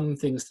 perhaps some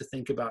things to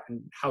think about,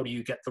 and how do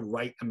you get the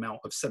right amount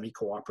of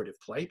semi-cooperative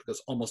play,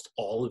 because almost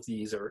all of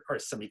these are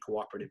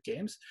semi-cooperative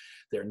games.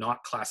 They're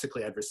not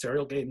classically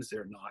adversarial games.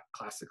 They're not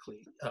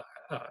classically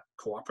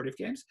cooperative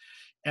games.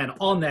 And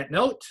on that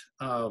note,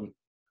 I'll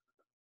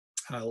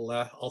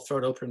throw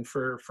it open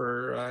for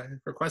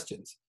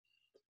questions.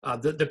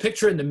 The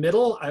picture in the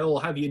middle, I will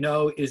have you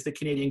know, is the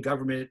Canadian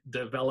government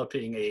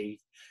developing a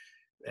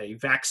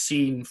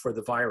vaccine for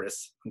the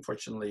virus.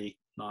 Unfortunately,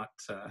 not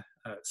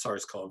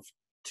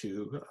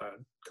SARS-CoV-2,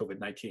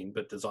 COVID-19,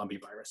 but the zombie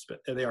virus.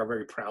 But they are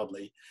very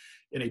proudly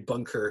in a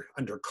bunker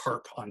under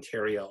Carp,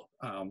 Ontario,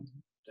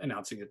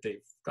 announcing that they've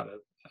got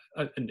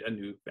a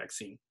new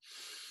vaccine.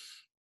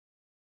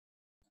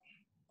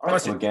 All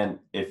right, so again,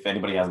 if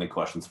anybody has any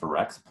questions for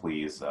Rex,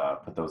 please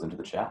put those into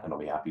the chat and I'll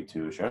be happy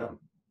to share them.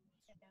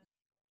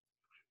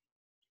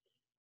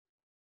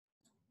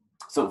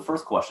 So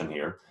first question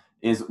here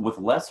is, with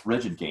less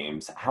rigid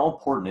games, how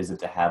important is it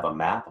to have a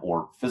map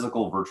or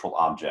physical virtual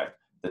object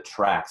that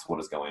tracks what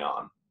is going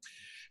on?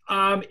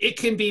 It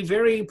can be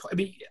very,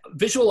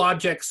 visual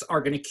objects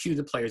are going to cue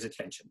the player's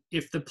attention.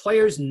 If the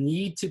players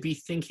need to be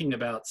thinking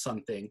about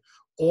something,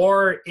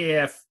 or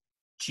if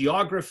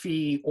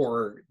geography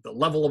or the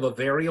level of a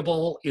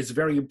variable is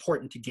very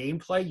important to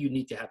gameplay, you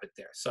need to have it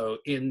there. So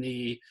in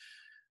the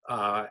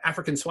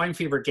African swine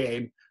fever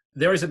game,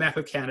 there is a map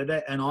of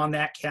Canada, and on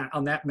that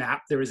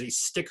map there is a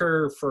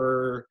sticker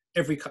for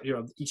every,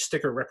 each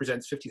sticker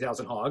represents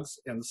 50,000 hogs,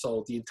 and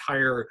so the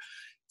entire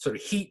sort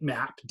of heat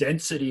map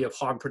density of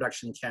hog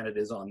production in Canada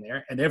is on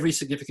there, and every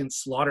significant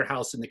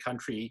slaughterhouse in the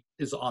country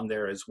is on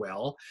there as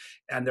well.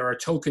 And there are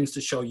tokens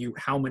to show you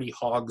how many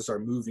hogs are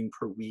moving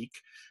per week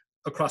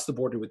across the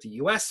border with the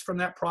US from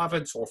that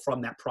province, or from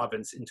that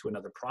province into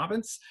another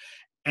province.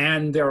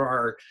 And there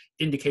are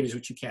indicators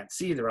which you can't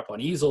see. They're up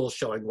on easels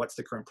showing what's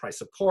the current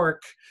price of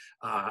pork,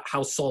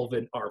 how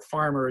solvent are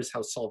farmers,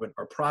 how solvent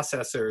are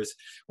processors,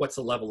 what's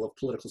the level of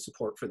political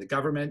support for the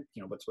government,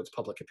 what's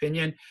public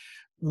opinion.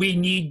 We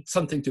need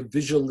something to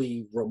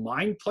visually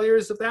remind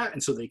players of that,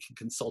 and so they can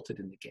consult it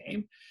in the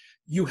game.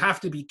 You have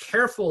to be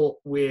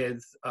careful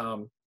with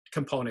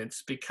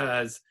components,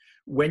 because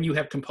when you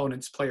have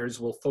components,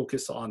 players will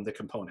focus on the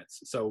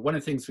components. So one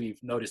of the things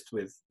we've noticed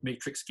with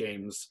matrix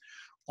games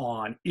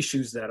on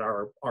issues that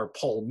are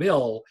Paul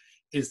Mill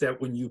is that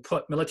when you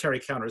put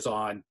military counters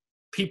on,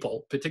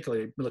 people,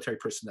 particularly military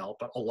personnel,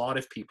 but a lot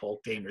of people,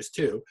 gamers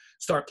too,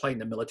 start playing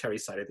the military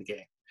side of the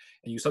game.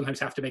 And you sometimes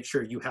have to make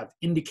sure you have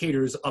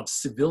indicators of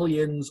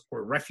civilians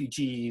or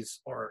refugees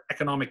or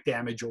economic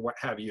damage or what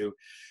have you,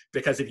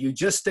 because if you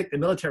just stick the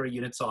military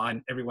units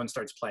on, everyone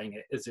starts playing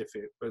it as if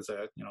it was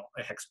a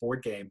hex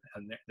board game,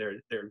 and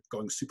they're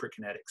going super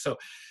kinetic. So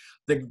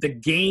the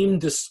game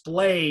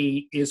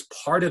display is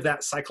part of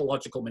that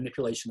psychological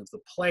manipulation of the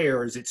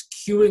players. It's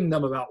cueing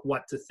them about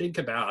what to think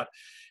about.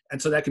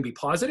 And so that can be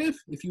positive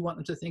if you want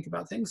them to think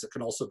about things. It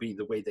can also be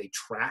the way they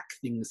track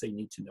things they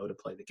need to know to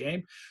play the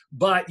game.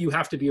 But you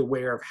have to be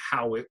aware of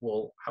how it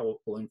will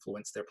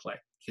influence their play,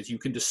 because you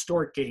can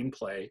distort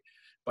gameplay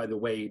by the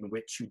way in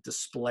which you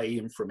display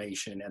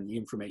information and the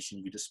information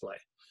you display.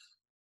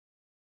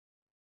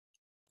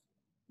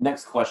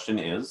 Next question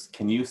is,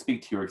 can you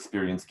speak to your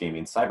experience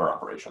gaming cyber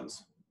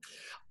operations?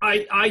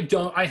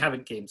 I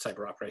haven't gamed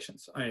cyber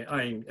operations.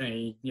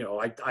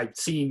 I've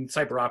seen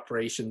cyber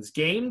operations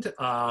gamed.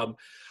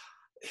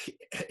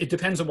 It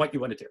depends on what you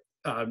want to do.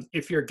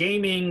 If you're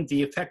gaming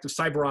the effect of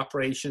cyber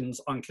operations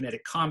on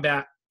kinetic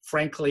combat,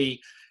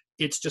 frankly,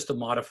 it's just a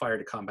modifier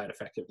to combat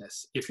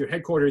effectiveness. If your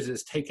headquarters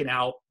is taken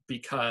out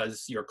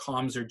because your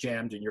comms are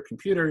jammed and your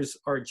computers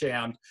are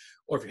jammed,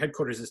 or if your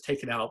headquarters is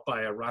taken out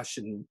by a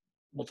Russian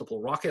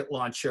multiple rocket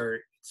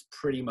launcher, it's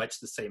pretty much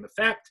the same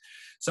effect.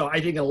 So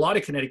I think in a lot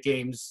of kinetic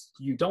games,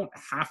 you don't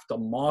have to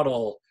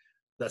model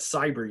the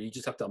cyber, you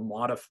just have to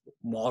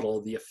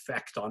model the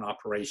effect on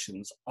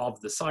operations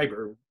of the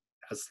cyber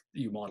as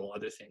you model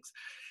other things.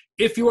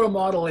 If you are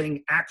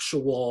modeling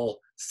actual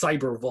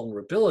cyber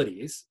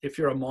vulnerabilities, if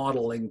you're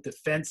modeling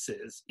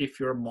defenses, if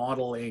you're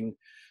modeling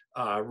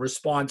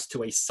response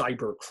to a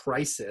cyber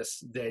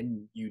crisis,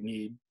 then you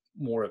need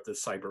more of the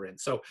cyber in.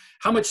 So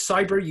how much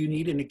cyber you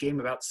need in a game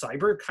about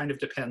cyber kind of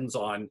depends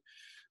on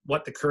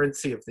what the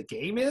currency of the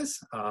game is.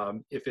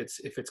 If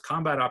it's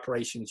combat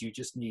operations, you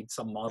just need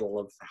some model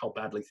of how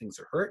badly things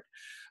are hurt.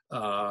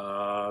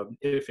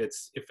 If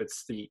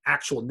it's the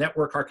actual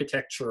network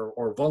architecture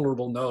or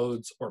vulnerable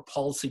nodes or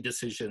policy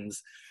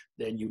decisions,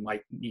 then you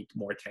might need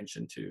more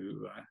attention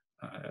to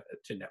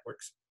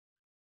networks.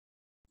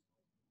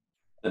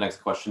 The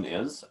next question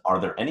is, are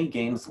there any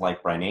games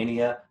like Brynen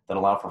that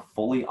allow for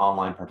fully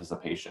online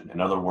participation? In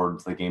other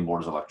words, the game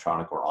board is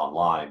electronic or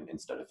online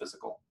instead of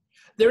physical.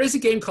 There is a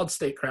game called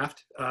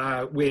Statecraft,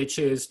 which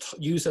is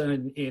used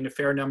in a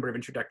fair number of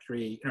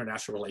introductory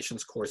international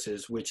relations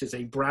courses, which is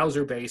a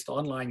browser-based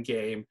online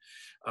game,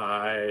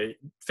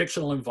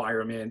 fictional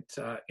environment,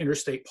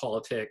 interstate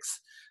politics,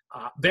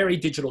 very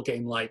digital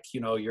game-like. You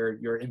know,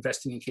 you're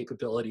investing in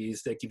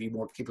capabilities that give you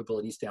more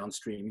capabilities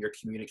downstream. You're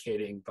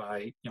communicating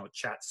by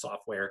chat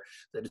software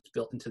that is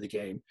built into the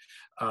game.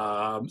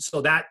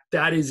 So that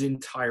is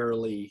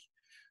entirely.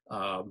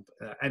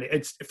 And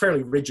it's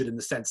fairly rigid in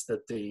the sense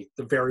that the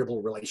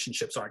variable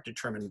relationships aren't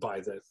determined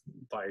by the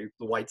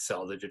white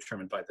cell, they're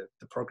determined by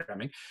the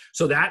programming.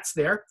 So that's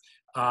there.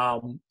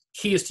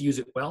 Key is to use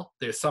it well.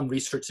 There's some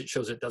research that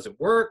shows it doesn't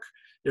work.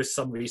 There's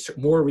some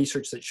more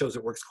research that shows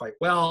it works quite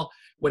well.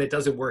 When it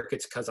doesn't work,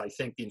 it's because I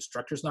think the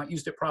instructor's not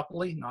used it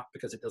properly, not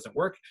because it doesn't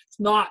work. It's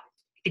not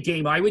a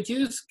game I would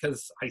use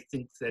because I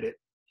think that it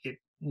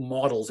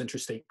models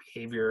interstate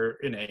behavior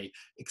in a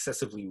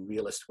excessively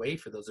realist way,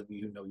 for those of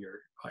you who know your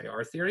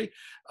IR theory,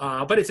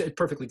 but it's a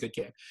perfectly good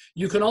game.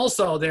 You can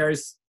also,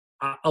 there's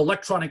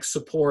electronic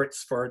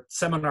supports for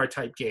seminar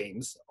type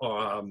games.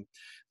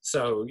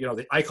 So,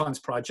 the Icons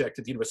project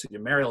at the University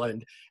of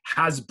Maryland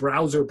has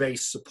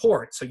browser-based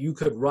support. So you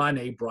could run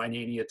a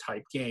Brynen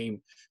type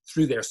game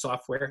through their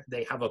software.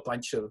 They have a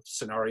bunch of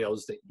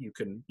scenarios that you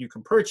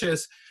can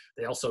purchase.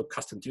 They also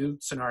custom do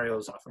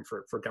scenarios, often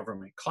for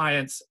government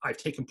clients. I've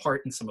taken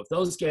part in some of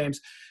those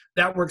games.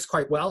 That works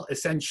quite well.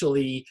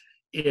 Essentially,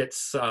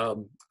 it's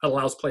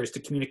allows players to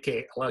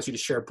communicate, allows you to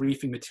share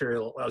briefing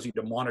material, allows you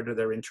to monitor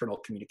their internal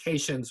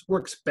communications.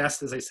 Works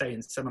best, as I say,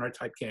 in seminar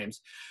type games.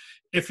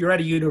 If you're at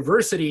a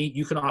university,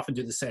 you can often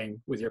do the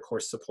same with your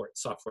course support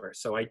software.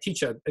 So I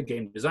teach a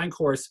game design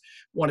course.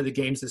 One of the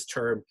games this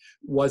term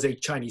was a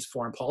Chinese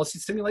foreign policy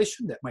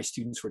simulation that my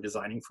students were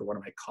designing for one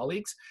of my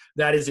colleagues.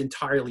 That is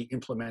entirely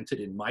implemented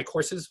in my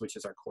courses, which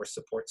is our course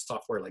support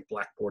software like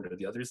Blackboard or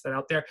the others that are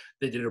out there.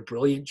 They did a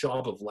brilliant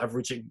job of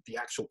leveraging the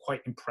actual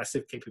quite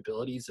impressive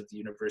capabilities of the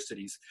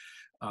university's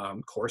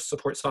course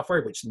support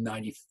software, which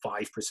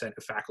 95%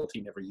 of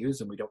faculty never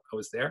use and we don't know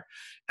is there.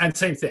 And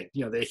same thing,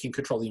 they can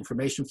control the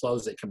information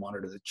flows, they can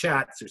monitor the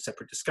chats, there's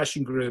separate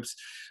discussion groups,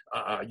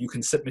 you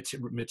can submit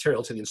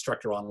material to the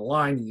instructor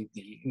online,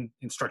 the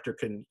instructor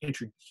can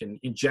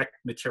inject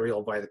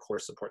material via the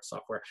course support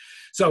software.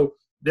 So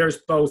there's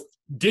both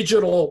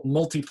digital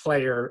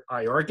multiplayer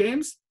IR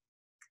games,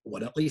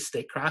 one at least,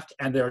 Statecraft,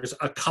 and there's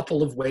a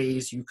couple of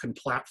ways you can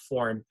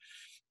platform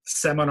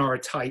seminar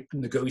type,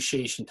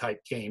 negotiation type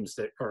games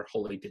that are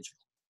wholly digital.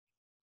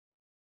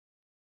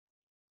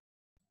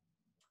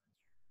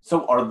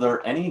 So are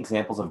there any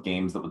examples of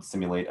games that would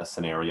simulate a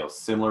scenario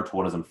similar to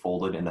what has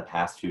unfolded in the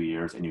past few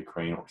years in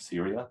Ukraine or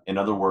Syria? In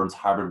other words,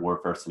 hybrid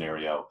warfare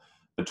scenario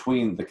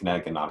between the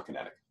kinetic and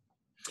non-kinetic?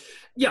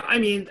 Yeah, I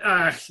mean,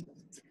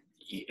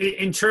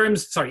 in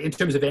terms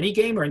of any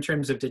game or in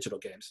terms of digital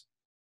games?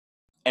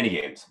 Any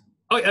games.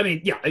 Oh, I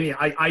mean, yeah.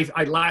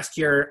 I last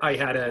year I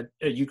had a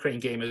Ukraine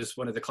game as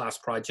one of the class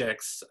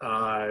projects.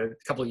 A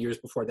couple of years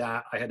before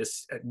that, I had a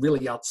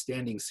really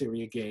outstanding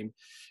Syria game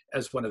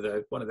as one of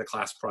the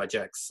class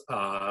projects.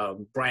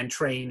 Brian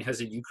Train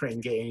has a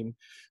Ukraine game,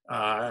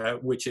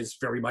 which is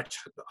very much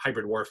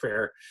hybrid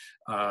warfare.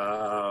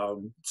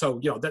 So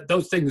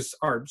those things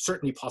are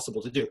certainly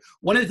possible to do.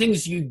 One of the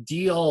things you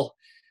deal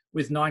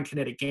with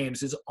non-kinetic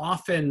games is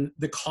often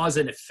the cause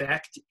and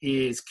effect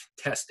is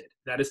contested.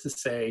 That is to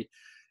say,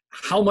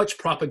 how much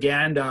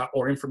propaganda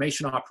or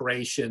information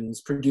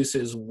operations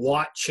produces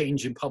what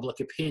change in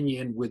public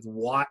opinion with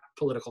what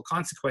political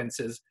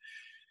consequences.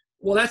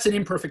 Well, that's an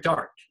imperfect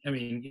art. I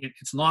mean,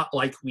 it's not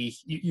like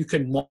you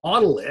can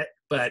model it,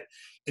 but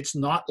it's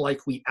not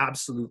like we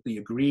absolutely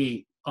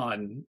agree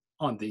on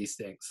these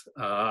things.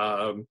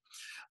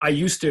 I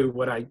used to,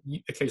 when I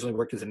occasionally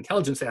worked as an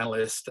intelligence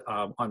analyst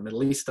on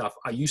Middle East stuff,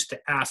 I used to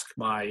ask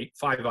my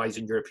Five Eyes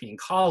and European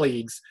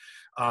colleagues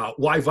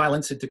why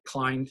violence had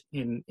declined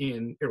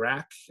in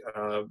Iraq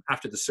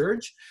after the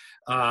surge.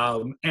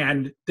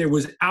 And there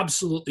was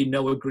absolutely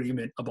no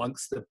agreement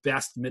amongst the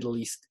best Middle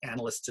East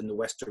analysts in the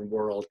Western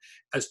world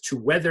as to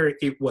whether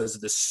it was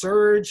the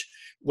surge,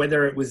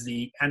 whether it was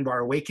the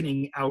Anbar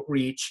Awakening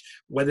outreach,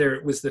 whether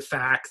it was the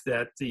fact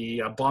that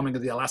the bombing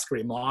of the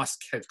Al-Askari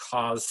Mosque had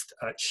caused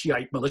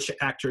Shiite militia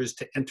actors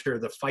to enter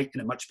the fight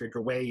in a much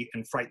bigger way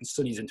and frighten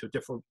Sunnis into a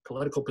different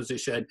political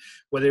position,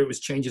 whether it was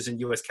changes in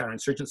US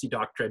counterinsurgency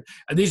doctrine.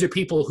 And these are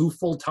people who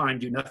full-time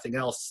do nothing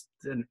else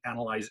than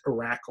analyze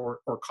Iraq or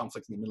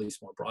conflict in the Middle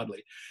East more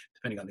broadly,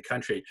 depending on the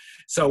country.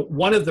 So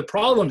one of the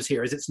problems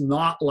here is it's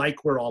not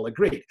like we're all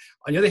agreed.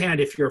 On the other hand,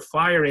 if you're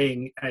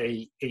firing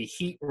a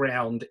heat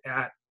round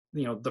at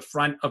the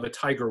front of a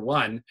Tiger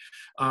One,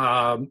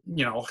 and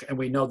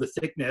we know the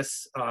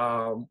thickness,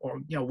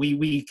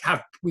 we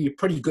have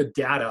pretty good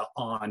data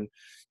on,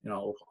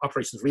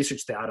 operations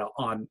research data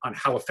on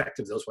how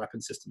effective those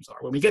weapon systems are.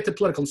 When we get to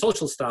political and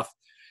social stuff,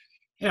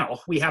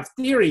 we have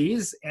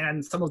theories,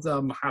 and some of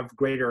them have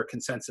greater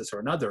consensus or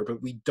another,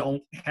 but we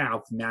don't have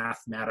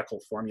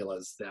mathematical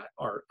formulas that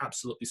are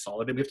absolutely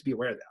solid, and we have to be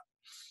aware of that.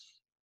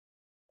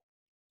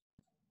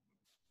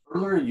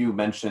 Earlier, you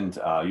mentioned,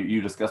 you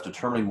discussed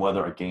determining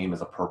whether a game is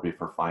appropriate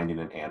for finding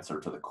an answer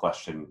to the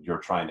question you're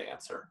trying to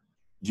answer.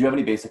 Do you have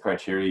any basic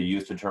criteria you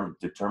use to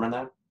determine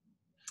that?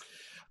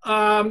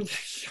 I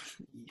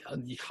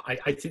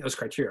think those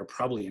criteria are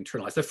probably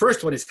internalized. The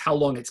first one is how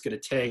long it's going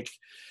to take,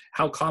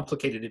 how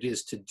complicated it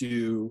is to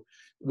do,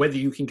 whether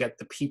you can get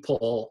the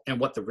people, and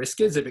what the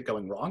risk is of it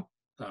going wrong,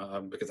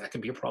 because that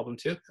can be a problem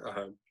too.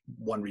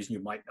 One reason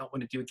you might not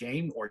want to do a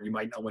game, or you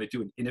might not want to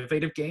do an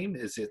innovative game,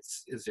 is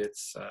it's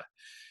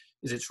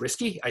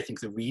risky. I think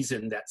the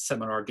reason that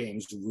seminar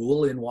games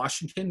rule in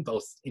Washington,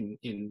 both in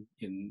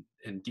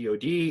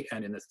DoD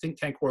and in the think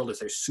tank world, is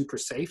they're super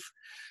safe.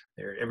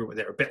 They're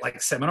a bit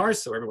like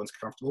seminars, so everyone's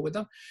comfortable with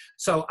them.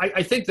 So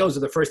I think those are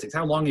the first things.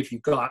 How long have you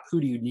got?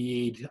 Who do you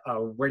need?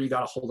 Where do you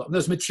got to hold up?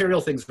 Those material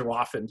things are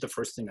often the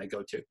first thing I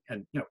go to.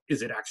 And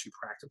is it actually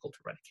practical to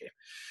run a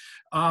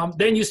game?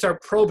 Then you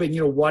start probing.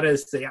 What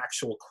is the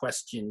actual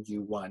question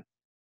you want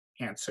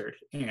answered,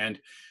 and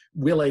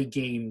will a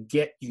game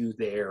get you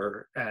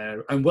there,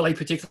 and will a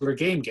particular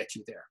game get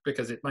you there?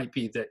 Because it might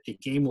be that a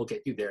game will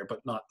get you there,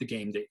 but not the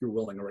game that you're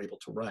willing or able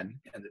to run,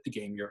 and that the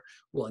game you're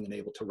willing and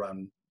able to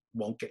run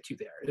won't get you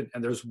there.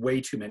 And there's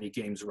way too many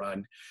games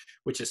run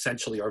which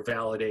essentially are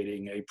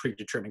validating a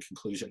predetermined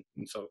conclusion.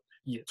 And so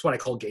it's what I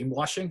call game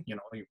washing. You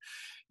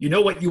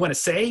know what you want to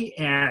say,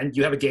 and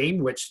you have a game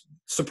which,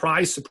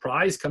 surprise,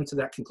 surprise, comes to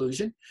that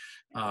conclusion.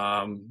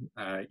 Some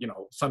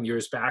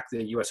years back,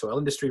 the U.S. oil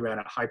industry ran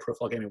a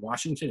high-profile game in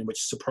Washington in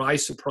which,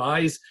 surprise,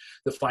 surprise,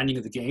 the finding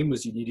of the game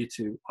was you needed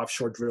to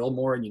offshore drill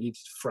more and you needed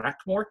to frack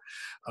more,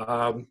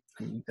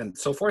 and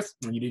so forth.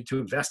 And you needed to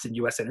invest in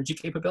U.S. energy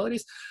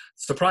capabilities.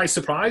 Surprise,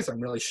 surprise,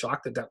 I'm really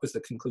shocked that was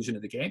the conclusion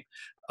of the game.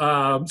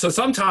 So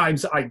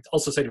sometimes I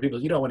also say to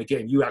people, you don't want a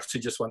game. You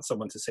actually just want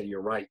someone to say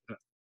you're right.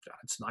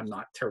 I'm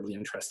not terribly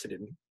interested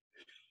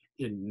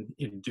in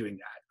doing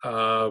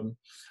that.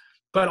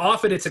 But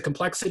often it's a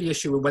complexity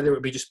issue of whether it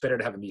would be just better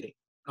to have a meeting.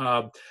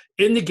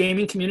 In the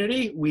gaming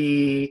community,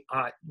 we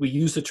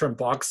use the term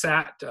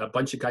bogsat, a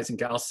bunch of guys and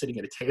gals sitting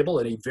at a table,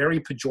 in a very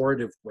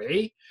pejorative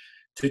way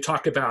to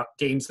talk about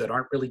games that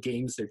aren't really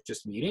games, they're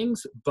just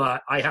meetings.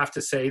 But I have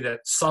to say that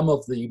some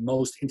of the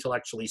most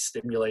intellectually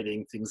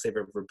stimulating things they've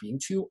ever been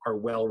to are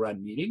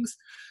well-run meetings.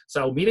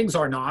 So meetings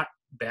are not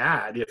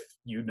bad if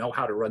you know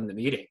how to run the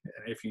meeting,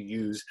 and if you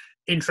use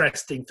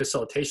interesting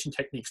facilitation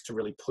techniques to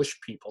really push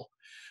people.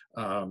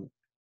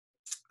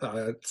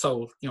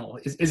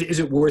 Is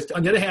it worth?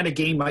 On the other hand, a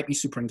game might be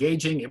super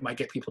engaging. It might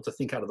get people to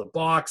think out of the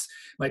box.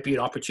 It might be an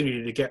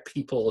opportunity to get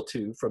people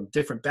from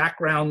different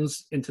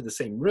backgrounds into the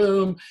same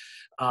room.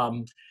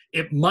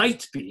 It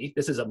might be,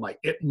 this is a might,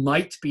 it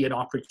might be an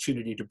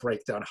opportunity to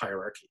break down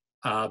hierarchy.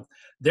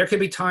 There can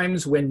be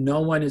times when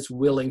no one is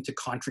willing to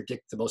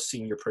contradict the most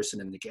senior person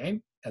in the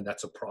game, and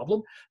that's a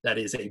problem. That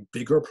is a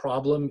bigger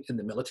problem in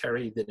the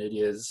military than it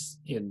is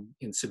in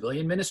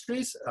civilian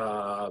ministries.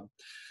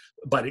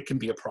 But it can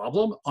be a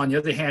problem. On the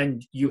other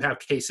hand, you have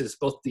cases,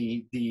 both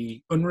the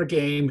UNRWA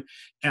game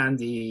and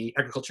the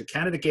Agriculture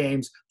Canada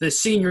games, the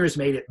seniors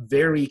made it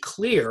very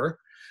clear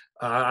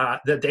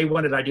that they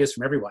wanted ideas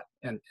from everyone.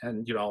 And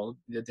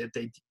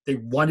they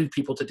wanted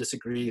people to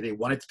disagree. They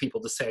wanted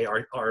people to say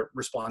our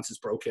response is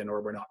broken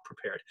or we're not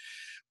prepared.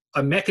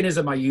 A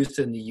mechanism I used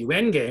in the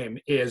UN game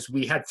is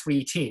we had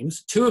 3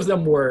 teams. 2 of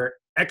them were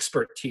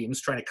expert teams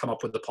trying to come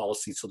up with a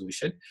policy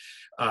solution.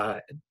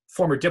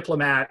 Former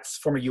diplomats,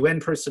 former UN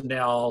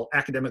personnel,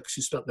 academics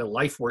who spent their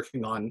life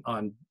working on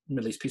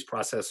Middle East peace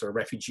process or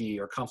refugee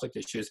or conflict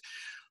issues.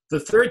 The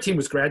 3rd team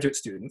was graduate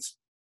students.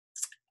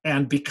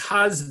 And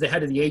because the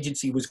head of the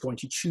agency was going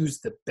to choose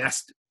the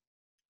best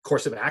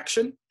course of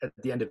action at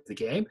the end of the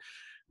game,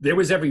 there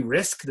was every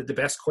risk that the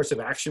best course of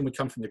action would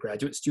come from the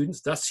graduate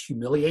students, thus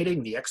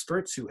humiliating the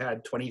experts who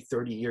had 20,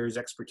 30 years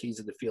expertise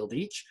in the field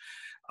each.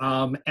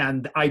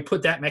 And I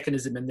put that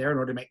mechanism in there in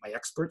order to make my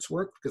experts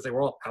work, because they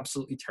were all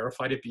absolutely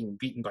terrified of being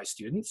beaten by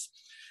students.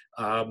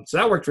 So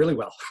that worked really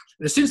well.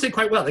 The students did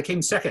quite well. They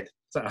came second.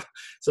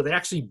 So they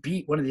actually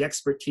beat one of the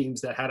expert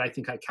teams that had, I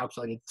think I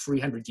calculated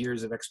 300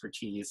 years of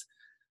expertise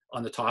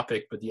on the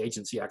topic, but the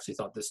agency actually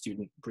thought the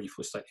student brief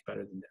was slightly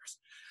better than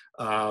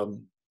theirs.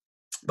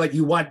 But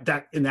you want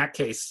that, in that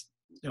case,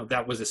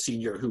 that was a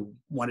senior who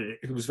wanted it,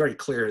 who was very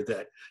clear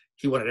that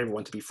he wanted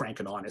everyone to be frank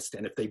and honest.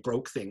 And if they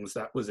broke things,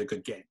 that was a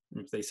good game.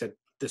 If they said,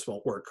 this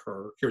won't work,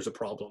 or here's a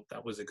problem,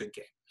 that was a good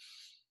game.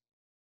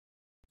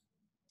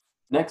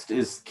 Next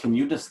is, can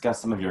you discuss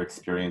some of your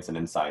experience and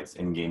insights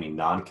in gaming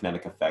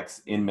non-kinetic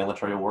effects in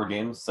military war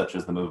games, such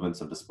as the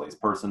movements of displaced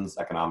persons,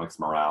 economics,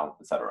 morale,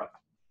 etc.?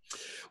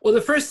 Well,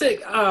 the first thing,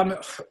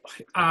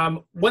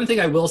 one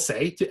thing I will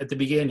say at the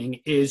beginning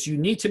is you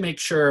need to make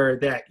sure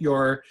that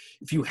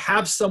if you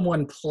have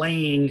someone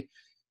playing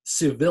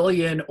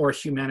civilian or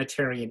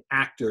humanitarian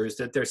actors,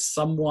 that there's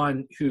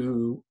someone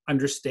who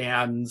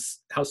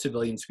understands how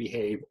civilians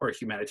behave or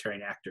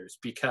humanitarian actors,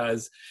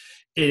 because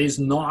it is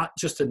not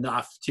just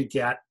enough to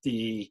get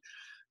the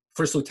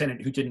first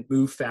lieutenant who didn't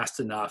move fast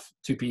enough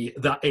to be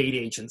the aid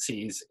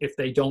agencies if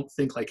they don't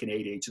think like an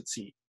aid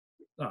agency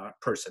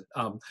person.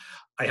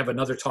 I have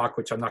another talk,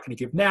 which I'm not going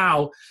to give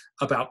now,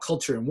 about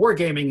culture and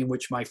wargaming, in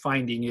which my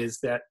finding is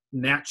that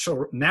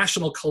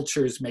national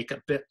cultures make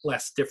a bit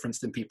less difference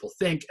than people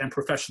think, and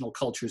professional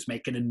cultures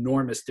make an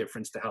enormous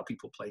difference to how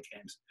people play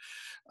games.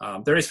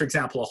 There is, for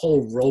example, a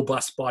whole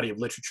robust body of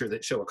literature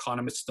that show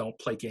economists don't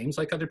play games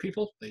like other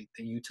people. They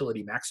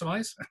utility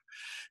maximize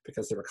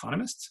because they're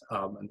economists,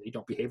 and they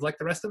don't behave like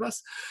the rest of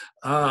us,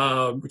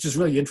 which is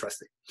really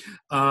interesting.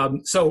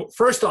 So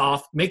first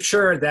off, make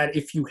sure that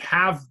if you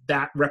have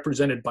that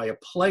represented by a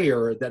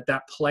player,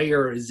 that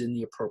player is in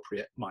the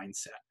appropriate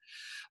mindset.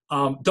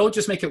 Don't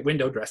just make it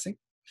window dressing.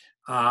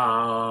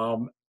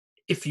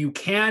 If you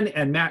can,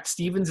 and Matt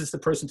Stevens is the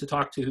person to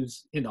talk to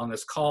who's in on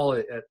this call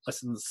at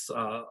Lessons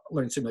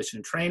Learned Simulation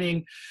and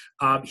Training.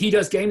 He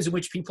does games in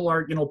which people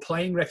are,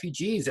 playing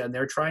refugees and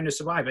they're trying to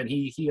survive. And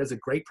he has a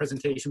great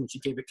presentation, which he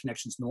gave at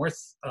Connections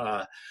North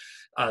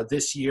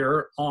this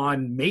year,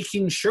 on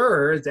making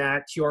sure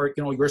that your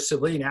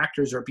civilian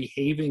actors are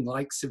behaving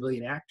like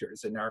civilian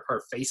actors and are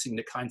facing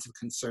the kinds of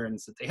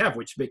concerns that they have,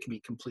 which can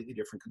be completely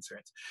different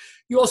concerns.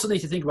 You also need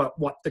to think about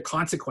what the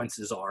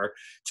consequences are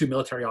to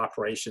military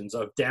operations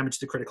of damage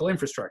to critical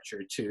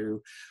infrastructure,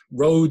 to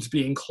roads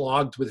being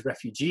clogged with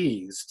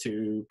refugees,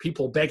 to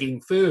people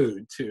begging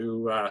food,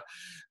 to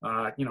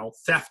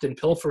theft and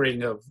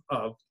pilfering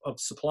of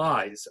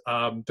supplies,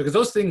 because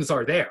those things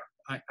are there.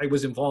 I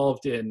was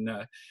involved in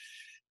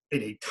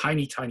a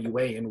tiny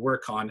way in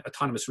work on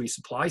autonomous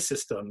resupply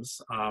systems.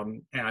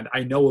 And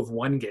I know of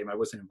one game, I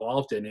wasn't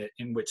involved in it,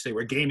 in which they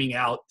were gaming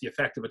out the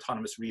effect of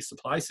autonomous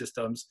resupply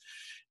systems,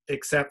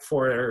 except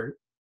for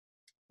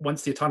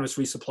once the autonomous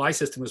resupply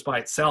system was by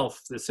itself,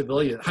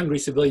 the hungry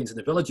civilians in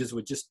the villages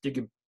would just dig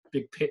a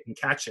big pit and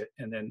catch it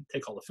and then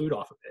take all the food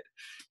off of it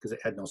because it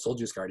had no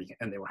soldiers guarding it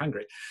and they were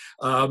hungry.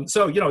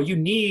 So, you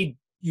need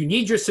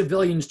your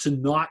civilians to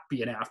not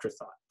be an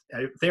afterthought.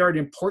 If they are an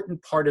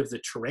important part of the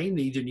terrain,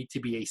 they either need to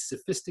be a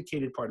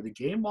sophisticated part of the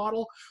game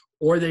model,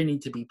 or they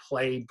need to be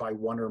played by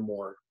one or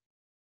more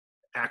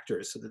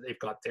actors so that they've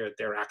got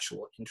their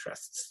actual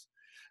interests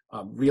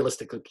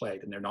realistically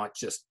played, and they're not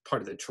just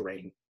part of the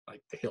terrain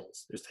like the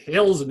hills. There's the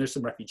hills and there's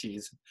some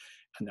refugees,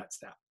 and that's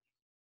that.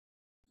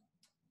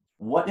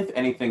 What, if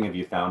anything, have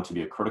you found to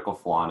be a critical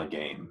flaw in a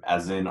game?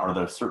 As in, are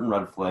there certain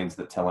red flags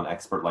that tell an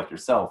expert like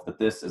yourself that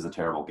this is a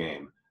terrible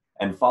game?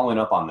 And following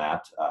up on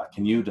that,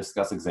 can you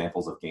discuss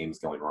examples of games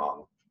going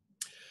wrong?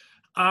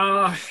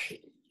 I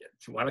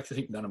like to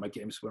think none of my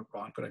games went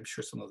wrong, but I'm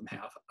sure some of them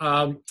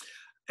have.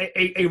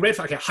 A red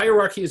flag,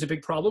 hierarchy is a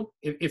big problem.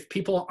 If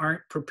people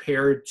aren't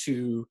prepared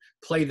to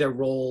play their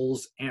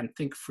roles and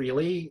think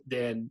freely,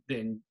 then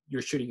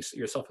you're shooting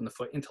yourself in the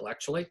foot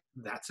intellectually.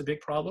 That's a big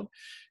problem.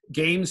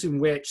 Games in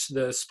which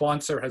the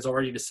sponsor has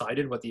already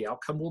decided what the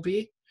outcome will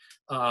be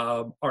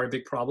are a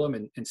big problem,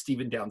 and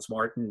Stephen Downes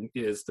Martin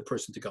is the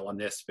person to go on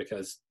this,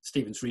 because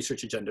Stephen's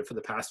research agenda for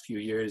the past few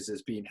years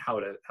has been how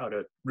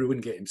to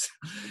ruin games,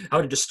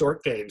 how to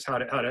distort games, how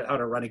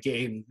to run a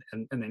game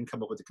and then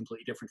come up with a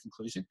completely different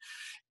conclusion.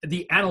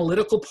 The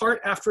analytical part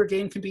after a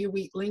game can be a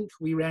weak link.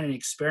 We ran an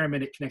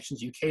experiment at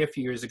Connections UK a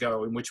few years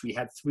ago in which we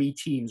had 3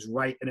 teams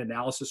write an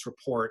analysis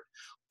report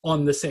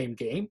on the same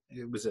game.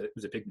 It was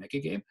a big mega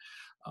game.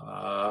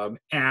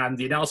 And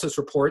the analysis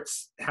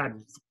reports had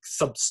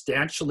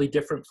substantially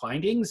different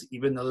findings,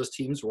 even though those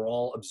teams were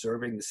all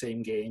observing the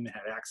same game and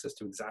had access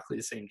to exactly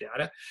the same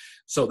data.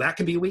 So that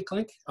can be a weak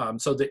link.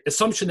 So the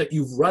assumption that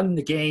you've run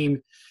the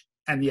game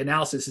and the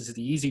analysis is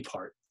the easy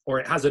part, or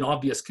it has an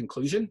obvious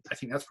conclusion, I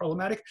think that's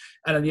problematic.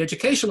 And on the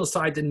educational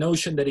side, the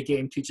notion that a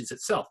game teaches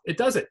itself. It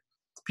doesn't.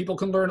 People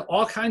can learn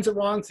all kinds of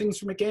wrong things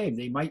from a game.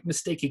 They might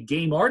mistake a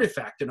game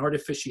artifact, an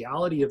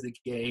artificiality of the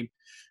game,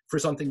 for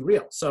something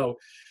real. So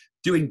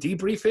doing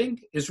debriefing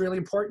is really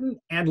important,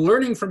 and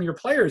learning from your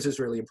players is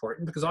really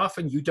important, because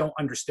often you don't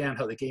understand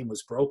how the game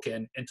was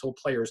broken until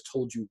players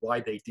told you why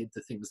they did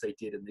the things they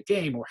did in the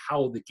game, or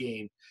how the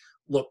game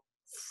looked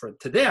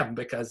to them,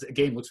 because a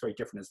game looks very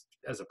different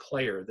as a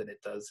player than it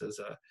does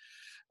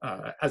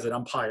as an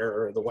umpire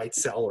or the white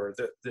cell or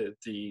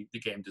the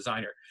game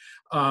designer.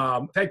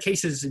 I've had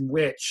cases in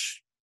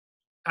which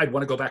I'd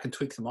want to go back and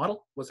tweak the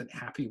model, wasn't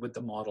happy with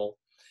the model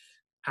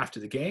after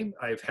the game.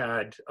 I've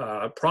had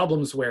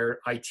problems where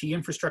IT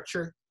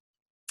infrastructure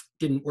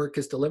didn't work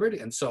as delivered.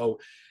 And so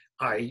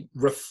I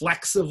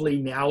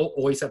reflexively now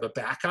always have a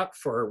backup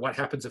for what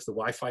happens if the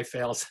Wi-Fi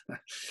fails,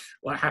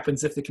 what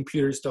happens if the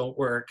computers don't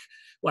work,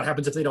 what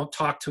happens if they don't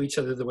talk to each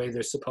other the way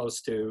they're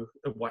supposed to,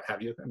 what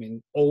have you. I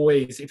mean,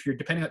 always, if you're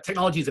depending on,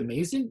 technology is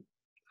amazing,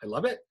 I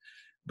love it,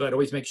 but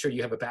always make sure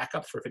you have a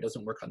backup for if it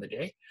doesn't work on the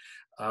day.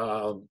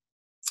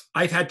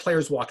 I've had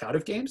players walk out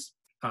of games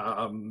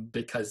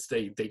because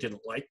they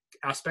didn't like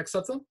aspects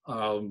of them.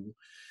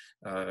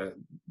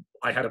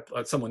 I had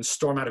someone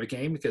storm out of a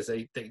game because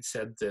they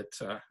said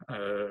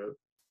that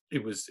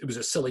it was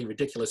a silly,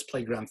 ridiculous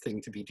playground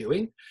thing to be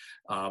doing.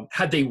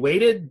 Had they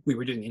waited, we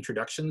were doing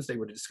introductions, they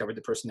would have discovered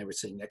the person they were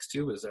sitting next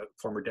to was a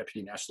former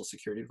deputy national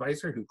security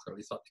advisor who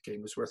clearly thought the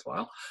game was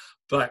worthwhile.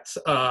 But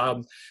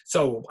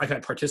so I've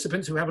had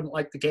participants who haven't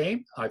liked the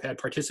game. I've had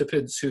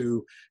participants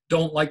who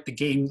don't like the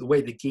game, the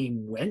way the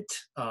game went,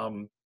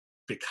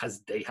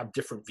 because they have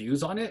different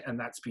views on it, and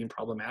that's been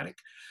problematic.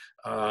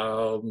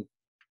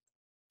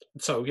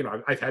 So, you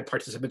know, I've had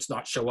participants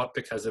not show up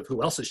because of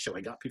who else is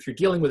showing up. If you're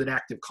dealing with an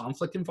active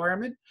conflict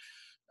environment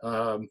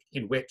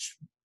in which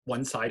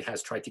one side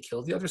has tried to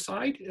kill the other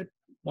side at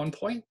one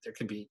point, there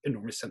can be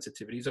enormous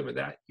sensitivities over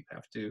that. You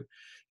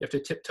have to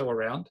tiptoe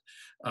around.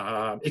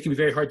 It can be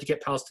very hard to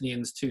get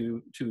Palestinians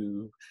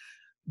to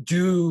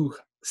do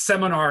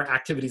seminar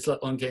activities,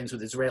 let alone games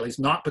with Israelis,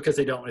 not because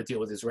they don't want to deal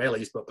with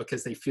Israelis, but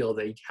because they feel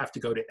they have to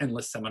go to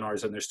endless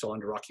seminars and they're still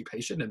under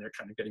occupation and they're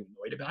kind of getting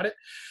annoyed about it.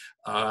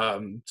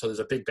 So there's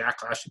a big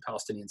backlash in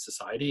Palestinian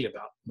society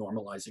about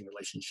normalizing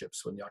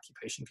relationships when the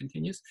occupation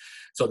continues.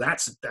 So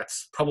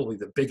that's probably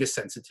the biggest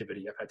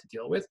sensitivity I've had to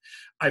deal with.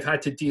 I've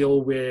had to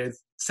deal with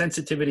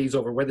sensitivities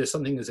over whether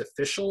something is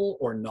official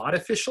or not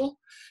official,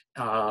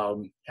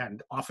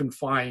 and often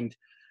find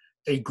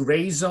a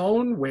gray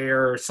zone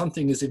where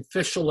something is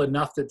official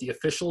enough that the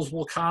officials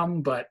will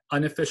come, but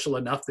unofficial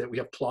enough that we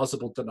have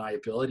plausible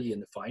deniability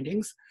in the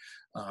findings,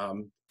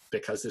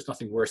 because there's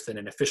nothing worse than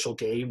an official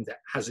game that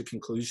has a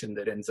conclusion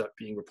that ends up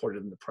being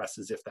reported in the press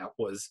as if that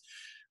was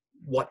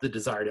what the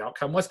desired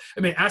outcome was.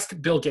 I mean, ask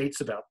Bill Gates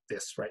about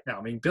this right now.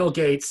 I mean, Bill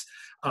Gates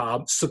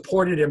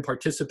supported and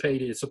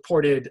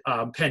supported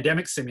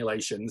pandemic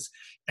simulations.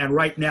 And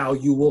right now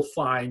you will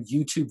find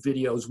YouTube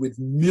videos with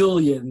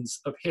millions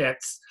of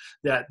hits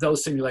that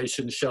those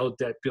simulations showed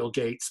that Bill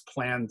Gates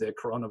planned the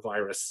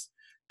coronavirus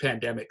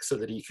pandemic so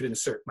that he could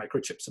insert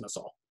microchips in us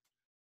all.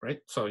 Right?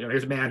 So, you know,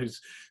 here's a man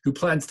who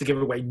plans to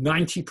give away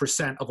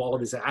 90% of all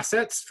of his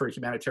assets for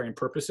humanitarian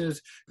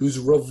purposes, who's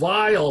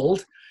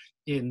reviled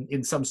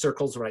in some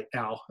circles right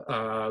now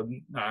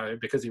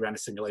because he ran a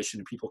simulation,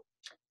 and people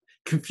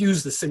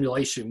confuse the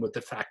simulation with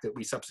the fact that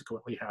we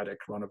subsequently had a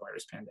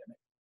coronavirus pandemic.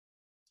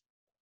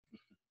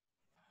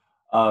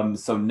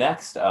 So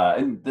next,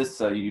 and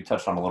this you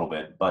touched on a little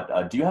bit,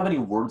 but do you have any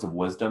words of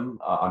wisdom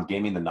on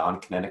gaming the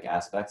non-kinetic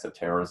aspects of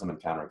terrorism and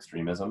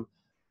counter-extremism?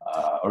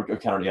 Or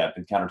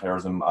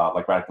counterterrorism,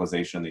 like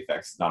radicalization and the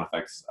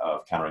non-effects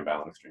of countering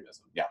violent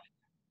extremism? Yeah.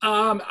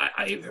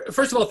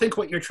 First of all, think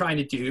what you're trying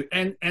to do.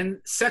 And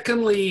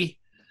secondly,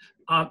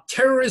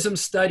 terrorism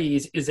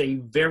studies is a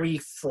very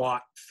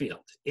fraught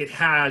field. It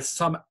has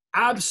some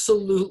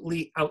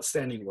absolutely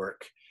outstanding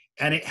work,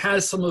 and it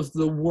has some of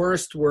the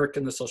worst work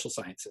in the social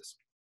sciences.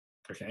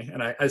 Okay,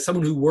 and as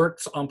someone who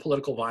works on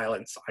political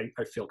violence,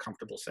 I feel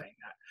comfortable saying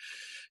that.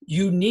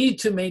 You need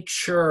to make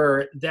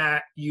sure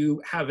that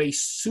you have a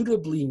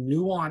suitably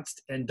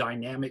nuanced and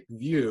dynamic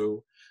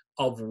view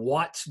of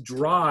what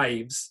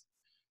drives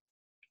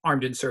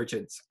armed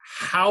insurgents,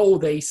 how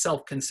they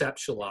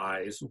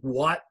self-conceptualize,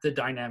 what the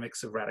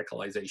dynamics of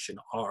radicalization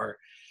are,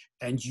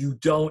 and you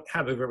don't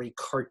have a very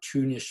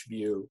cartoonish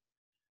view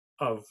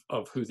of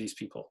who these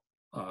people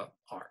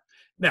are.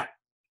 Now,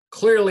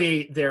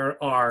 clearly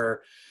there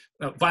are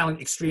violent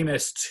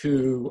extremists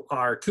who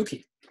are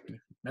kooky,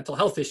 mental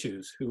health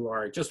issues, who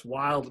are just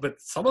wild,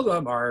 but some of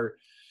them are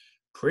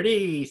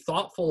pretty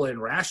thoughtful and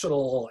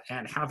rational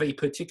and have a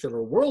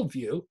particular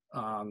worldview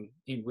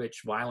in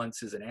which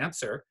violence is an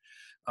answer.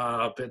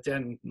 But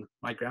then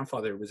my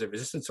grandfather was a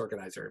resistance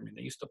organizer. I mean,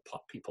 they used to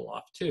pop people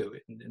off too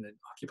in the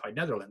occupied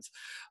Netherlands.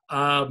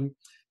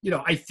 You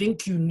know, I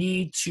think you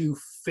need to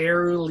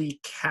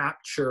fairly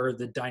capture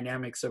the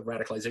dynamics of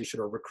radicalization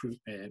or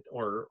recruitment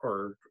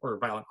or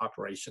violent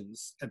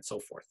operations and so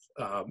forth.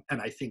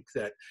 And I think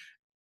that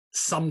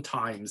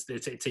sometimes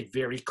it's a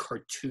very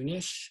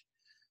cartoonish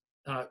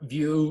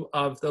view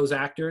of those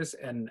actors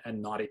and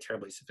not a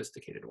terribly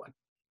sophisticated one.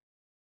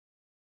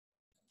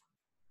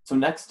 So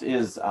next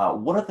is,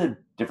 what are the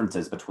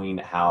differences between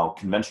how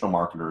conventional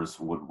marketers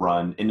would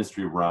run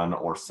industry-run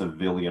or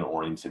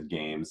civilian-oriented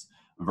games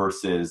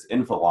versus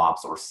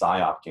info-ops or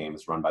PSYOP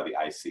games run by the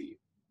IC?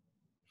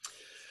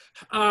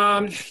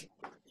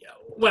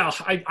 Well,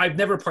 I've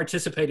never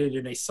participated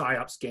in a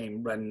PSYOPs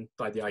game run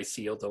by the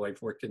IC, although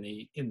I've worked in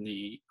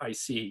the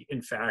IC.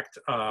 In fact,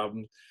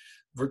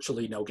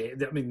 virtually no game.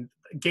 I mean,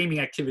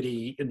 gaming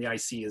activity in the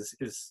IC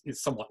is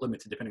somewhat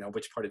limited depending on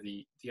which part of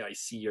the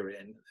IC you're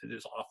in.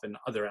 There's often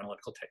other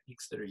analytical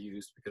techniques that are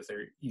used because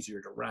they're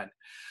easier to run.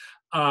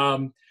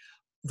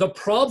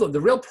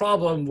 The real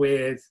problem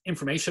with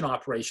information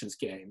operations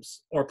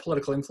games or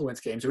political influence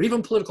games or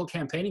even political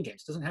campaigning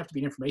games, doesn't have to be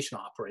an information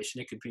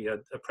operation, it could be a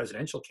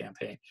presidential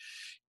campaign,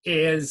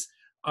 is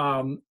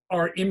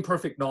our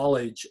imperfect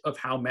knowledge of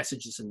how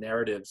messages and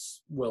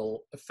narratives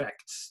will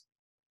affect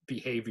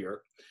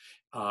behavior.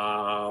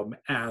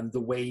 And the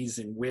ways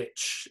in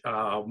which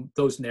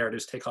those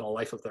narratives take on a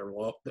life of their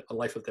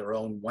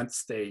own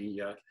once they,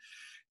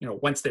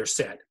 once they're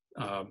said.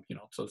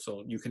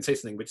 So you can say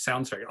something which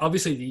sounds very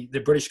obviously.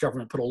 The British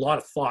government put a lot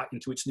of thought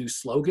into its new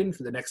slogan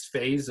for the next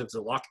phase of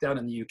the lockdown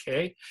in the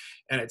UK,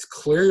 and it's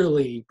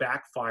clearly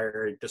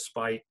backfired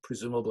despite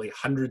presumably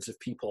hundreds of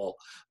people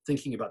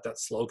thinking about that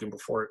slogan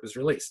before it was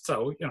released.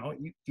 So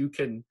you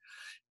can.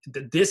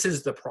 This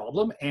is the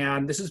problem,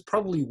 and this is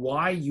probably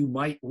why you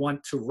might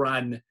want to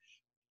run,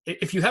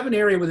 if you have an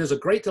area where there's a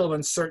great deal of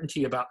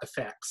uncertainty about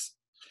effects,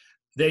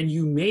 then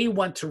you may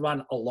want to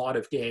run a lot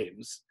of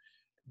games,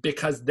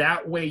 because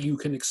that way you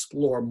can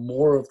explore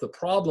more of the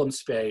problem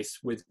space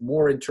with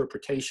more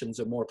interpretations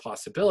and more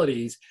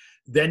possibilities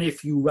than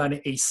if you run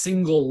a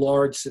single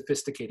large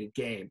sophisticated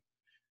game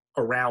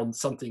around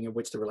something in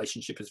which the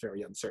relationship is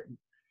very uncertain.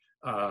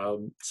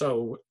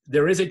 So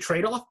there is a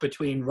trade-off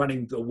between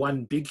running the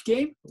one big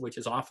game, which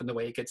is often the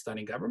way it gets done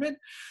in government,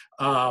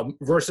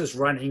 versus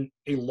running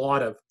a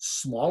lot of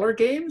smaller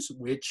games,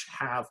 which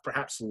have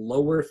perhaps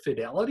lower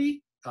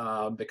fidelity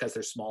because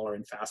they're smaller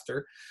and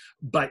faster,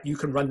 but you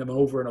can run them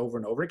over and over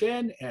and over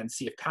again and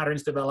see if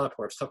patterns develop,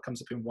 or if stuff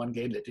comes up in one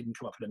game that didn't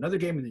come up in another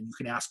game, and then you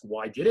can ask,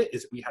 why did it?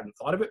 Is it we hadn't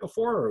thought of it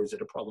before, or is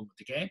it a problem with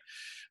the game?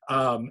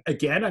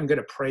 Again, I'm going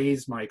to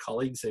praise my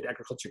colleagues at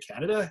Agriculture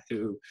Canada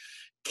who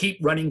keep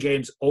running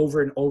games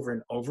over and over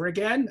and over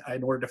again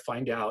in order to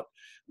find out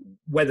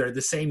whether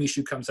the same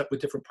issue comes up with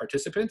different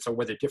participants or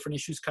whether different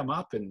issues come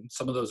up. And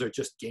some of those are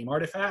just game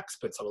artifacts,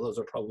 but some of those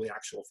are probably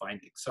actual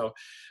findings. So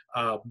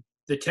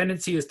the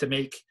tendency is to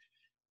make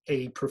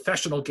a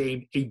professional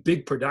game a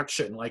big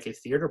production, like a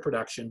theater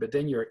production, but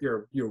then your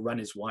run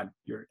is one,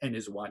 your N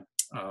is one.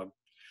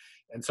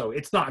 And so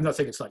it's not, I'm not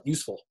saying it's not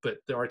useful, but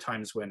there are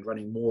times when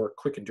running more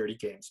quick and dirty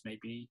games may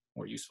be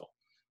more useful.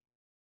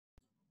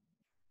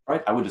 All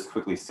right, I would just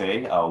quickly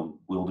say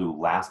we'll do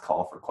last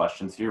call for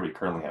questions here. We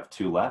currently have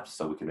 2 left,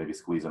 so we can maybe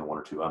squeeze in 1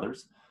 or 2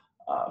 others.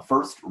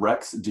 First,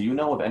 Rex, do you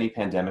know of any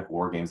pandemic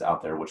war games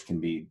out there which can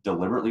be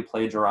deliberately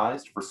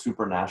plagiarized for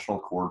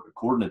supranational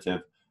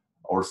coordinative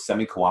or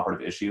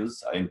semi-cooperative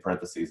issues? In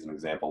parentheses, an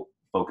example,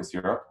 Focus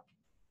Europe.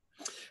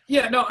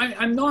 Yeah, no,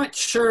 I'm not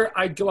sure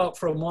I'd go out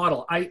for a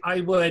model.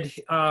 I would,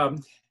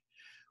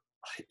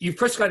 you've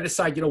first got to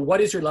decide, what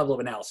is your level of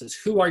analysis?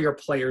 Who are your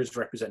players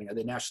representing? Are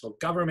they national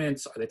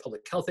governments? Are they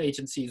public health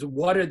agencies?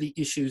 What are the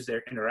issues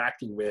they're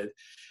interacting with?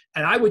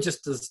 And I would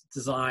just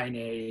design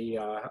a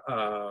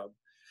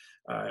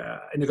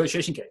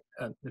negotiation game.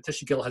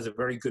 Natasha Gill has a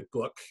very good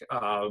book,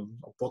 a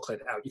booklet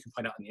out you can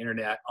find out on the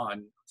internet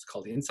on, it's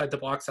called Inside the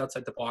Box,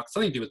 Outside the Box,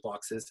 something to do with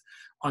boxes,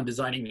 on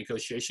designing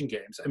negotiation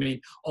games. I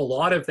mean, a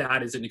lot of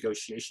that is a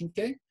negotiation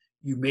game.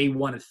 You may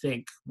want to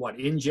think what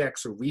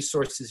injects or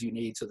resources you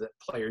need so that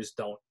players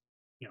don't,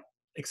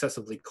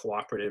 excessively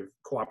cooperate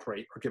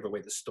or give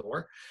away the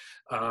store.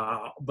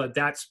 But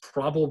that's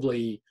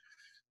probably,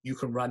 you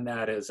can run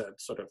that as a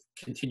sort of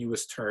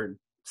continuous turn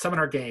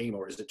seminar game,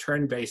 or as a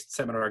turn-based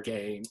seminar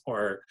game,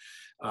 or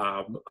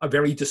a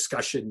very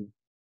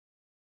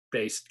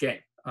discussion-based game.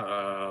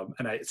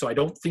 So I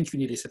don't think you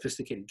need a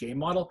sophisticated game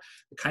model.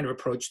 The kind of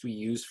approach we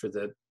use for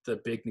the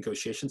big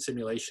negotiation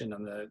simulation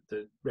on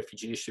the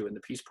refugee issue and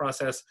the peace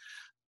process,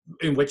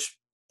 in which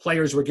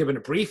players were given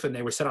a brief and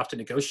they were set off to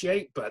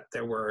negotiate, but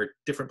there were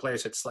different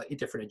players had slightly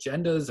different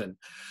agendas, and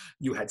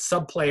you had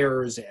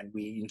sub-players, and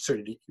we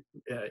inserted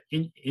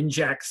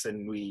injects,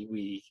 and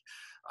we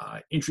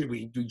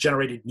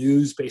generated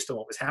news based on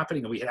what was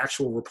happening, and we had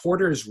actual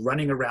reporters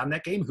running around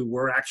that game who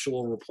were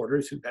actual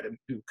reporters who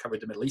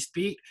covered the Middle East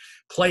beat,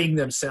 playing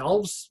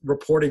themselves,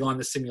 reporting on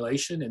the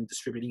simulation and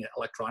distributing it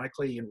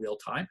electronically in real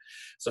time.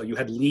 So you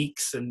had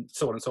leaks and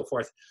so on and so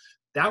forth.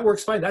 That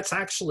works fine. That's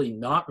actually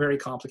not very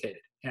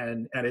complicated.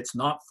 And it's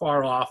not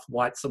far off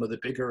what some of the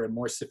bigger and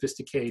more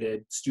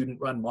sophisticated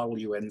student-run model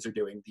UNs are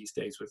doing these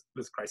days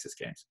with crisis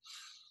games.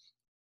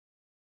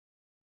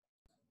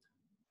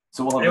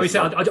 So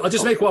I'll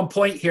just make one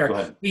point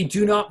here. We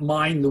do not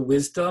mind the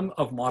wisdom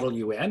of Model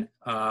UN.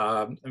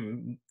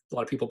 a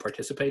lot of people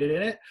participated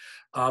in it.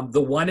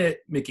 The one at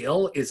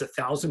McGill is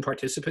 1,000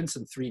 participants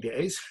in 3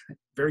 days.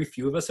 Very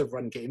few of us have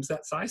run games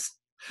that size.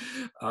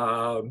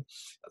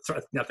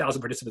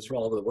 1,000 participants from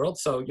all over the world.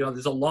 So, you know,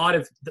 there's a lot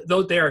of,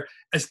 though they're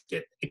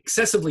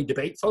excessively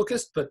debate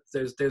focused, but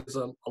there's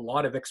a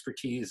lot of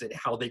expertise in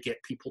how they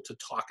get people to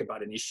talk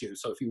about an issue.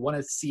 So if you want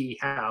to see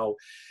how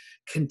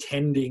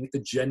contending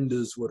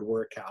agendas would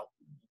work out,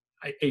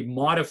 a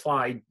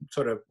modified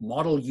sort of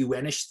model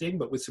UN-ish thing,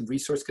 but with some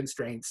resource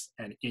constraints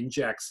and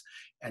injects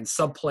and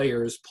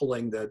sub-players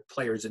pulling the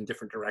players in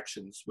different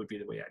directions would be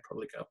the way I'd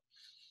probably go.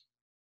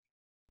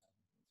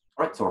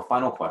 All right, so our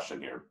final question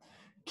here.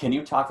 Can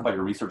you talk about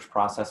your research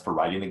process for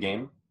writing the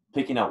game,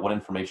 picking out what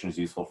information is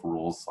useful for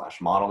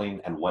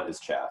rules/modeling, and what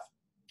is chaff?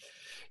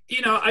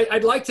 You know,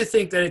 I'd like to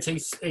think that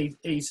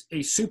it's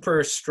a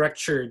super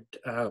structured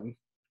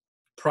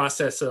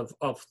process of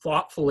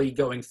thoughtfully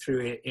going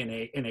through it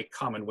in a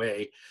common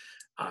way.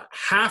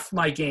 Half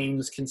my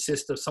games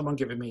consist of someone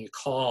giving me a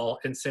call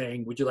and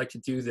saying, would you like to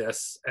do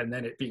this? And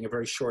then it being a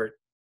very short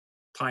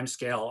time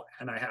scale.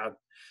 And I have,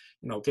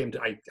 you know,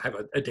 I have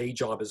a day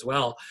job as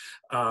well.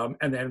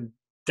 And then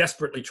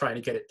desperately trying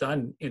to get it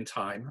done in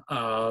time.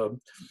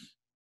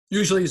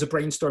 Usually is a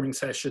brainstorming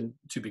session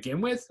to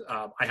begin with.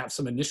 I have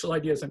some initial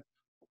ideas on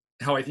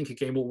how I think a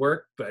game will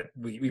work, but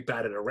we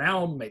bat it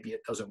around. Maybe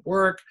it doesn't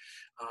work.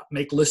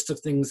 Make lists of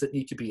things that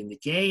need to be in the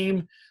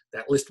game.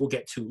 That list will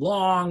get too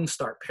long.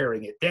 Start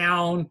paring it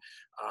down.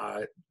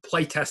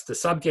 Play test the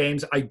sub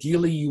games.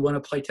 Ideally, you want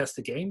to play test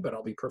the game, but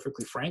I'll be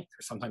perfectly frank.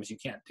 Sometimes you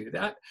can't do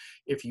that.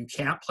 If you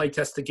can't play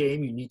test the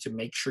game, you need to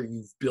make sure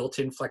you've built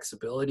in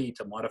flexibility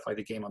to modify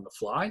the game on the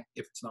fly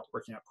if it's not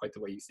working out quite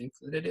the way you think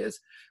that it is.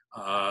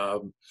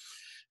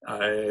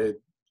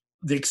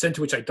 The extent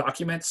to which I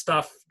document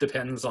stuff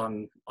depends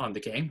on the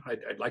game.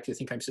 I'd like to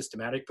think I'm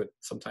systematic, but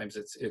sometimes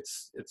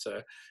it's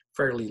a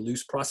fairly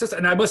loose process.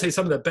 And I must say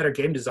some of the better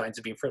game designs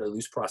have been fairly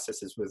loose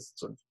processes with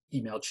sort of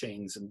email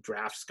chains and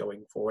drafts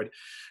going forward.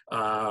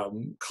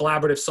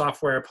 Collaborative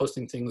software,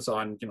 posting things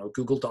on, you know,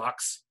 Google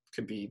Docs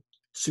can be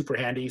super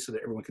handy so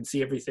that everyone can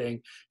see everything.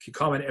 You can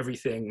comment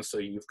everything, so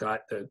you've got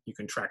you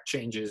can track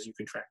changes, you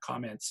can track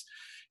comments,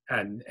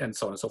 and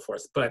so on and so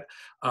forth. But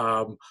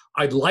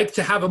I'd like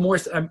to have a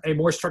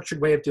more structured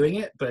way of doing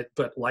it, but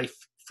life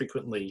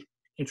frequently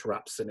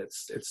interrupts, and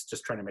it's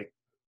just trying to make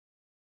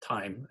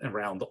time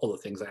around all the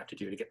things I have to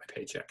do to get my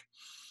paycheck.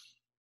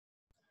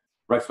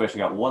 Rex, we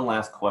actually got one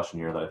last question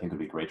here that I think would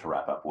be great to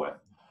wrap up with.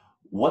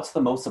 What's the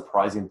most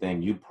surprising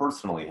thing you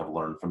personally have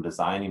learned from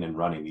designing and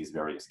running these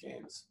various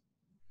games?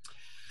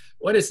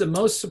 What is the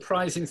most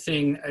surprising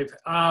thing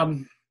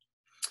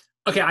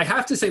okay, I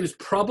have to say it was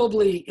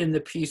probably in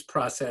the peace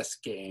process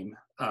game.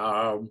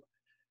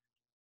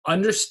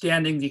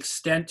 Understanding the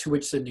extent to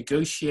which the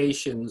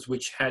negotiations,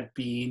 which had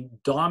been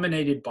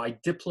dominated by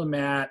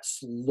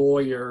diplomats,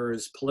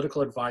 lawyers,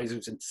 political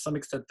advisors, and to some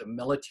extent the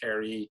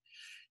military,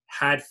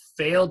 had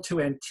failed to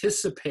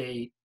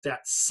anticipate that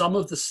some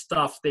of the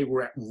stuff they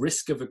were at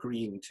risk of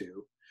agreeing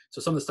to,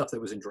 so some of the stuff that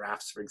was in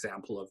drafts, for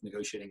example, of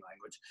negotiating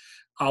language,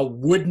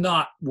 would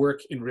not work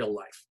in real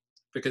life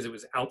because it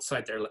was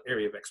outside their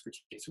area of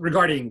expertise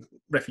regarding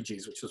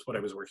refugees, which was what I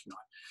was working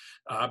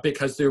on,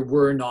 because there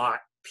were not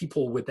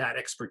people with that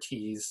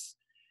expertise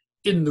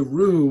in the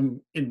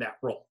room in that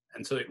role.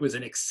 And so it was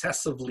an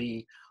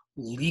excessively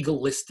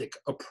legalistic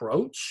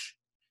approach.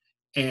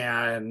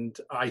 And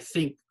I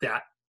think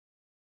that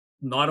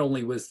not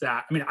only was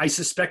that, I mean, I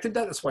suspected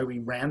that, that's why we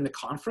ran the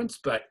conference,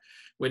 but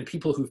when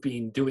people who've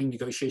been doing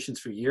negotiations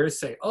for years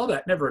say, oh,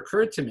 that never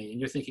occurred to me, and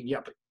you're thinking, yeah,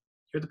 but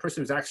you're the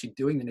person who's actually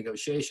doing the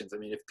negotiations. I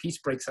mean, if peace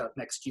breaks out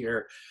next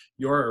year,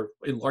 you're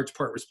in large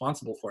part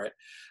responsible for it.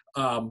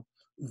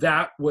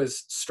 That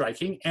was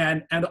striking.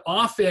 And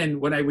often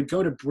when I would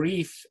go to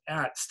brief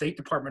at State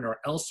Department or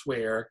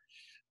elsewhere,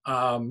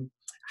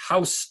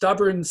 how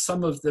stubborn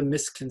some of the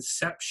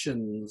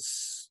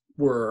misconceptions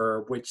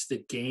were, which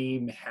the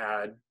game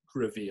had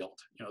revealed.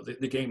 You know,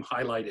 the game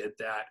highlighted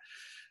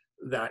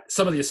that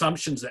some of the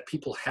assumptions that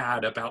people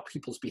had about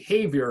people's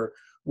behavior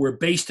were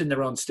based in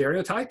their own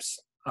stereotypes,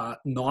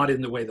 not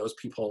in the way those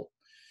people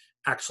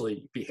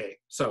actually behave.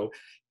 So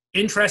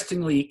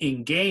interestingly,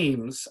 in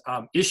games,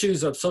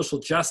 issues of social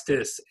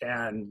justice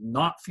and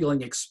not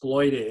feeling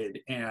exploited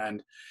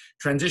and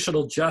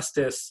transitional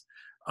justice,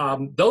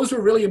 those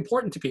were really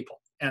important to people.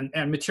 And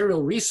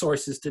material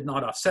resources did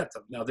not offset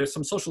them. Now, there's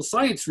some social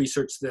science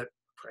research that,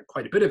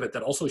 quite a bit of it,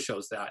 that also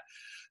shows that.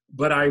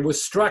 But I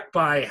was struck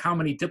by how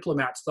many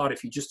diplomats thought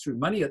if you just threw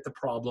money at the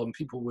problem,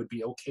 people would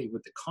be okay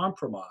with the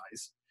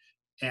compromise.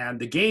 And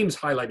the games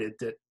highlighted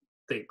that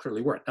they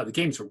clearly weren't. Now, the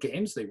games were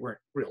games, they weren't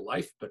real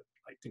life, but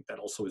I think that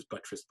also is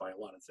buttressed by a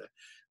lot of the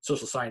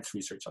social science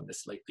research on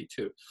this lately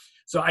too.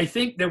 So I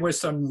think there were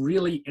some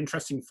really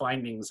interesting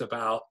findings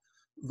about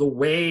the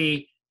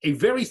way a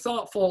very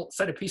thoughtful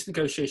set of peace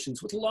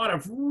negotiations with a lot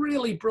of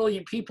really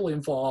brilliant people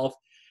involved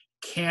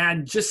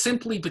can, just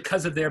simply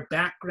because of their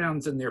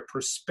backgrounds and their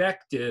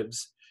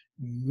perspectives,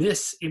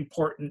 miss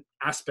important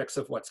aspects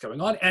of what's going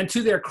on. And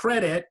to their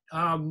credit,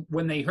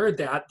 when they heard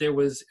that, there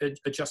was an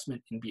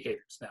adjustment in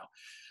behaviors. Now,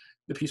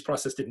 the peace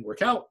process didn't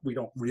work out. We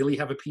don't really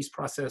have a peace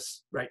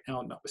process right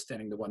now,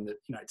 notwithstanding the one that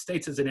the United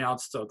States has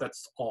announced. So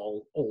that's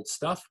all old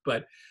stuff.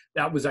 But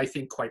that was, I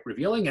think, quite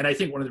revealing. And I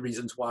think one of the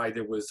reasons why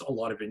there was a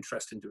lot of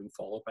interest in doing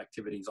follow-up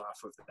activities off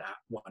of that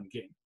one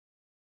game.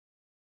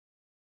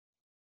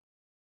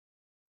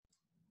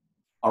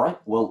 All right.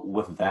 Well,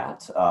 with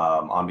that,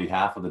 on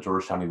behalf of the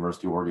Georgetown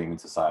University Wargaming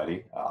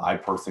Society, I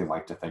personally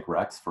like to thank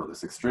Rex for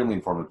this extremely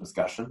informative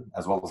discussion,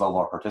 as well as all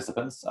our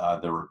participants.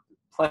 There were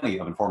plenty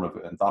of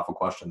informative and thoughtful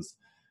questions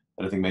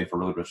that I think made for a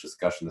really rich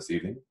discussion this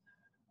evening.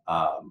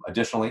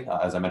 Additionally,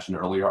 as I mentioned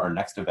earlier, our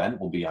next event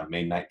will be on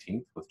May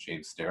 19th with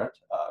James Starrett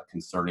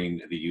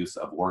concerning the use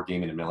of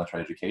wargaming in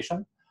military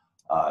education.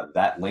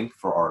 That link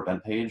for our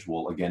event page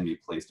will again be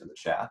placed in the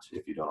chat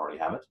if you don't already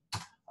have it.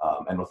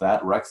 And with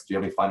that, Rex, do you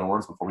have any final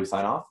words before we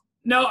sign off?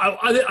 No,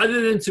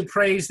 other than to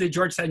praise the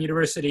Georgetown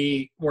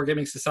University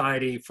Wargaming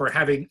Society for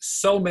having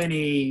so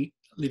many,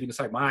 leaving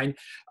aside mine,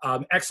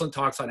 excellent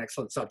talks on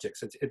excellent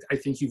subjects. I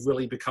think you've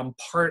really become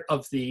part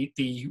of the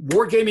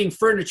wargaming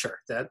furniture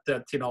that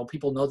you know,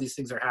 people know these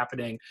things are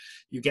happening.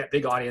 You get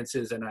big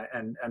audiences,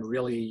 and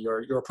really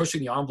you're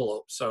pushing the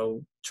envelope.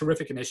 So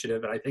terrific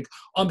initiative. And I think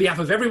on behalf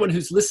of everyone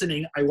who's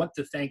listening, I want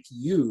to thank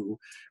you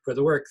for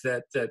the work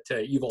that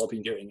you've all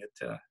been doing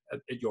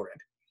at your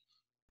end.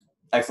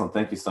 Excellent.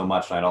 Thank you so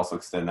much. And I'd also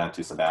extend that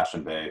to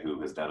Sebastian Bay, who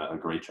has done a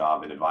great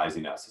job in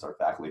advising us as our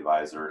faculty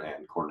advisor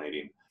and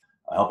coordinating,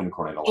 helping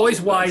coordinate.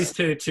 Always wise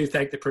to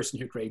thank the person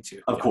who grades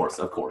you. Of course,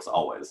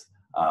 always.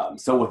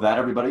 So with that,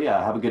 everybody,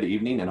 have a good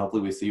evening, and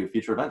hopefully we see you at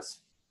future events.